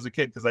since I was a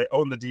kid because I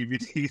own the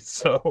DVD.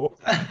 So,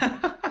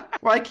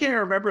 well, I can't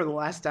remember the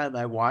last time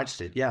I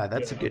watched it. Yeah,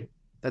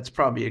 that's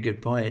probably a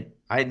good point.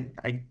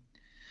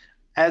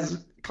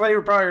 As Clay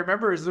probably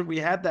remembers, that we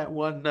had that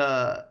one.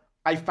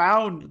 I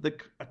found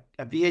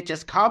a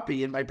VHS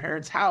copy in my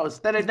parents' house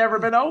that had never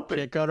been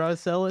opened. Check out our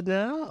Sell It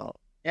Now.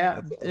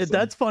 Yeah,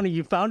 that's funny.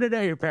 You found it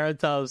at your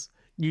parents' house.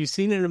 You've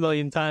seen it a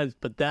million times,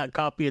 but that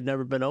copy had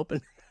never been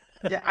opened.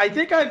 Yeah, I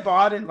think I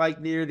bought it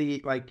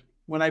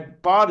when I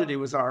bought it, it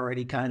was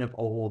already kind of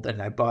old, and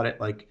I bought it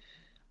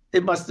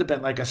it must have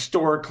been like a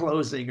store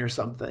closing or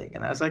something.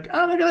 And I was like,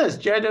 oh, look at this,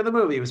 Jet of the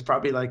movie. It was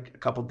probably like a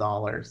couple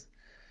dollars.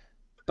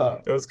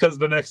 But it was because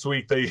the next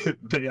week they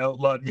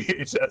outlawed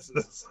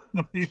VHSs.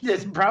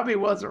 It probably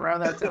was around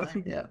that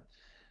time. Yeah,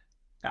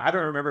 I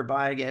don't remember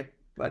buying it,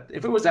 but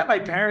if it was at my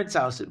parents'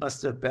 house, it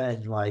must have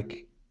been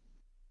like,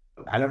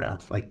 I don't know,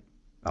 like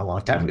a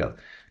long time ago.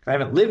 I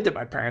haven't lived at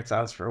my parents'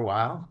 house for a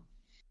while,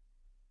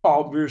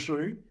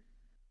 obviously.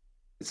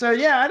 So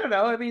yeah, I don't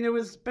know. I mean, it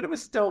was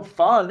still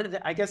fun.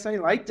 I guess I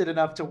liked it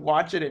enough to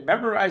watch it and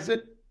memorize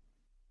it.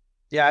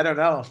 Yeah, I don't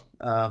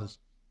know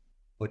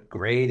what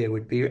grade it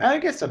would be. I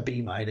guess a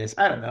B-. I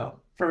don't know,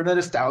 for the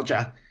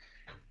nostalgia.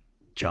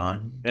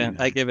 John, yeah,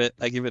 I give it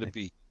a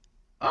B.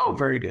 Oh,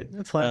 very good.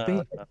 That's flat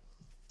B.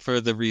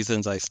 For the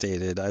reasons I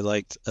stated, I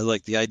liked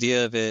the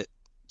idea of it,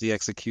 the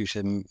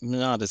execution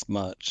not as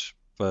much,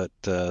 but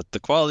the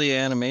quality of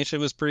animation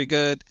was pretty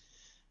good,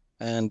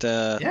 and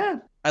yeah.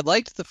 I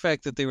liked the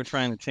fact that they were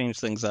trying to change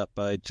things up.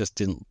 I just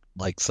didn't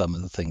like some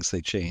of the things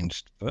they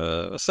changed.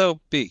 So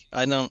B.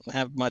 I don't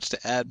have much to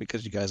add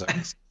because you guys are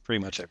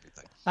pretty much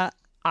everything.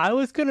 I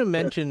was going to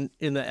mention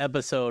in the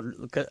episode,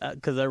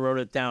 because I wrote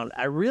it down,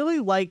 I really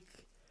like,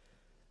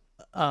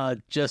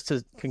 just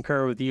to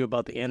concur with you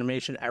about the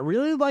animation, I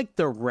really like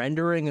the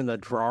rendering and the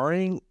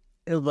drawing.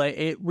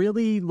 It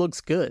really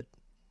looks good.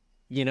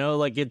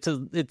 Like it's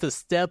a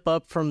step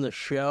up from the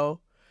show.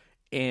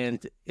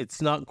 And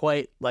it's not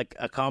quite like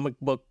a comic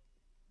book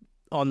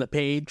on the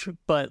page,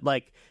 but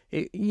like,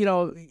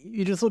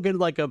 you just look at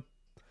like a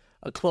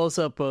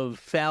close-up of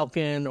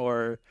Falcon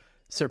or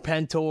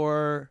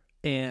Serpentor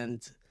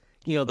and,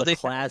 the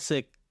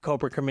classic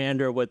Cobra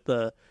Commander with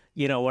the,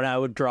 when I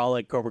would draw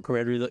like Cobra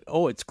Commander, like,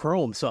 oh, it's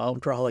chrome, so I'll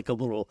draw like a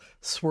little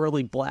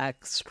swirly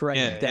black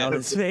stripe down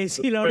his face.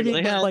 You know what I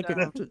mean? Like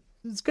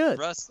it's good.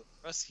 Russ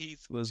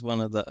Heath was one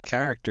of the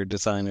character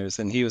designers,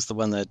 and he was the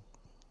one that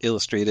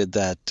illustrated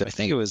that. I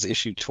think it was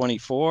issue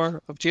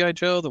 24 of G.I.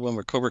 Joe, the one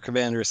where Cobra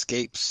Commander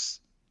escapes.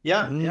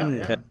 Yeah.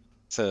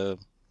 So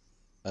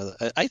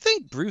I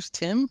think Bruce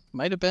Timm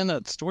might have been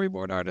a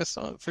storyboard artist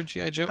for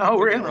G.I. Joe. Oh,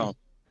 really?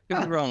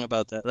 Could be wrong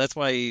about that. That's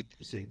why he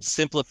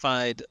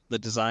simplified the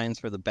designs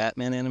for the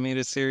Batman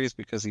animated series,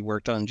 because he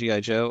worked on G.I.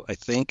 Joe, I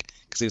think,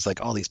 because he was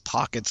like all these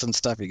pockets and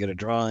stuff you got to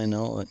draw in.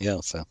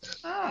 So.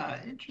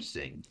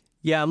 Interesting.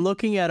 Yeah, I'm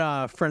looking at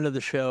a friend of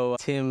the show,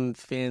 Tim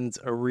Finn's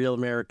A Real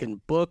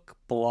American Book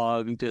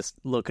blog, just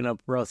looking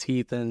up Russ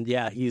Heath, and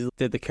he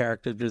did the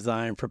character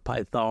design for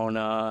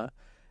Pythona,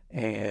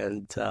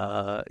 and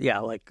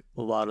like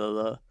a lot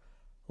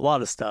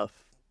of stuff.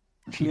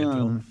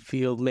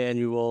 Field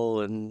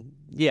manual, and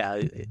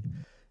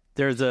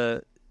there's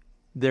an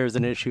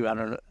issue. I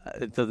don't know.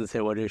 It doesn't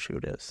say what issue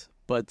it is,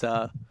 but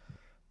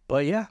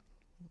yeah.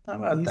 How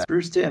about that?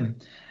 Bruce Timm.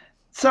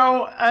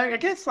 So I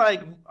guess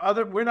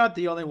we're not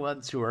the only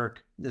ones who are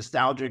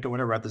nostalgic or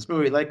whatever about this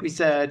movie. Like we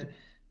said,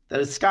 the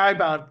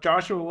Skybound,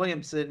 Joshua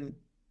Williamson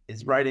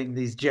is writing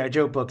these G.I.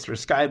 Joe books for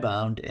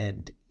Skybound,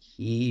 and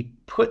he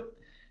put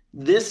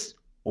this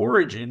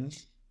origin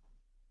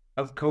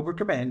of Cobra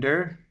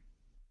Commander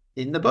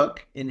in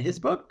his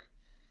book.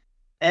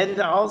 And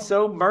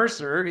also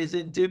Mercer is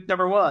in Duke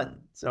 #1.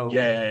 So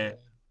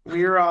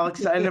we're all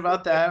excited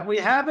about that.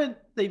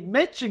 They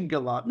mentioned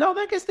Galop. No,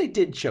 I guess they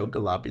did show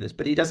Galopulus,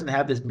 but he doesn't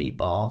have his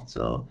meatball,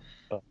 so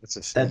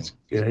that's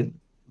good.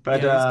 But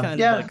he's kind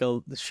of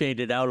like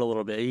shaded out a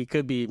little bit. He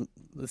could be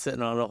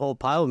sitting on a whole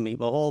pile of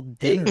meatball, a whole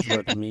dinner's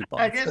worth of meatballs.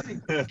 I guess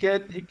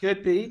he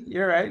could be.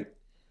 You're right.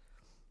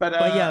 But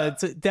yeah,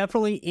 it's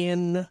definitely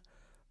in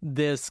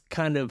this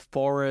kind of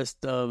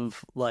forest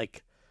of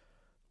like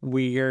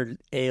weird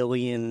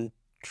alien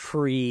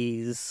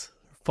trees,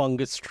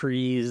 fungus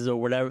trees or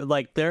whatever.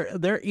 Like they're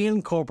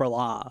in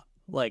Cobra-La,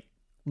 like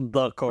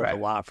the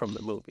Cobra-La from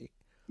the movie.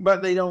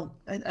 But they don't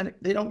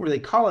really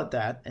call it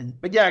that.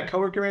 But yeah,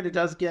 Cobra Commander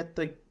does get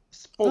the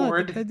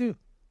sword. I do.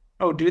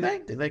 Oh, do they?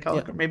 Do they call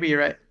it? Maybe you're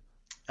right.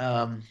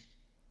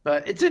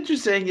 But it's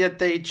interesting that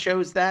they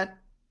chose that.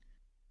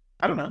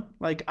 I don't know.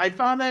 Like, I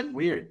found that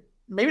weird.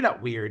 Maybe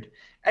not weird.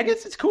 I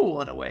guess it's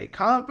cool in a way.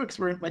 Comic books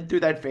went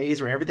through that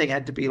phase where everything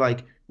had to be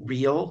like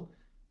real.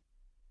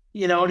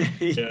 You know what I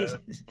mean? Yeah.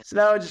 So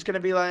now it's just going to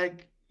be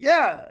like,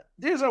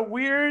 there's a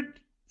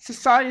weird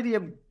society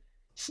of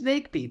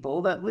snake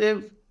people that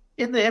live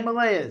in the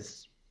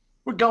Himalayas.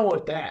 We're going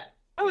with that.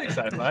 I like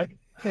sci-fi.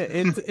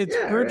 It's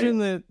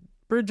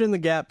bridging the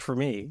gap for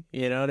me.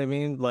 You know what I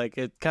mean? Like,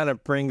 it kind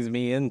of brings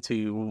me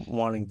into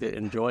wanting to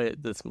enjoy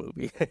this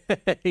movie.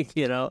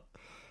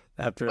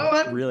 After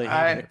really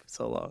hating it for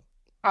so long.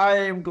 I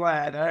am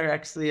glad.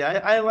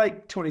 I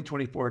like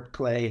 2024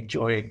 Clay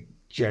enjoying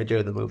G.I.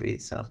 Joe the movie,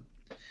 so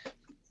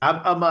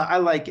I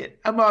like it.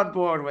 I'm on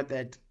board with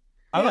it.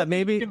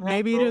 Maybe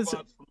it is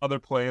other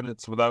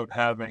planets without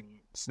having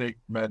snake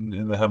men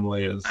in the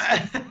Himalayas.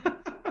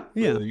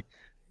 Really.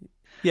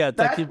 Yeah, it's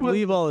like you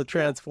believe all the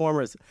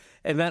Transformers.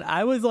 And then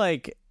I was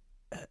like,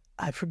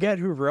 I forget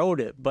who wrote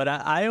it, but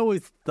I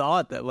always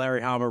thought that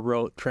Larry Hama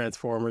wrote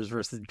Transformers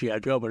versus G.I.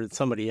 Joe, but it's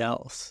somebody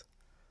else.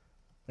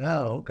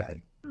 Oh,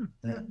 okay.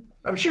 Yeah.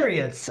 I'm sure he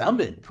had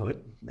some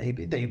input.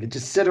 Maybe they would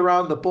just sit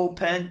around the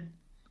bullpen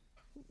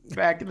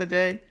back in the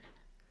day.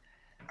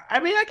 I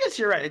mean, I guess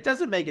you're right. It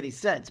doesn't make any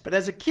sense. But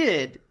as a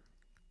kid,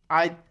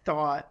 I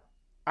thought,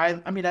 I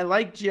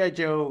liked G.I.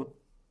 Joe,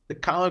 the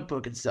comic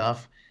book and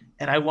stuff,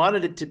 and I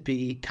wanted it to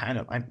be kind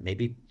of,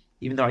 maybe,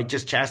 even though I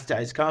just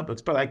chastised comic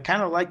books, but I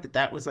kind of liked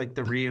that was like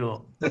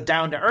the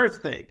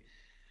down-to-earth thing.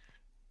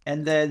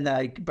 And then,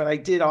 but I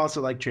did also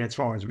like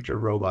Transformers, which are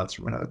robots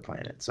from another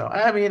planet. So,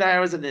 I mean,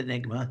 I was an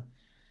enigma.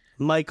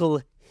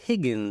 Michael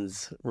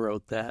Higgins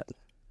wrote that.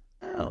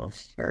 Oh,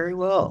 very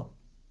well.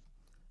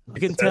 You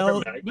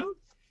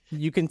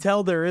can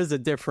tell there's a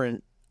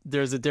difference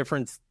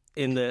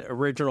in the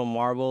original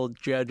Marvel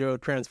G.I. Joe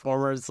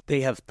Transformers.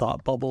 They have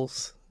thought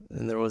bubbles,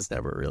 and there was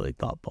never really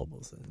thought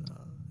bubbles in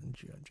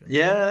G.I. Joe.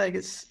 Yeah, I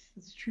guess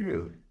it's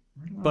true.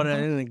 But I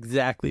didn't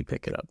exactly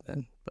pick it up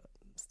then. But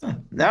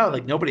now,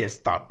 like, nobody has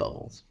thought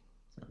bubbles.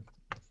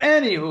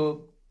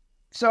 Anywho,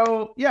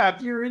 so yeah,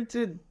 if you're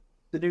into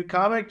the new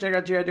comic, check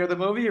out G.I. Joe the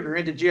movie. If you're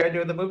into G.I.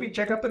 Joe the movie,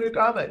 check out the new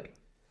comic.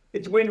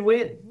 It's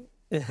win-win.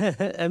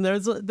 And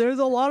there's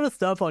a lot of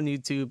stuff on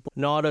YouTube.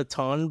 Not a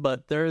ton,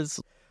 but there's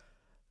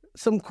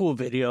some cool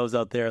videos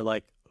out there,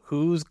 like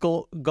who's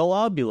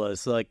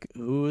Globulus, like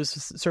who's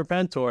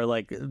Serpentor,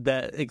 like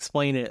that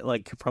explain it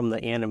like from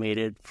the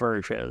animated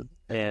version.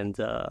 And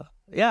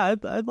I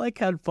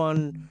had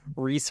fun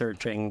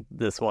researching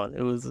this one.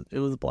 It was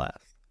a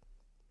blast.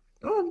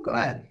 Oh, I'm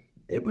glad.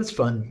 It was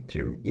fun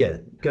to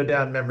go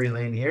down memory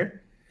lane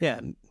here. Yeah,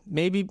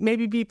 maybe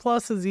B+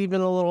 is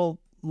even a little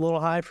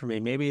high for me.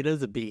 Maybe it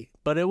is a B,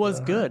 but it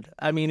was good.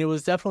 I mean, it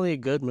was definitely a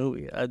good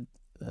movie. I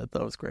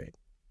thought it was great.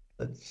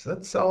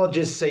 Let's all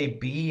just say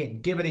B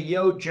and give it a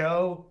yo,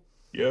 Joe.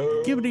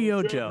 Yo. Give it a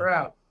yo, Joe. We're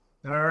out.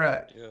 All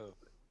right. Yo,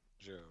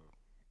 Joe.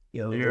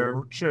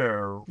 Yo,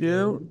 Joe.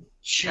 Yo,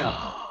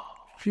 Joe.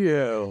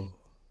 Joe.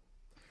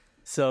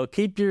 So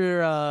keep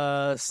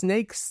your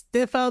snake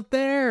stiff out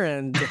there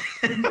and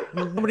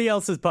somebody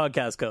else's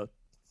podcast code.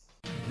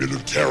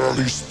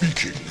 Militarily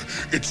speaking,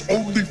 it's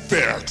only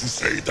fair to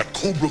say that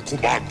Cobra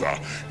Commander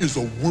is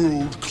a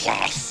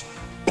world-class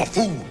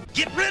buffoon.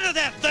 Get rid of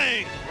that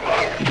thing!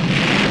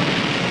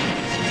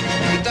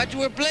 We thought you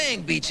were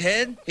playing,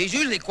 Beachhead. He's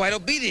usually quite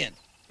obedient.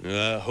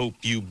 I hope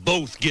you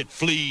both get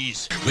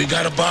fleas. We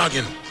got a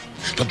bargain.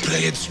 To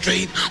play it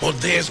straight, or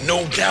there's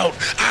no doubt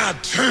I'll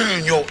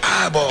turn your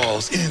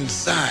eyeballs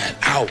inside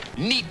out.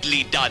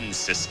 Neatly done,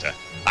 sister.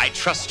 I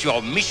trust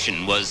your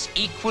mission was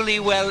equally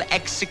well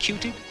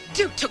executed.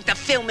 Duke took the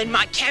film in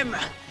my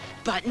camera,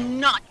 but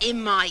not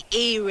in my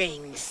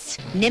earrings.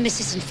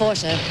 Nemesis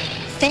Enforcer,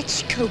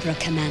 fetch Cobra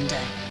Commander.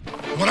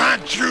 When I'm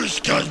through,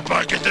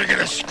 Scuzzbucket, they're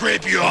gonna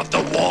scrape you off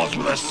the walls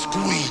with a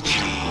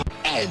squeegee.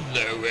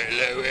 Hello.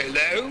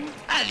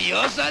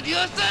 Adios,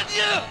 adios,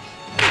 adios.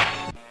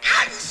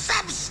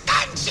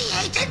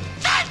 Unsubstantiated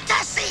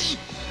fantasy!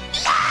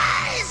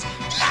 Lies!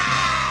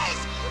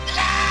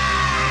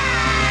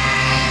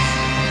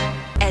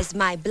 As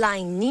my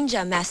blind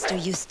ninja master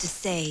used to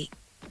say,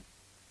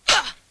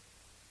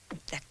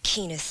 the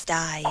keenest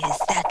eye is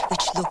that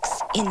which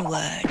looks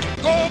inward.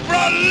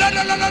 Cobra-La!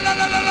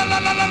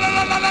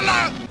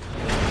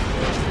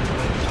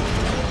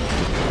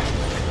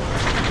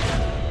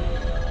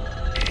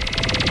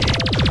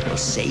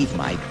 Save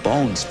my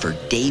bones for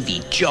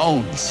Davy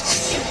Jones.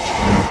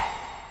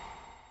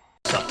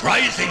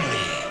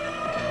 Surprisingly,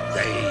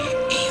 they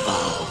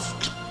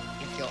evolved.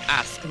 If you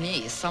ask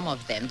me, some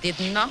of them did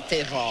not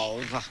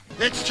evolve.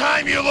 It's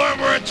time you learn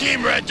we're a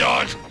team, Red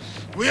Dog.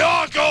 We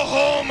all go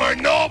home or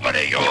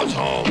nobody goes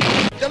home.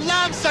 The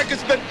lamb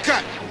sucker's been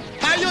cut.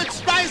 How you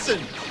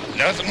spicing?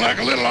 Nothing like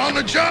a little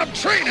on-the-job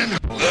training.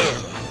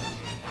 Ugh.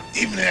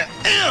 Even their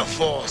Air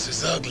Force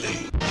is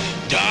ugly.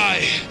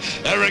 Die,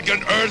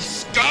 arrogant Earth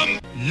scum!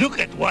 Look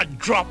at what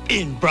dropped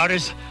in,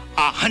 brothers.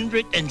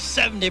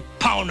 170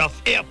 pounds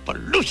of air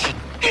pollution.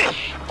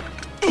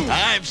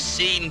 I've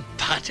seen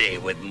putty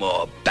with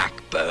more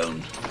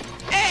backbone.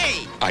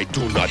 Hey! I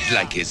do not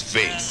like his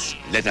face.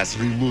 Let us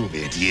remove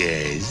it,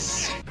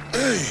 yes?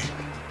 Hey,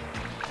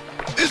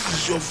 this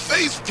is your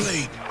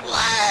faceplate.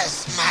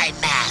 Was my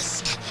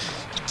mask,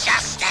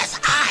 just as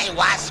I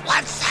was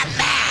once a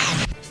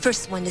man.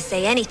 First one to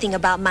say anything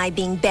about my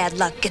being bad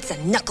luck gets a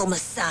knuckle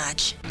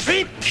massage.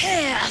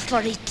 Prepare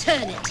for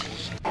eternity.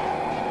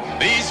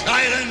 Be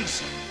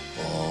silent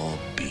or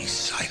be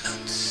silent.